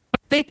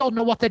they don't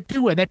know what they're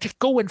doing. They're just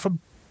going from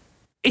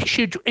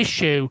issue to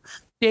issue,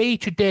 day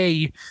to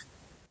day,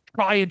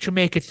 trying to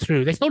make it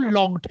through. There's no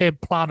long-term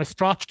plan or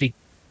strategy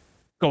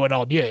going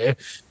on here.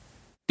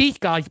 These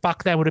guys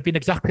back then would have been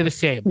exactly the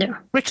same. Yeah.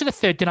 Richard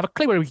III didn't have a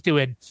clue what he was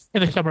doing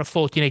in the summer of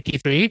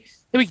 1483.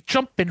 He was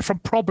jumping from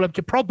problem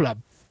to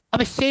problem. And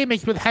the same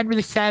is with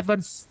Henry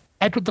VII,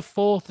 Edward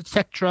IV,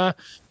 etc.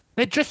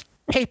 They're just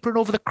papering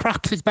over the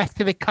cracks as best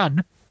they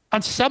can.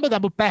 And some of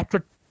them were better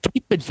at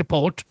keeping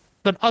support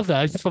than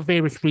others for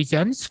various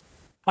reasons.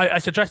 I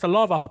suggest a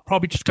lot of that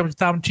probably just comes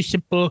down to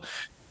simple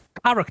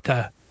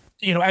character.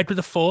 You know, Edward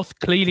IV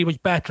clearly was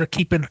better at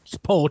keeping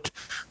support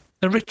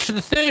than Richard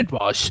III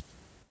was.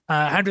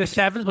 Henry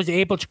VII was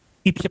able to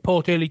keep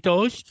support early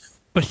doors,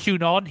 but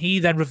soon on he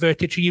then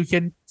reverted to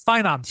using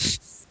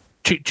finance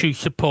to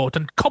support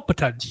and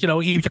competence. You know,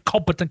 he was a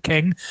competent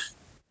king.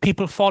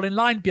 People fall in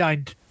line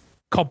behind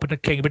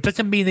competent king, but it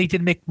doesn't mean they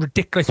didn't make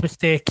ridiculous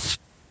mistakes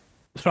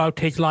throughout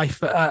his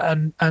life.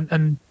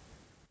 And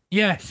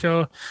yeah,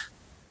 so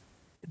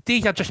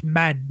these are just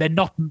men. They're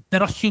not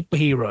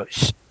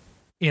superheroes.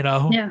 You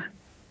know.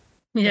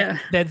 Yeah.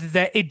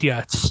 They're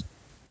idiots.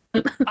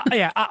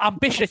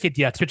 Ambitious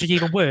idiots, which is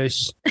even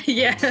worse.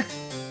 Yeah.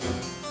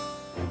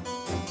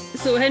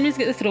 So Henry's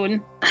got the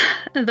throne,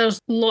 and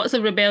there's lots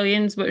of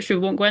rebellions, which we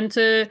won't go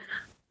into,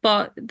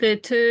 but the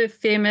two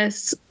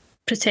famous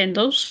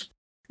pretenders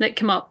that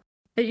come up,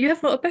 you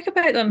have wrote a book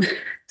about them.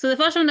 So the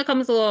first one that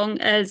comes along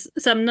is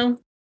Simnel.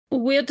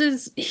 Where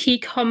does he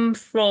come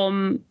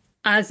from,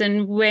 as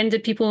in when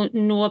did people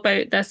know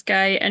about this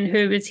guy, and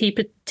who was he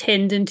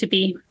pretending to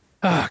be?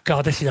 Oh,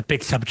 God, this is a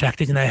big subject,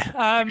 isn't it?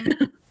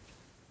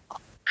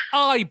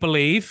 I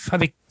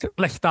think,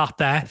 let's start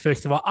there,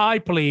 first of all. I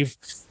believe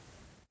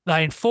that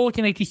in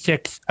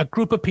 1486, a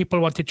group of people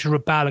wanted to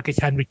rebel against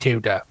Henry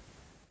Tudor.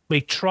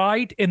 They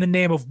tried in the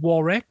name of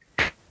Warwick,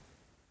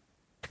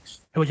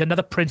 who was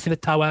another prince in the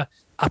Tower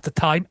at the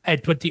time,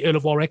 Edward, the Earl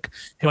of Warwick,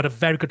 who had a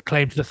very good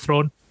claim to the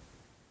throne.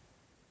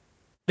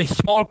 This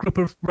small group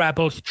of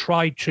rebels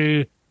tried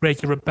to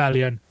raise a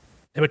rebellion.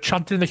 They were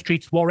chanting in the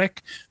streets,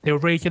 Warwick. They were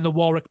raising the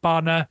Warwick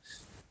banner,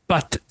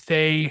 but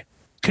they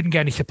couldn't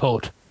get any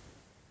support.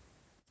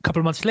 A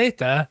couple of months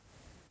later,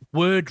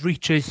 word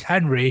reaches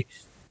Henry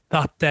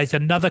that there's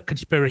another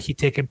conspiracy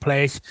taking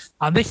place,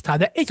 and this time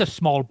there is a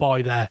small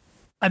boy there,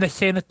 and they're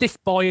saying that this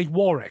boy is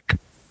Warwick.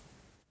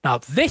 Now,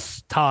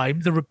 this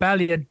time, the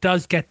rebellion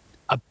does get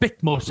a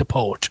bit more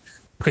support,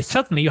 because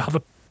suddenly you have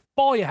a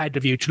boy ahead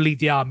of you to lead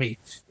the army.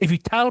 If you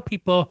tell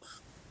people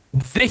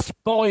this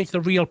boy is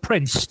the real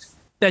prince,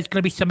 there's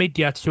going to be some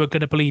idiots who are going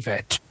to believe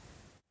it.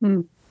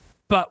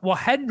 But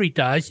what Henry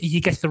does is he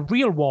gets the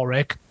real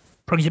Warwick,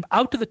 brings him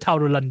out of the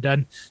Tower of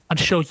London, and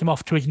shows him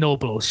off to his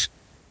nobles.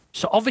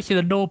 So obviously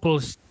the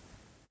nobles,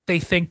 they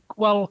think,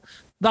 well,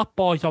 that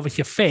boy's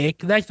obviously a fake.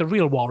 There's the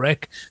real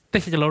Warwick.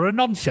 This is a load of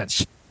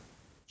nonsense.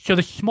 So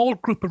the small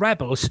group of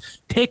rebels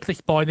take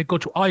this boy and they go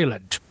to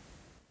Ireland.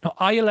 Now,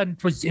 Ireland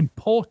was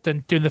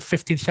important during the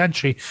 15th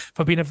century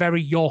for being a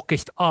very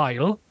Yorkist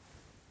isle.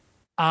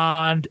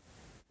 And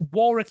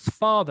Warwick's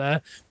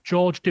father,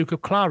 George, Duke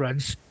of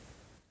Clarence,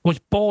 was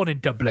born in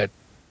Dublin.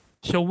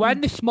 So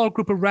when this small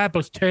group of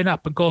rebels turn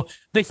up and go,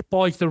 this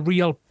boy's the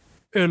real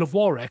Earl of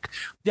Warwick,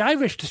 the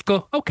Irish just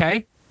go,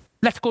 okay,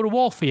 let's go to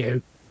war for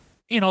you.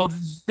 You know,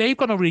 they've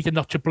got no reason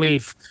not to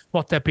believe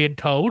what they're being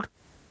told.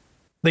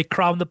 They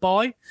crown the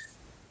boy.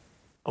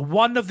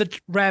 One of the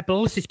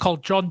rebels is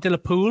called John de la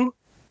Pole.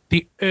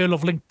 the Earl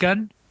of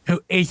Lincoln,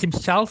 who is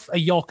himself a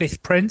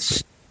Yorkish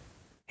prince,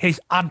 his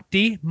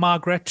auntie,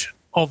 Margaret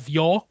of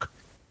York,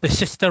 the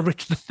sister of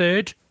Richard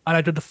III and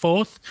Edward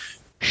IV.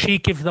 She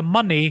gives them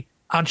money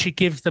and she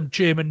gives them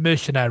German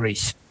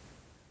mercenaries.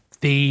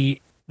 They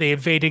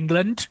invade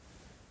England.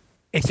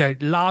 It's a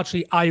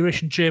largely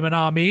Irish and German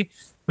army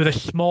with a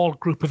small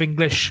group of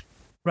English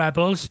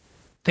rebels.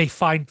 They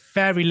find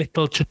very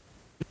little to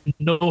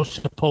no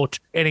support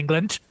in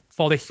England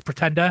for this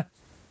pretender.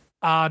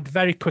 And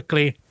very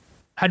quickly,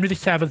 Henry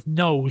VII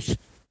knows,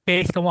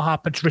 based on what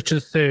happened to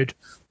Richard III,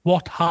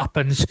 what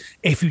happens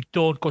if you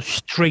don't go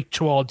straight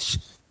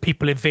towards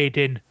people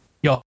invading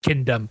your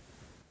kingdom.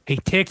 He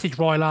takes his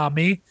royal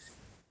army,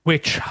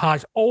 which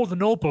has all the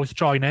nobles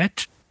join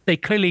it. They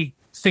clearly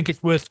think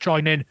it's worth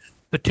joining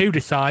the Tudor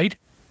side.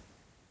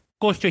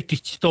 Go straight to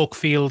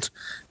Stokefield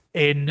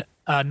in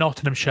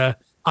Nottinghamshire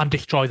and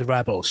destroy the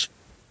rebels.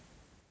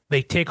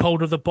 They take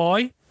hold of the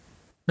boy.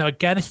 Now,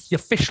 again, it's the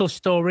official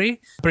story,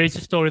 but it's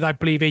a story that I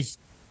believe is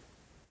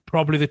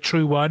probably the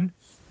true one.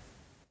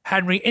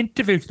 Henry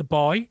interviews the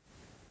boy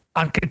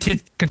and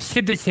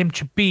considers him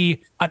to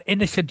be an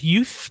innocent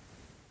youth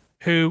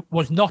who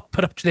was not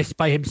put up to this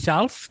by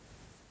himself,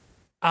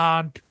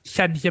 and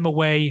sends him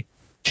away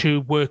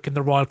to work in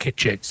the royal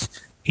kitchens.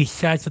 He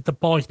says that the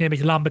boy's name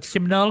is Lambert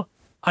Simnel,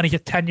 and he's a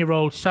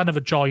 10-year-old son of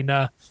a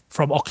joiner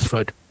from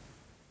Oxford.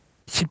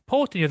 It's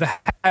important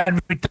that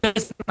Henry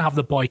doesn't have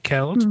the boy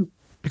killed,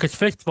 because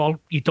first of all,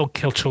 you don't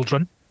kill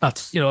children.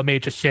 That's a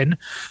major sin.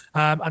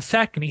 And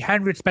secondly,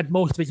 Henry had spent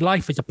most of his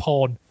life as a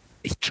pawn.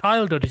 His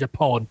childhood as a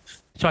pawn.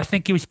 So I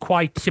think he was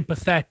quite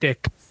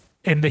sympathetic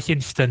in this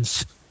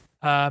instance.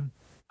 And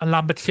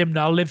Lambert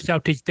Simnel lives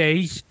out his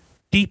days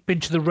deep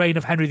into the reign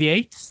of Henry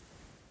VIII.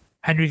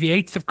 Henry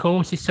VIII, of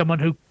course, is someone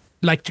who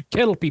liked to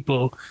kill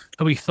people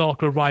who he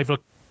thought were rivals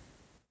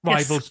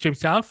to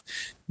himself.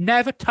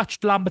 Never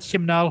touched Lambert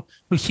Simnel,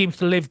 who seems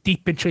to live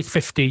deep into his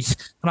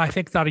 50s. And I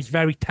think that is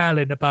very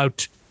telling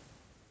about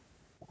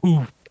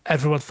who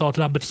everyone thought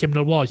Lambert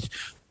Simnel was.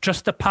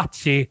 Just a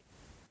patsy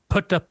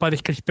put up by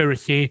this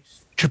conspiracy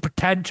to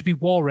pretend to be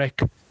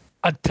Warwick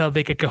until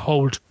they get a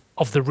hold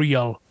of the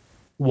real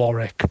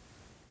Warwick.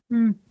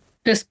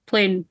 Just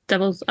plain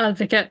devil's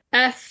advocate.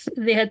 If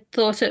they had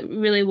thought it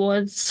really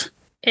was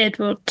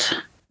Edward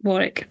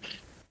Warwick,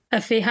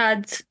 if he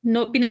had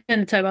not been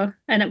in the tower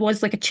and it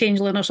was like a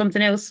changeling or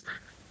something else,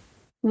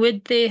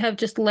 would they have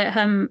just let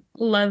him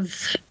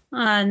live?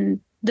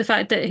 And the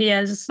fact that he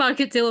is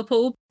Margaret de la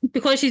Pole,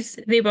 because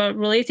they were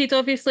related,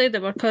 obviously, they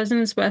were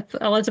cousins with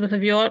Elizabeth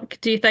of York,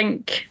 do you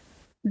think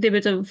they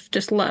would have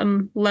just let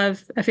him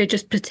live if he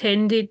just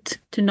pretended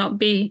to not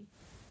be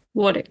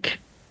Warwick?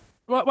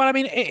 Well, I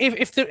mean,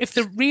 if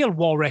the real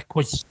Warwick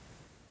was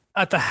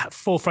at the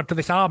forefront of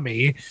this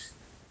army,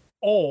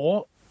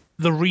 or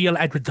the real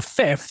Edward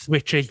V,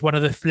 which is one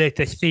of the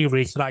latest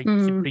theories that I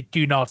simply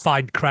do not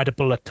find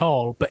credible at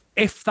all, but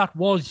if that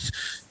was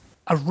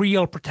a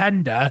real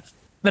pretender,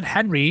 then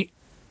Henry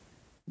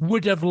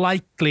would have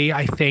likely,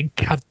 I think,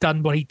 have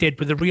done what he did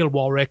with the real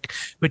Warwick,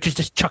 which is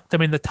just chuck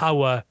them in the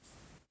tower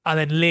and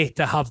then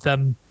later have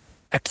them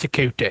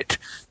executed.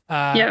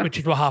 Which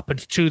is what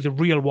happens to the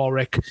real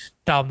Warwick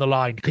down the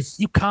line, because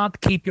you can't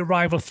keep your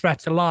rival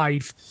threats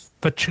alive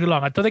for too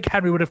long. I don't think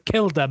Henry would have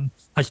killed them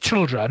as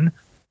children,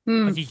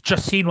 because he's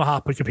just seen what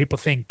happens when people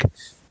think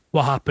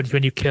what happens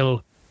when you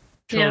kill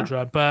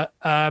children. But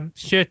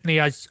certainly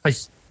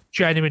as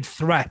genuine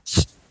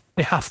threats,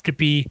 they have to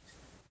be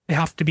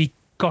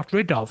got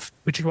rid of,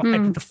 which is what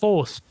Edward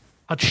IV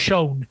had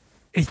shown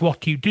is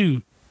what you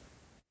do,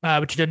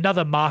 which is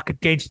another mark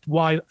against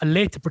why a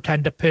later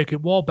pretender,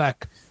 Perkin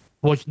Warbeck,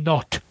 was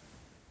not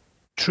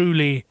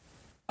truly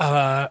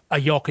a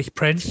Yorkish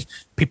prince.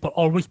 People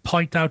always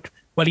point out,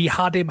 well, he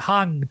had him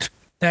hanged,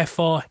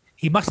 therefore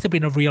he must have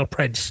been a real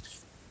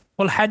prince.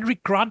 Well, Henry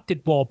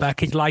granted Warbeck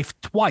his life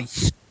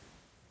twice.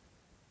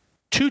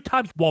 2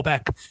 times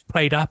Warbeck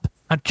played up,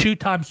 and 2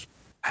 times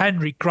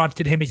Henry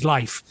granted him his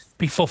life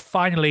before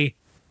finally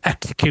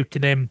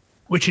executing him,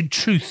 which in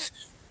truth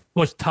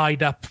was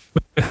tied up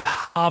with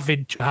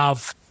having to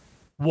have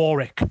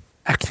Warwick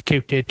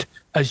executed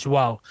as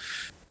well.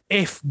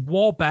 If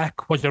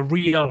Warbeck was a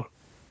real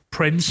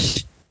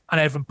prince,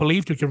 and everyone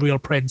believed he was a real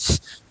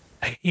prince,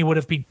 he would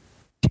have been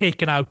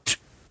taken out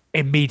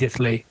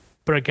immediately.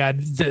 But again,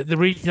 the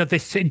reason of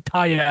this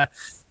entire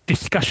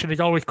discussion is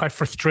always quite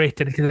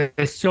frustrating, because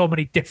there's so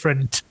many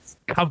different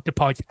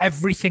counterpoints.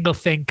 Every single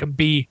thing can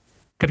be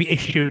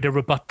issued a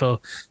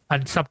rebuttal,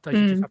 and sometimes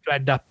you just have to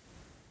end up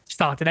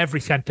starting every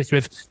sentence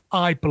with,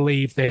 I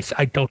believe this,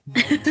 I don't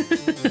know.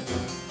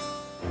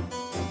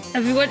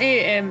 If we want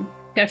to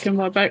Perkin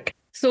Warbeck,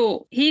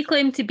 so he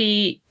claimed to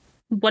be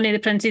one of the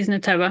princes in the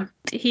tower.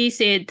 He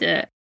said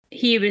that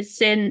he was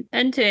sent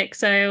into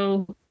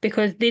exile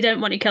because they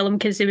didn't want to kill him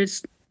because he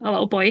was a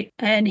little boy,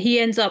 and he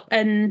ends up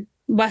in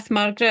with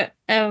Margaret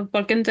of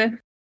Burgundy.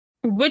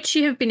 Would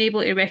she have been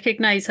able to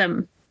recognise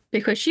him?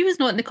 Because she was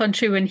not in the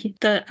country when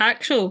the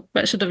actual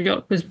Richard of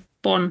York was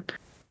born.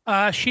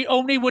 She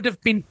only would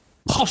have been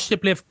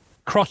possibly have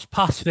crossed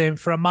paths with him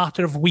for a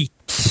matter of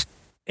weeks.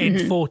 in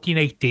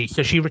 1480.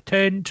 So she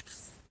returned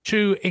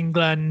to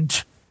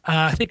England,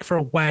 I think for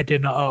a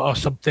wedding or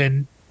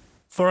something,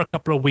 for a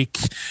couple of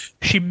weeks.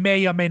 She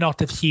may or may not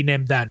have seen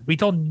him then. We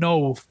don't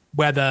know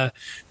whether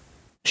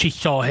she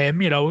saw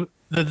him. You know,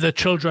 the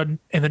children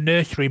in the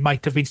nursery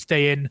might have been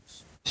staying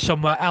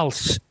somewhere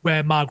else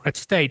where Margaret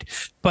stayed.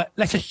 But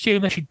let's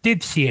assume that she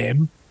did see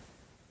him.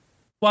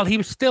 While he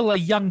was still a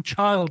young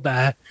child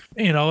there,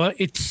 you know,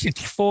 it's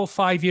 4 or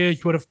 5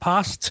 years would have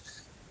passed.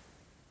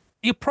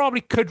 You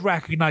probably could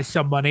recognize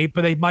somebody,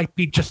 but they might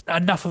be just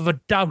enough of a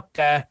doubt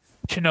there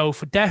to know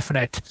for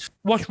definite.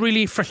 What's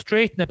really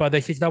frustrating about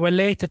this is that we're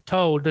later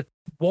told that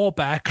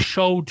Warbeck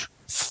showed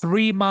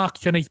 3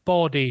 marks on his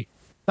body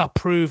that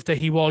proved that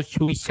he was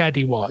who he said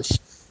he was.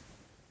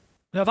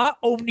 Now, that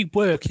only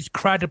works as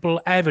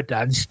credible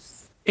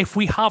evidence if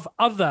we have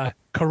other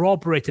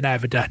corroborating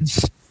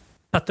evidence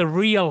that the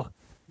real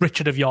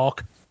Richard of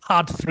York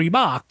had 3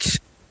 marks.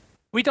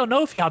 We don't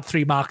know if he had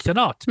 3 marks or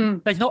not.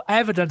 There's no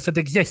evidence that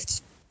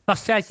exists that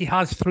says he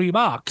has 3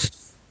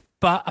 marks.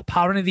 But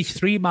apparently these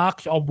 3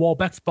 marks on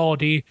Warbeck's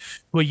body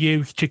were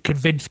used to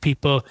convince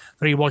people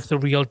that he was the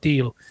real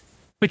deal.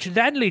 Which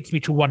then leads me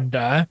to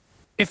wonder,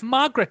 if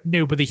Margaret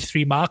knew about these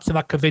 3 marks and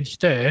that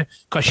convinced her,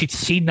 because she'd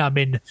seen them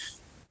in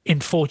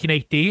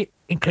 1480,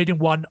 including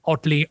one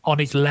oddly on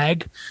his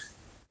leg,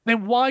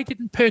 then why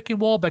didn't Perkin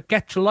Warbeck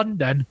get to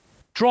London,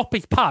 drop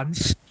his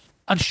pants,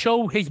 and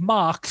show his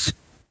marks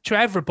to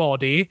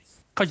everybody?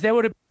 Because there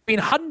would have been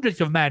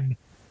hundreds of men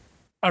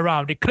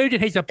around, including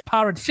his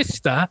apparent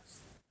sister,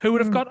 who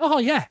would have gone, oh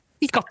yeah,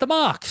 he's got the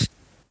marks.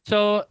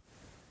 So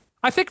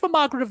I think for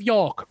Margaret of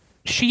York,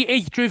 she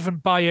is driven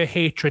by her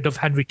hatred of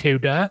Henry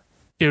Tudor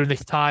during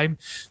this time.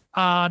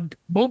 And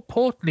more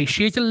importantly,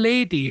 she is a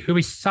lady who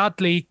is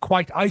sadly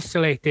quite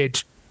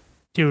isolated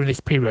during this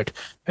period.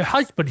 Her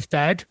husband's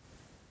dead.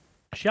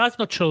 She has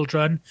no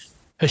children.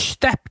 Her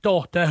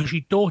stepdaughter, who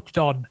she doted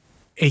on,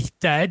 is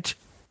dead.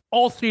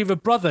 All 3 of her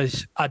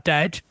brothers are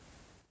dead.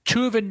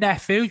 2 of her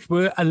nephews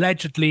were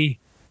allegedly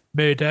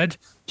murdered.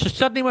 So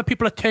suddenly when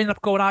people are turning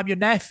up going, I'm your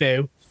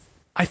nephew,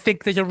 I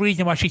think there's a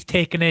reason why she's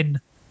taken in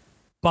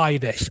by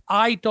this.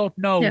 I don't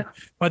know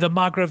whether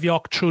Margaret of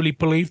York truly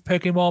believed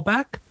Perkin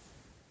Warbeck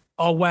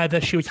or whether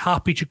she was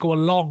happy to go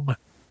along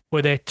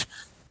with it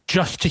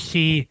just to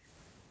see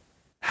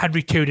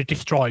Henry Tudor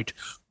destroyed.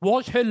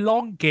 Was her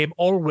long game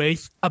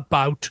always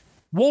about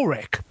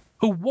Warwick,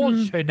 who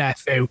was her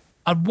nephew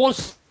and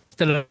was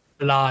still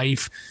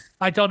alive?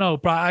 I don't know,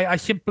 but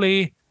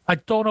I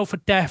don't know for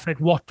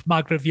definite what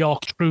Margaret of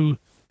York's true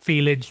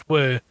feelings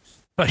were,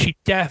 but she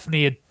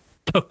definitely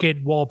took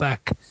in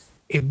Warbeck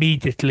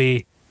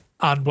immediately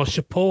and was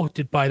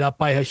supported by that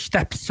by her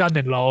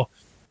step-son-in-law,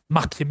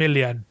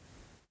 Maximilian,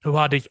 who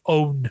had his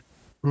own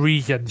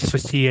reasons for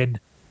seeing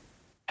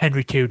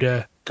Henry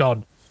Tudor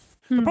gone.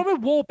 The problem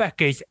with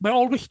Warbeck is we're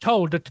always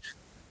told that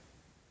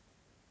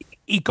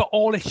he got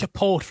all his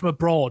support from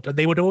abroad and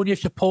they would only have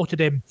supported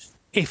him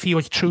if he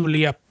was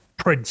truly a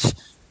prince.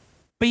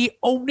 But he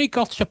only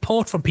got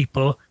support from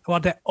people who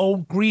had their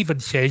own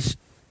grievances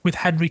with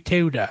Henry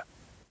Tudor.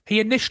 He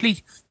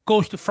initially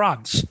goes to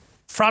France.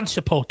 France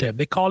support him.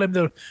 They call him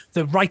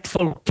the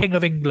rightful King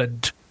of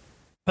England.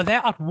 But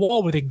they're at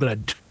war with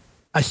England.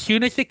 As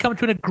soon as they come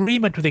to an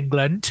agreement with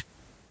England,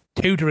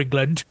 Tudor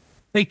England,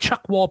 they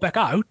chuck Warbeck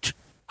out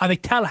and they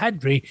tell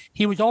Henry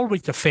he was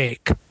always the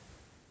fake.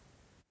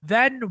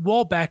 Then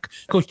Warbeck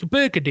goes to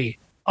Burgundy.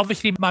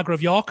 Obviously, Margaret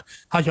of York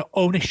has her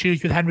own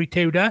issues with Henry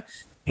Tudor.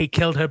 He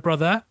killed her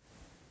brother.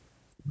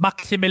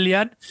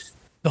 Maximilian,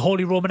 the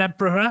Holy Roman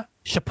Emperor,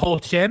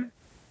 supports him.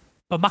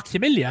 But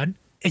Maximilian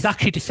is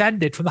actually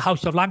descended from the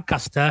House of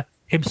Lancaster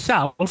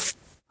himself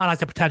and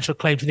has a potential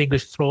claim to the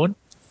English throne.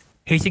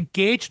 He's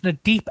engaged in a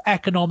deep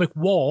economic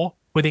war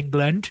with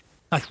England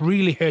that's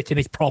really hurting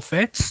his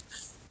profits.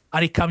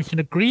 And he comes to an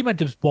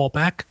agreement with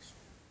Warbeck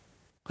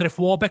that if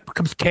Warbeck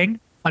becomes king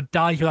and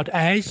dies without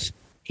heirs,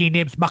 he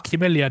names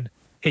Maximilian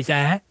his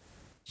heir.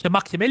 So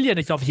Maximilian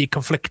is obviously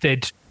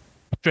conflicted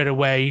straight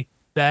away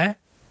there.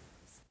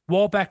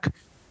 Warbeck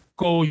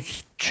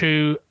goes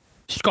to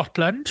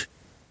Scotland.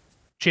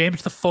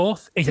 James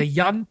IV is a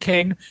young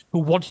king who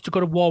wants to go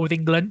to war with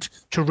England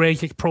to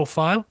raise his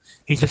profile.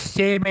 He's the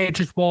same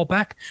age as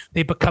Warbeck.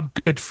 They become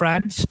good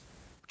friends.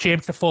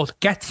 James IV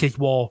gets his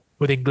war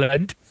with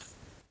England.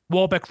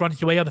 Warbeck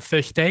runs away on the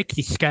first day because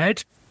he's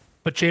scared.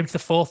 But James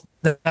IV,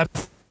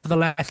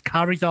 nevertheless,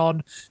 carries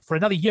on for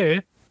another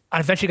year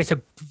and eventually gets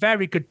a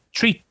very good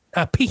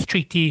peace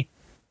treaty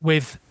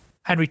with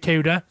Henry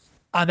Tudor,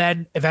 and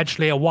then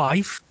eventually a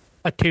wife,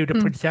 a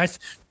Tudor princess.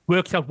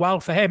 Works out well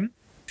for him.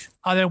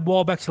 And then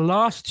Warbeck's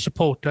last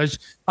supporters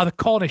are the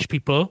Cornish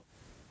people,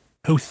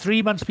 who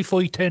 3 months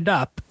before he turned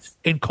up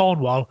in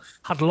Cornwall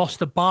had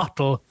lost a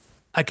battle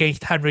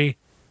against Henry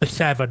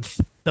VII,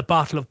 the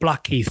Battle of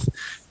Blackheath.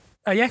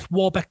 Yes,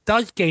 Warbeck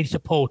does gain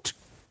support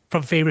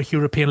from various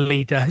European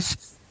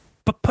leaders,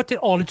 but put it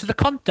all into the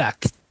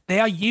context. They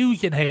are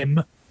using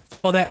him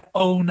for their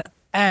own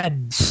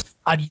ends,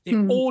 and they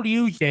all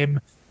use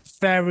him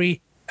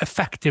very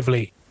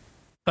effectively.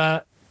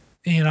 But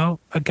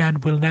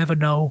again, we'll never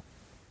know.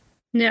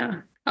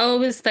 Yeah. I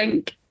always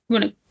think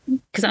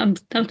because I'm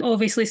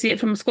obviously see it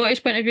from a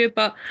Scottish point of view,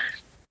 but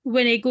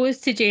when he goes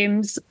to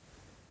James,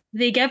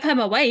 they give him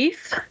a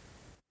wife,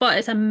 but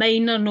it's a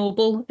minor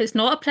noble. It's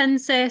not a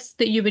princess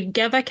that you would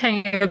give a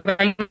king of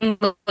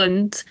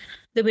England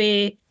the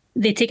way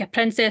they take a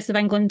princess of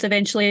England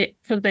eventually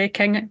for the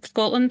king of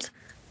Scotland.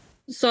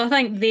 So I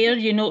think there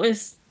you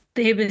notice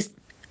that he was,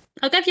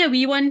 I'll give you a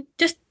wee one,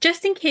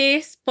 just in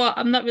case, but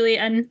I'm not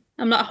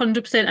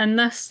 100% in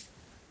this.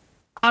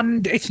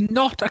 And it's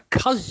not a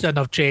cousin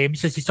of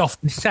James, as it's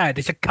often said.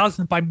 It's a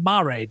cousin by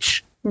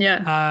marriage.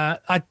 Yeah.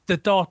 The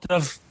daughter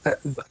of, I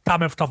can't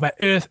remember off the top of my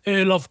head,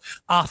 Earl of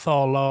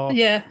Athol,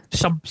 or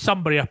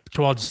somebody up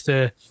towards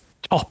the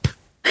top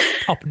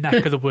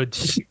neck of the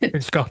woods in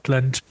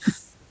Scotland.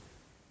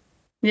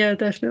 Yeah,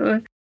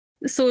 definitely.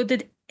 So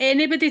did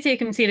anybody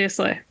take him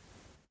seriously?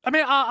 I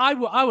mean,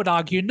 I would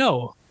argue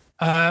no.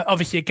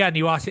 Obviously, again,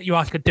 you ask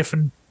a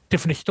different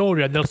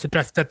historian, they'll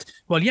suggest that,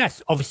 well,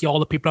 yes, obviously all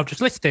the people I've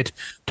just listed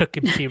took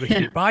him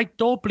seriously, but I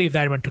don't believe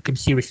that anyone took him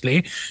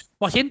seriously.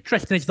 What's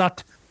interesting is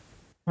that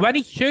when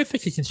he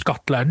surfaces in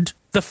Scotland,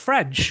 the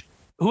French,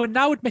 who are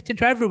now admitting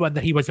to everyone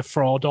that he was a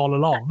fraud all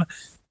along,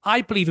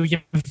 I believe he was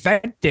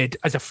invented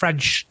as a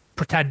French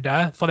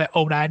pretender for their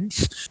own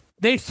ends.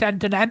 They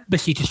sent an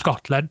embassy to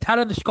Scotland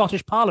telling the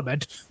Scottish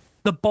Parliament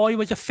the boy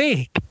was a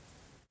fake.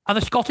 And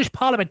the Scottish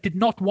Parliament did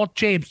not want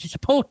James to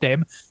support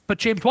him, but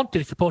James wanted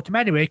to support him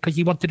anyway because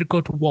he wanted to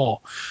go to war.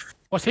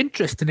 What's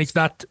interesting is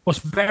that, what's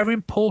very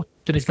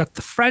important is that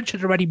the French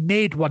had already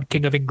made one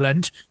King of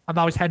England, and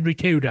that was Henry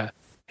Tudor.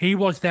 He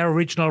was their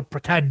original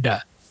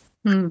pretender.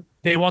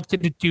 They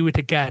wanted to do it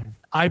again.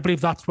 I believe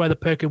that's where the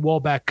Perkin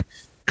Warbeck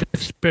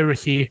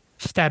conspiracy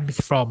stems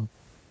from.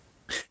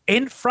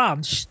 In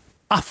France,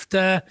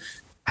 after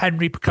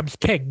Henry becomes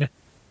king,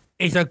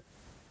 is a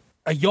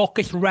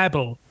Yorkist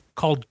rebel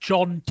called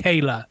John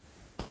Taylor.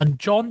 And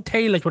John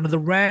Taylor is one of the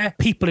rare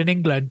people in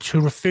England who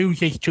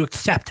refuses to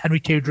accept Henry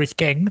Tudor as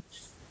king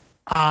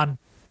and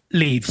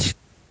leaves.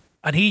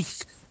 And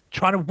he's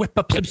trying to whip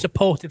up some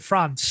support in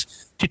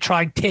France to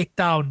try and take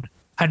down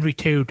Henry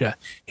Tudor.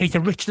 He's a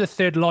Richard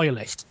III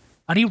loyalist.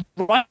 And he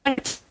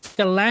writes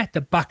a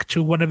letter back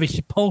to one of his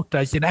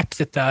supporters in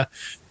Exeter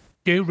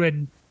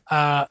during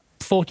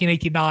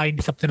 1489,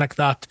 something like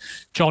that,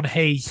 John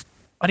Hayes.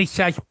 And he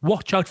says,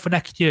 watch out for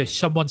next year,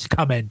 someone's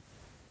coming.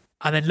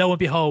 And then lo and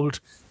behold,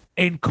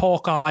 in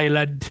Cork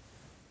Island,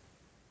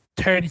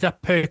 turns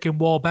up Perkin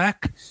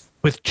Warbeck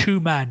with two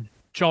men,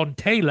 John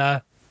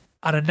Taylor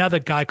and another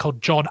guy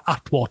called John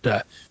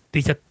Atwater.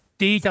 These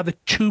are the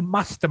two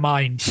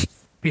masterminds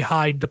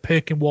behind the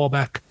Perkin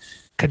Warbeck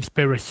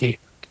conspiracy.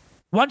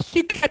 Once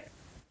you get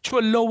to a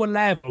lower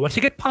level, once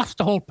you get past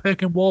the whole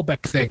Perkin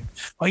Warbeck thing,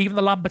 or even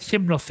the Lambert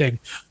Simnel thing,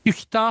 you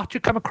start to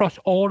come across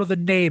all of the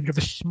names of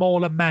the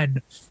smaller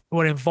men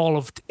who are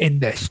involved in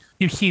this.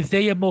 You see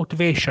their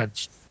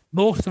motivations.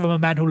 Most of them are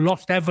men who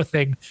lost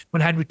everything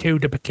when Henry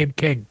Tudor became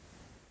king.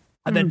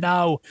 And they're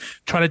now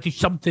trying to do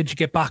something to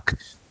get back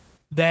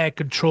their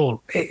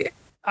control.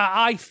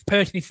 I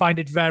personally find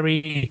it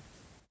very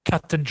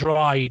cut and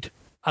dried,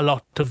 a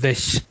lot of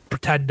this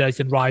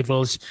pretenders and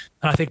rivals.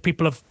 And I think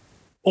people have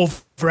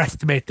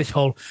overestimate this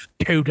whole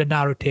Tudor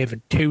narrative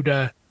and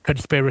Tudor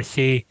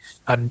conspiracy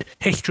and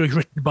history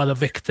written by the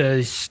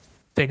victors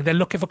thing. They're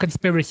looking for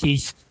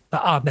conspiracies that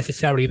aren't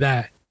necessarily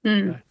there.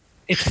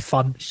 It's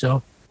fun,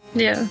 so.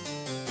 Yeah.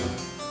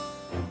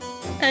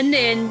 In the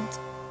end,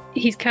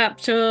 he's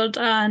captured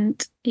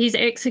and he's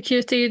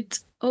executed.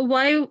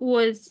 Why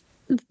was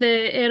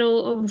the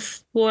Earl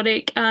of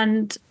Warwick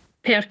and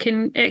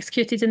Perkin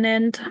executed in the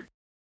end?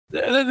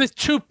 There's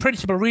two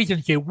principal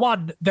reasons here.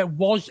 One, there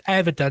was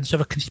evidence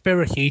of a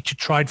conspiracy to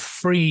try and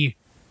free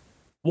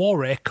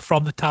Warwick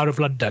from the Tower of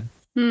London.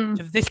 So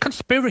this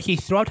conspiracy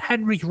throughout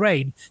Henry's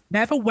reign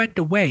never went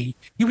away.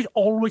 He was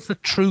always the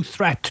true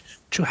threat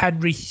to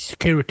Henry's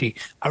security,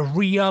 a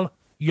real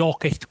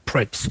Yorkist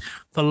prince,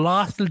 the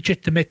last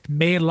legitimate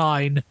male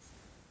line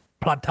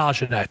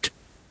Plantagenet.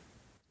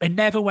 It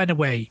never went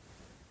away.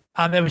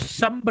 And there was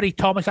somebody,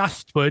 Thomas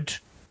Astwood,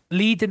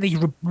 leading these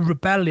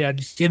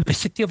rebellions in the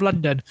city of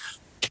London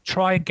to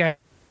try and get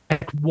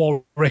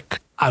Warwick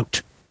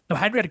out. Now,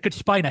 Henry had a good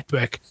spy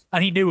network,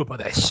 and he knew about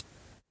this.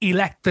 He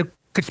let the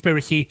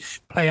conspiracy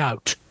play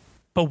out.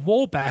 But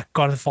Warbeck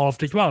got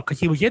involved as well, because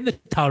he was in the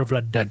Tower of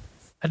London,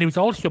 and he was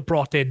also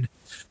brought in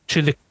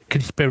to the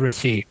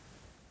conspiracy.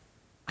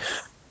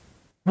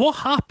 What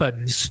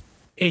happens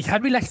is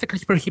Henry lets the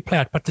conspiracy play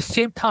out, but at the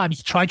same time,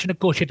 he's trying to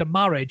negotiate a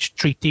marriage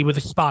treaty with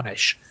the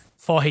Spanish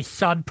for his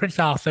son, Prince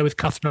Arthur, with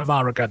Catherine of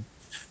Aragon.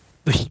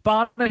 The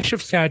Spanish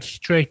have said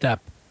straight up,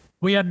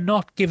 we are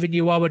not giving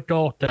you our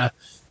daughter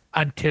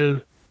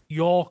until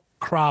your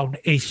crown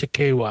is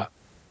secure.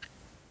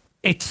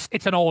 It's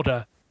an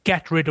order.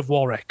 Get rid of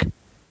Warwick.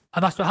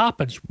 And that's what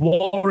happens.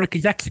 Warwick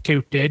is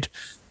executed,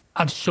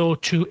 and so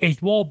too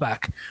is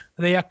Warbeck.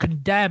 They are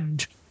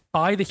condemned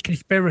by this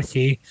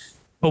conspiracy,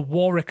 but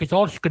Warwick is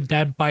also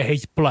condemned by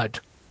his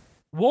blood.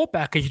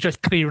 Warbeck is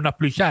just clearing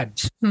up loose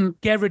ends.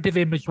 Get rid of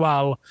him as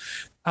well.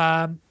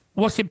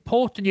 What's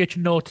important here to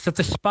note is that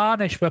the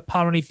Spanish were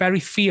apparently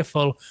very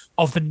fearful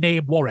of the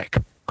name Warwick,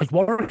 because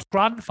Warwick's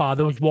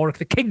grandfather was Warwick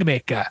the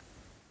Kingmaker.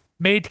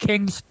 Made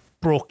kings,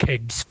 broke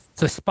kings.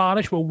 So the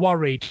Spanish were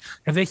worried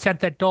if they sent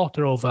their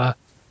daughter over,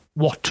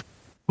 what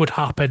would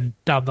happen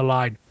down the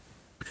line.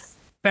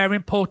 Very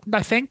important,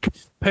 I think.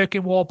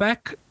 Perkin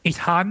Warbeck, his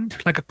hand,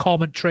 like a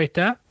common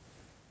traitor,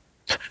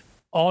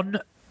 on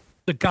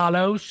the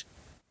gallows,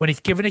 when he's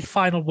given his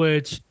final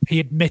words, he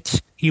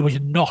admits he was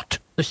not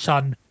the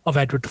son of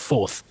Edward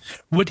IV.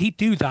 Would he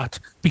do that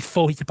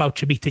before he's about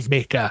to meet his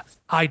maker?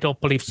 I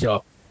don't believe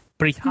so.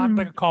 But his hand,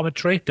 like a common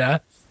traitor,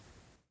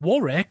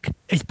 Warwick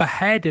is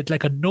beheaded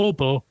like a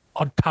noble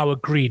on Tower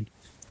Green.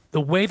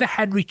 The way that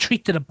Henry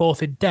treated them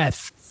both in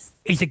death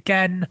is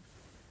again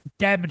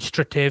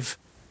demonstrative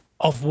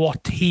of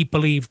what he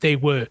believed they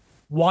were.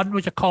 One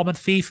was a common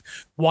thief,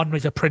 one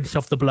was a prince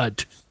of the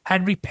blood.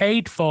 Henry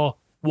paid for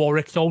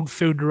Warwick's own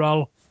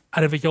funeral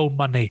out of his own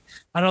money.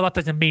 I know that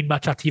doesn't mean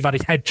much after you've had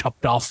his head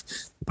chopped off,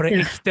 but it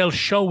is still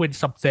showing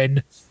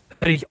something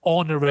that he's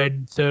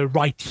honouring the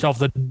rights of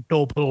the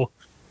noble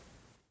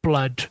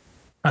blood.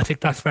 I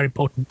think that's very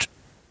important.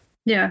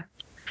 Yeah.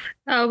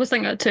 I always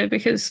think that too,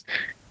 because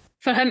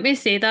for him to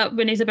say that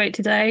when he's about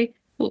to die,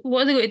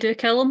 what are they going to do?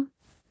 Kill him?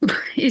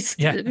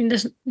 I mean,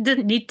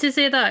 didn't need to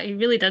say that. He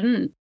really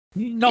didn't.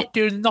 Not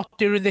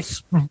during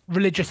this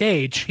religious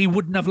age. He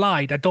wouldn't have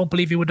lied. I don't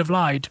believe he would have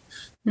lied.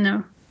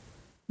 No.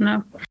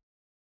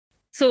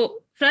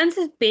 So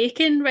Francis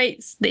Bacon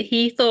writes that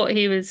he thought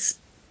he was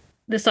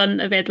the son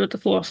of Edward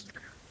IV,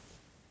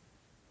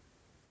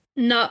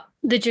 not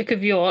the Duke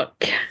of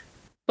York,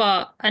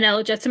 but an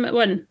illegitimate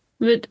one.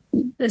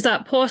 Is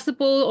that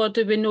possible, or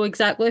do we know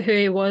exactly who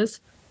he was?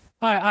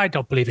 I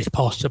don't believe it's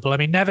possible. I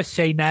mean, never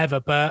say never,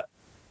 but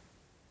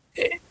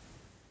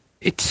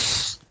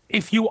it's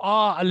if you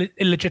are an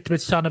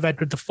illegitimate son of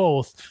Edward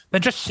IV,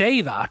 then just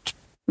say that.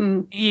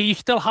 You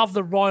still have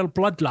the royal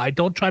bloodline.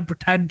 Don't try and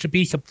pretend to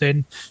be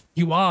something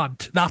you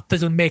aren't. That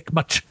doesn't make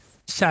much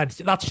sense.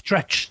 That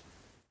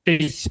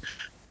stretches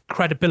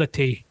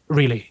credibility,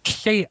 really.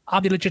 Just say,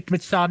 I'm the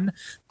legitimate son.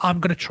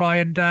 I'm going to try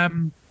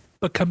and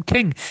become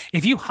king.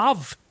 If you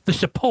have the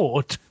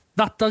support,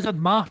 that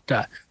doesn't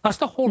matter. That's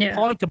the whole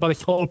point about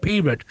this whole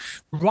period.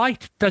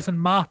 Right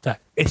doesn't matter.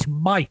 It's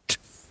might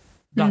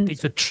that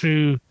is the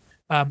true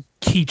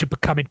key to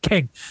becoming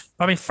king.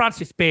 I mean,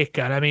 Francis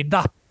Bacon, I mean,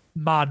 that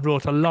man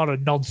wrote a lot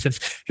of nonsense.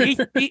 He's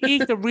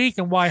the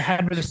reason why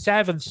Henry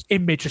VII's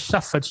image has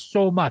suffered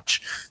so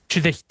much to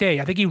this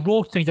day. I think he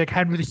wrote things like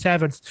Henry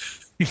VII used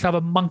to have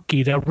a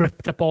monkey that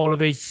ripped up all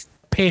of his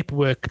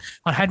paperwork,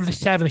 and Henry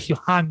VII used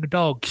to hang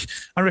dogs.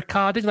 And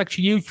Ricardo like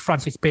to use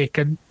Francis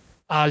Bacon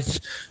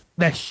as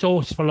their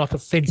source for a lot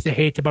of things they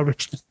hate about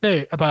Richard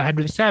III, about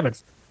Henry VII.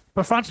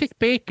 But Francis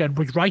Bacon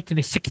was writing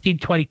in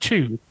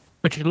 1622,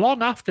 which is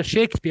long after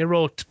Shakespeare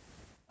wrote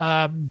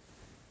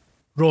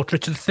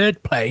Richard III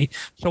play.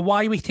 So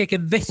why are we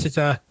taking this as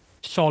a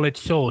solid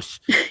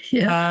source?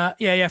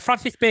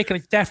 Francis Bacon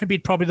has definitely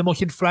been probably the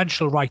most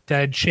influential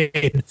writer in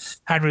shaping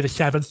Henry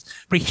VII.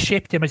 But he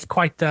shaped him as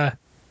quite a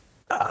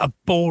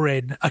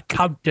boring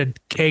accountant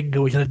king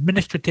who was an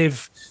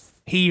administrative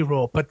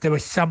hero, but there were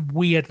some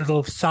weird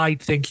little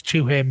side things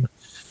to him.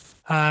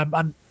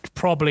 And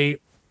probably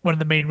one of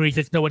the main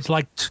reasons no one's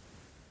liked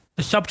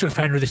the subject of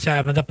Henry VII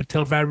up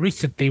until very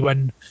recently,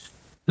 when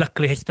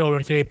luckily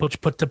historians are able to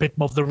put a bit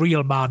more of the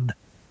real man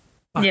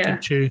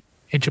back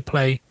into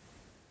play.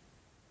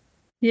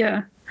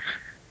 Yeah.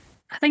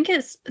 I think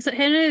is it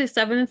Henry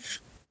VII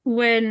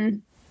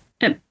when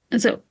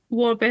is it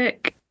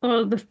Warbeck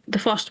or the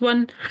first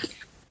one,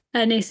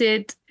 and he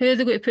said, who are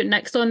they going to put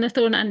next on the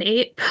throne? An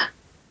ape?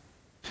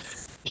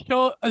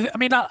 So, I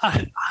mean,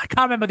 I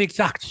can't remember the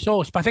exact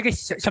source, but I think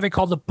it's something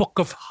called the Book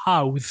of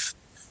Howth,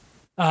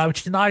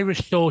 which is an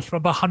Irish source from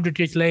about 100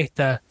 years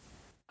later.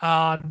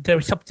 And there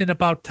was something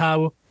about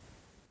how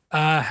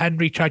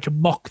Henry tried to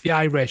mock the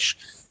Irish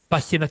by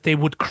saying that they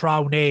would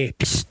crown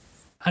apes.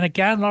 And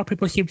again, a lot of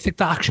people seem to think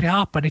that actually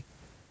happened. It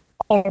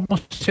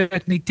almost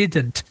certainly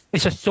didn't.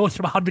 It's a source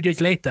from 100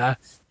 years later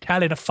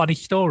telling a funny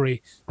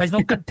story. There's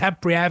no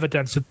contemporary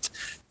evidence that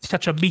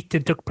such a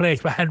meeting took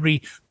place where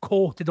Henry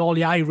courted all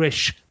the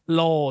Irish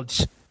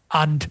lords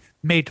and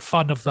made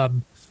fun of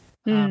them.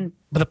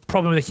 But the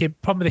problem with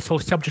this whole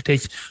subject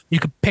is you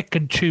can pick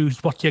and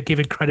choose what you're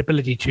giving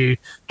credibility to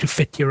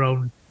fit your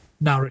own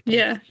narrative.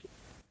 Yeah.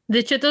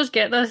 The Tudors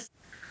get this.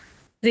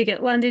 They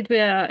get landed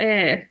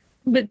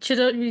with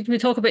Tudor. We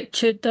talk about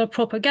Tudor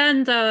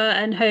propaganda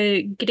and how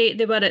great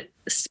they were at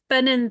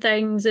spinning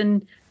things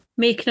and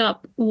making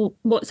up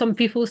what some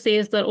people say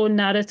is their own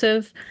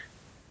narrative.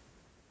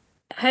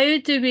 How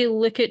do we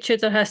look at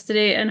Tudor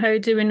history, and how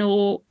do we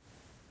know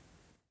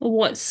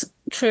what's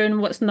true and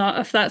what's not,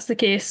 if that's the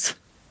case?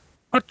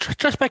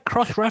 Just by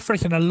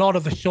cross-referencing a lot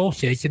of the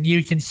sources and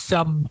using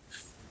some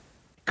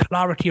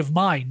clarity of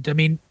mind. I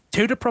mean,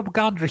 Tudor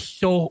propaganda is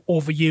so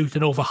overused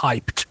and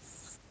overhyped.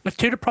 If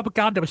Tudor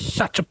propaganda was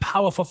such a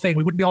powerful thing,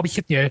 we wouldn't be all be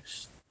sitting here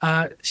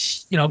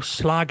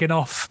slagging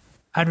off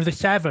Henry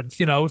VII.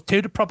 If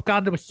Tudor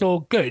propaganda was so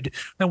good,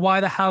 then why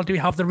the hell do we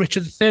have the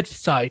Richard III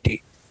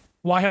Society?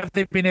 Why have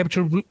they been able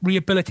to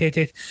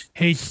rehabilitate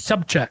his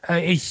subject,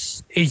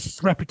 his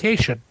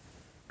reputation?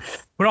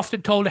 We're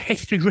often told a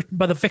history written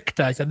by the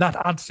victors, and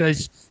that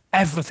answers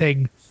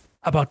everything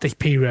about this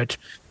period.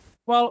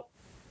 Well,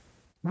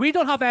 we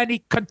don't have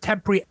any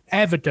contemporary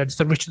evidence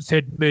that Richard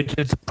III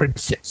murdered the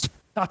princes.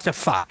 That's a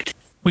fact.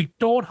 We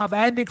don't have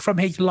anything from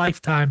his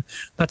lifetime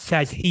that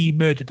says he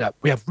murdered them.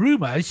 We have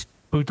rumours,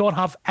 but we don't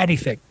have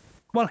anything.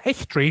 Well,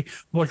 history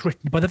was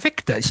written by the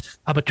victors,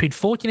 and between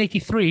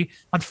 1483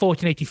 and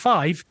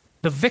 1485,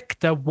 the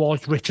victor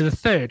was Richard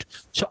III.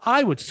 So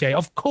I would say,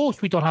 of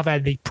course, we don't have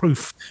any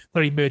proof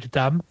that he murdered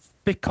them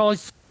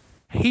because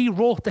he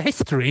wrote the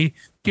history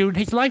during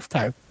his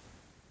lifetime.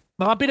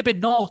 Now, I'm being a bit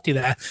naughty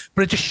there,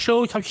 but it just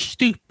shows how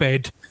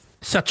stupid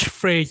such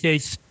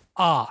phrases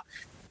are.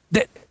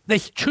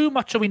 There's too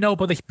much that we know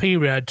about this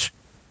period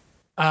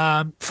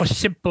for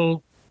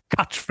simple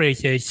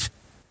catchphrases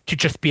to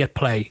just be at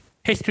play.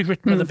 History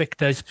written by the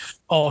victors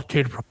or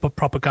to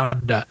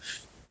propaganda.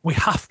 We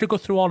have to go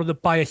through all of the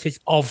biases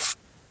of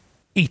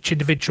each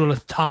individual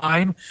at a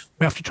time.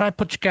 We have to try and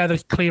put together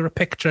as clear a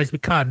picture as we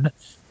can.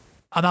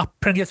 And that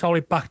brings us all the way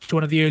back to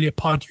one of the earlier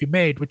points we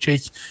made, which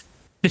is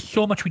there's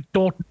so much we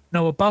don't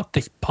know about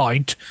this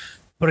point,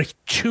 but it's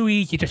too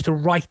easy just to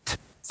write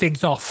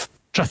things off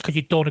just because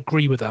you don't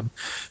agree with them.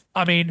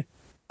 I mean,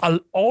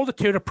 all the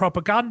Tudor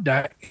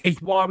propaganda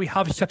is why we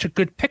have such a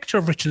good picture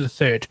of Richard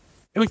III.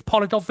 It was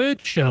Polydore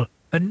Virgil,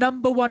 the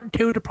number one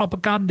Tudor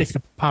propagandist,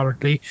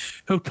 apparently,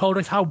 who told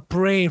us how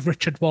brave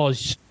Richard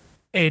was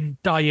in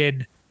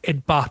dying in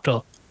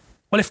battle.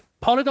 Well, if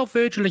Polydore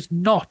Virgil is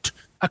not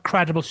a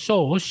credible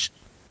source,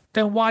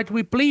 then why do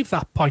we believe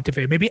that point of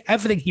view? Maybe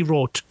everything he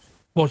wrote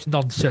was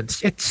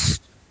nonsense.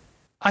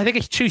 I think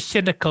it's too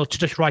cynical to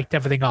just write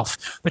everything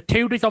off. The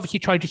Tudors obviously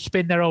tried to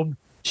spin their own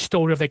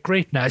story of their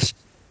greatness.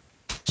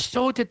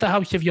 So did the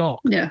House of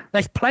York. Yeah.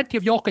 There's plenty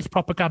of Yorkist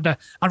propaganda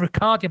and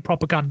Ricardian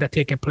propaganda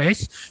taking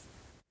place.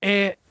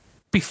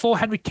 Before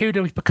Henry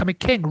Tudor was becoming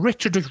king,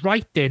 Richard was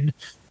writing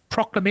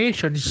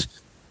proclamations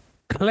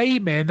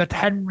claiming that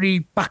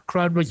Henry's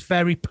background was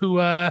very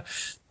poor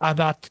and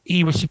that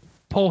he was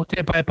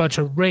supported by a bunch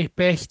of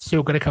rapists who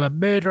were going to come and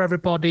murder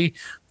everybody.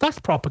 That's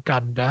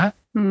propaganda.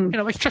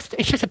 It's just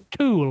a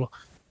tool,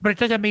 but it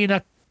doesn't mean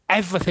that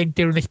everything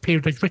during this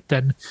period was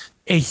written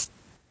is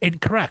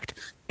incorrect.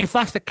 If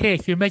that's the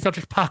case, you may as well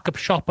just pack up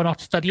shop and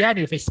not study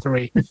any of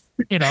history.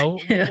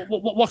 Yeah.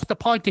 What's the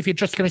point if you're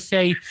just going to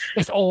say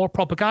it's all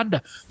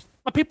propaganda?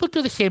 Well, people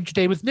do the same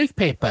today with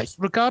newspapers,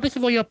 regardless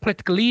of what your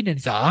political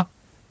leanings are.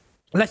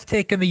 Let's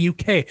take in the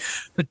UK,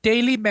 the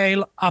Daily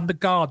Mail and the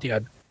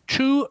Guardian,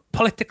 two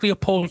politically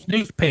opposed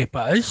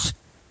newspapers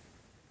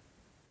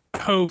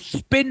who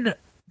spin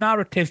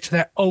narratives to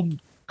their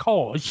own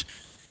cause.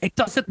 It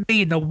doesn't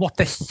mean that what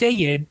they're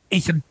saying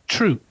isn't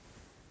true.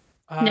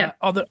 On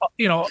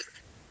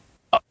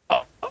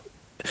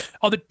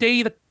the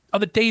day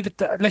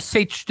that let's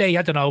say today,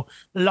 I don't know,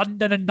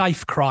 London and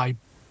knife crime.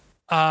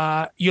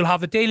 You'll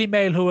have the Daily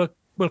Mail who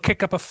will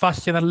kick up a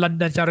fuss saying that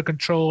London's out of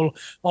control,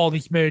 all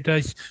these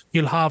murders.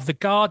 You'll have the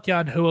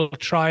Guardian who will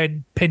try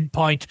and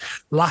pinpoint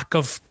lack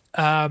of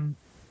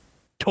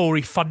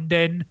Tory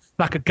funding,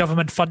 lack of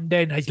government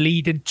funding is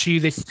leading to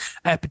this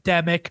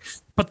epidemic.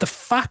 But the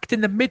fact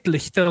in the middle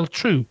is still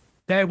true.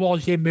 There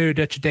was a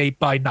murder today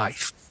by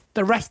knife.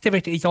 The rest of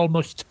it is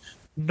almost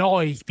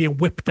noise being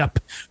whipped up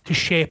to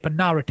shape a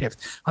narrative.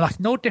 And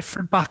that's no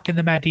different back in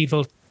the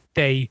medieval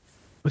day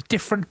with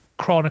different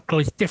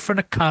chronicles, different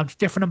accounts,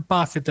 different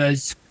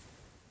ambassadors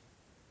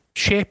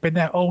shaping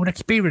their own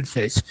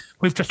experiences.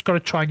 We've just got to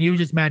try and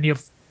use as many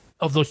of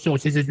those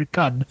sources as we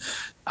can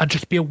and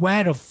just be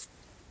aware of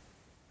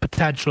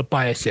potential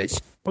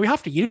biases. But we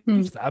have to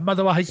use them,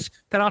 otherwise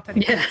there aren't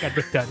any things get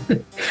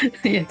written.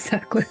 Yeah,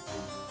 exactly.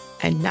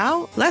 And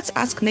now let's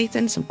ask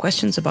Nathen some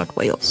questions about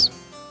Wales.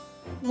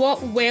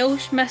 What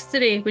Welsh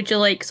mystery would you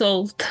like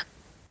solved?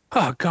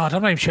 Oh, God,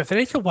 I'm not even sure if there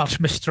is a Welsh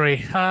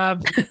mystery.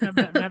 I've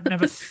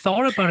never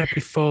thought about it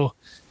before.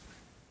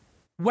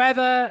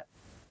 Whether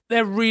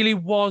there really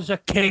was a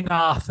King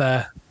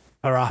Arthur,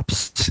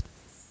 perhaps.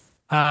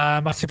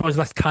 I suppose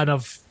that's kind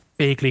of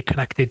vaguely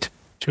connected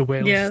to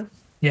Wales.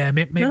 Yeah,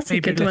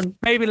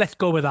 maybe let's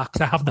go with that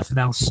because I have nothing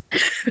else.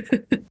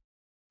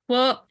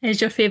 What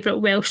is your favourite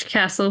Welsh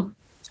castle?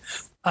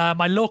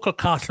 My local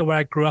castle where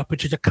I grew up,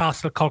 which is a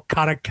castle called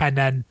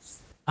Carrageenan,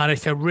 and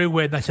it's a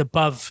ruin that's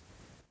above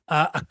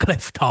a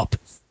cliff top,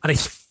 and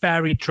it's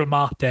very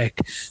dramatic.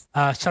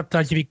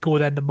 Sometimes if you go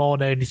there in the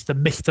morning, it's the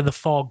mist and the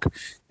fog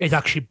is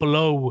actually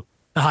below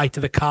the height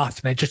of the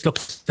castle, and it just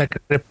looks like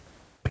it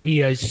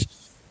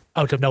appears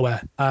out of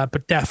nowhere.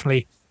 But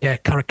definitely, yeah,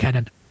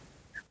 Carrageenan.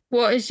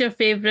 What is your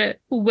favourite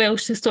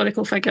Welsh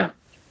historical figure?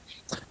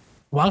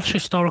 Welsh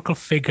historical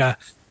figure?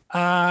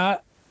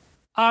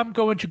 I'm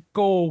going to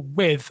go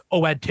with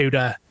Owen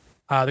Tudor,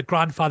 the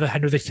grandfather of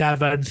Henry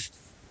VII,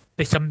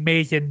 this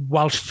amazing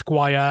Welsh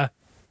squire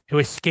who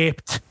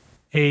escaped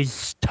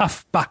his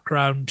tough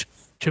background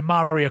to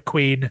marry a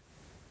queen,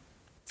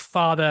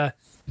 father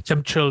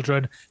some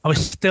children, and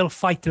was still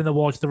fighting in the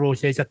Wars of the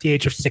Roses at the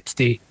age of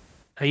 60.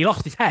 He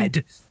lost his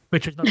head,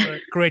 which was not a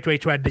great way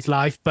to end his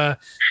life, but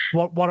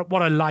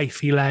what a life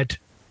he led.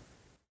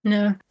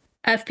 No.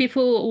 If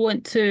people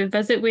want to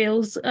visit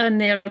Wales and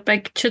they're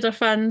big Tudor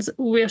fans,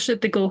 where should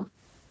they go?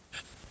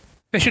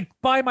 They should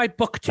buy my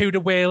book,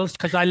 Tudor Wales,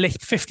 because I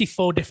list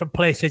 54 different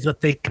places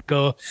that they could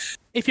go.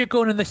 If you're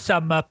going in the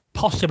summer,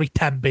 possibly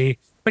Tenby,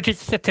 which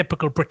is a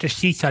typical British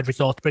seaside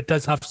resort, but it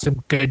does have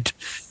some good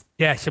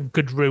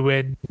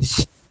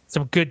ruins,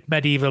 some good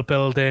medieval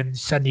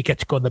buildings, and you get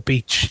to go on the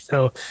beach.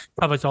 So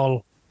covers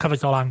all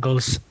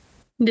angles.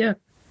 Yeah.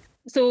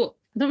 So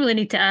I don't really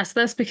need to ask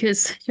this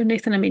because you're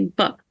Nathen Amin,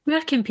 but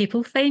where can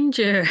people find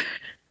you?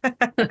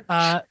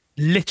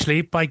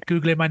 Literally by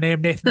Googling my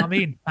name, Nathen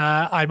Amin.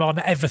 I'm on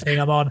everything.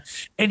 I'm on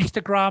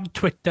Instagram,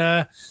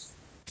 Twitter,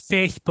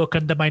 Facebook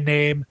under my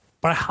name,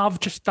 but I have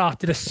just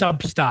started a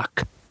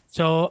Substack.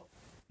 So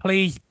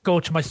please go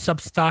to my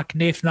Substack,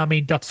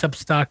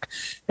 nathenamin.substack.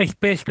 It's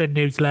basically a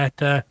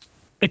newsletter.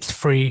 It's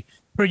free.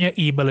 Bring your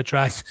email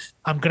address.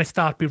 I'm going to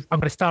start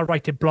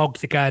writing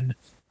blogs again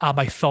and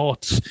my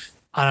thoughts,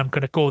 and I'm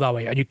going to go that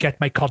way. And you get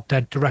my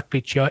content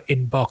directly to your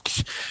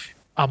inbox,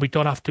 and we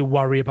don't have to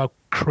worry about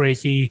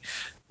crazy,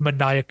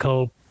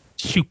 maniacal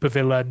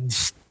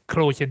supervillains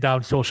closing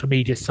down social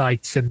media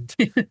sites and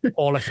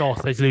all us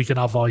authors losing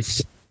our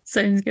voice.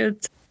 Sounds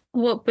good.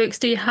 What books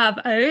do you have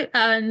out,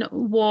 and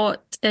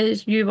what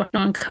is you working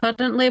on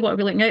currently? What are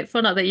we looking out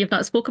for now that you've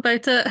not spoke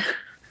about it?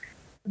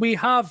 We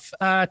have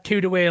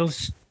Tudor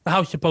Wales, The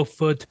House of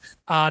Beaufort,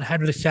 and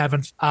Henry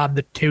VII, and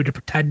The Tudor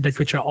Pretenders,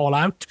 which are all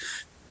out.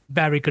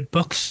 Very good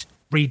books.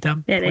 Read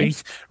them,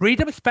 please. Read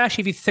them,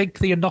 especially if you think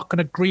that you're not going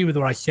to agree with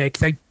what I say,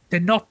 because they're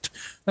not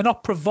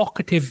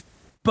provocative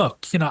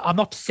books. You know, I'm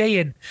not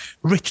saying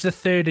Richard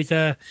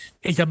III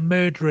is a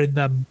murderer in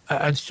them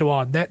and so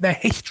on. They're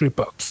history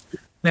books.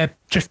 They're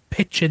just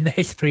pitching the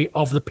history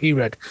of the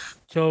period.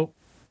 So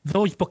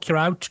those books are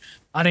out.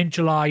 And in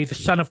July, The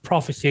Son of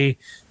Prophecy,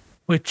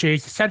 which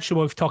is essentially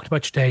what we've talked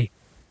about today.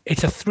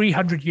 It's a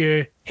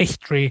 300-year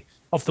history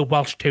of the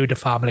Welsh Tudor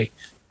family.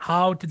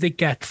 How did they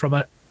get from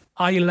an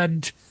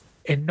island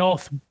in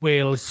North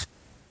Wales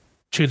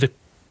to the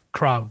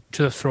crown,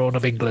 to the throne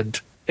of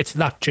England? It's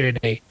that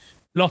journey.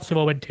 Lots of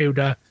Owen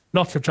Tudor,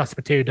 lots of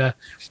Jasper Tudor,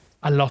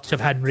 and lots of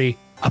Henry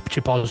up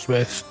to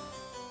Bosworth.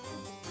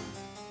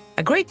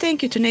 A great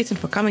thank you to Nathen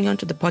for coming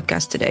onto the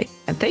podcast today.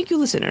 And thank you,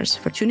 listeners,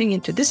 for tuning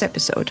into this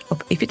episode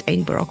of If It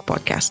Ain't Baroque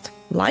podcast.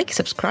 Like,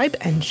 subscribe,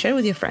 and share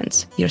with your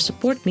friends. Your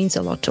support means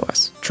a lot to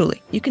us,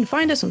 truly. You can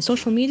find us on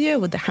social media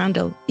with the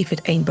handle If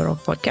It Ain't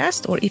Baroque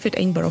podcast or If It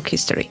Ain't Baroque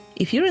history.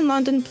 If you're in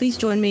London, please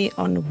join me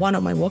on one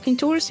of my walking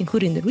tours,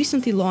 including the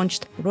recently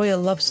launched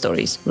Royal Love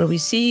Stories, where we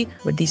see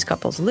where these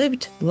couples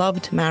lived,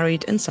 loved,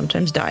 married, and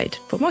sometimes died.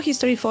 For more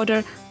history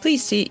fodder,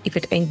 please see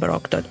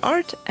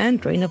ifitaintbaroque.art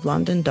and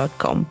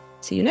reignoflondon.com.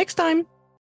 See you next time!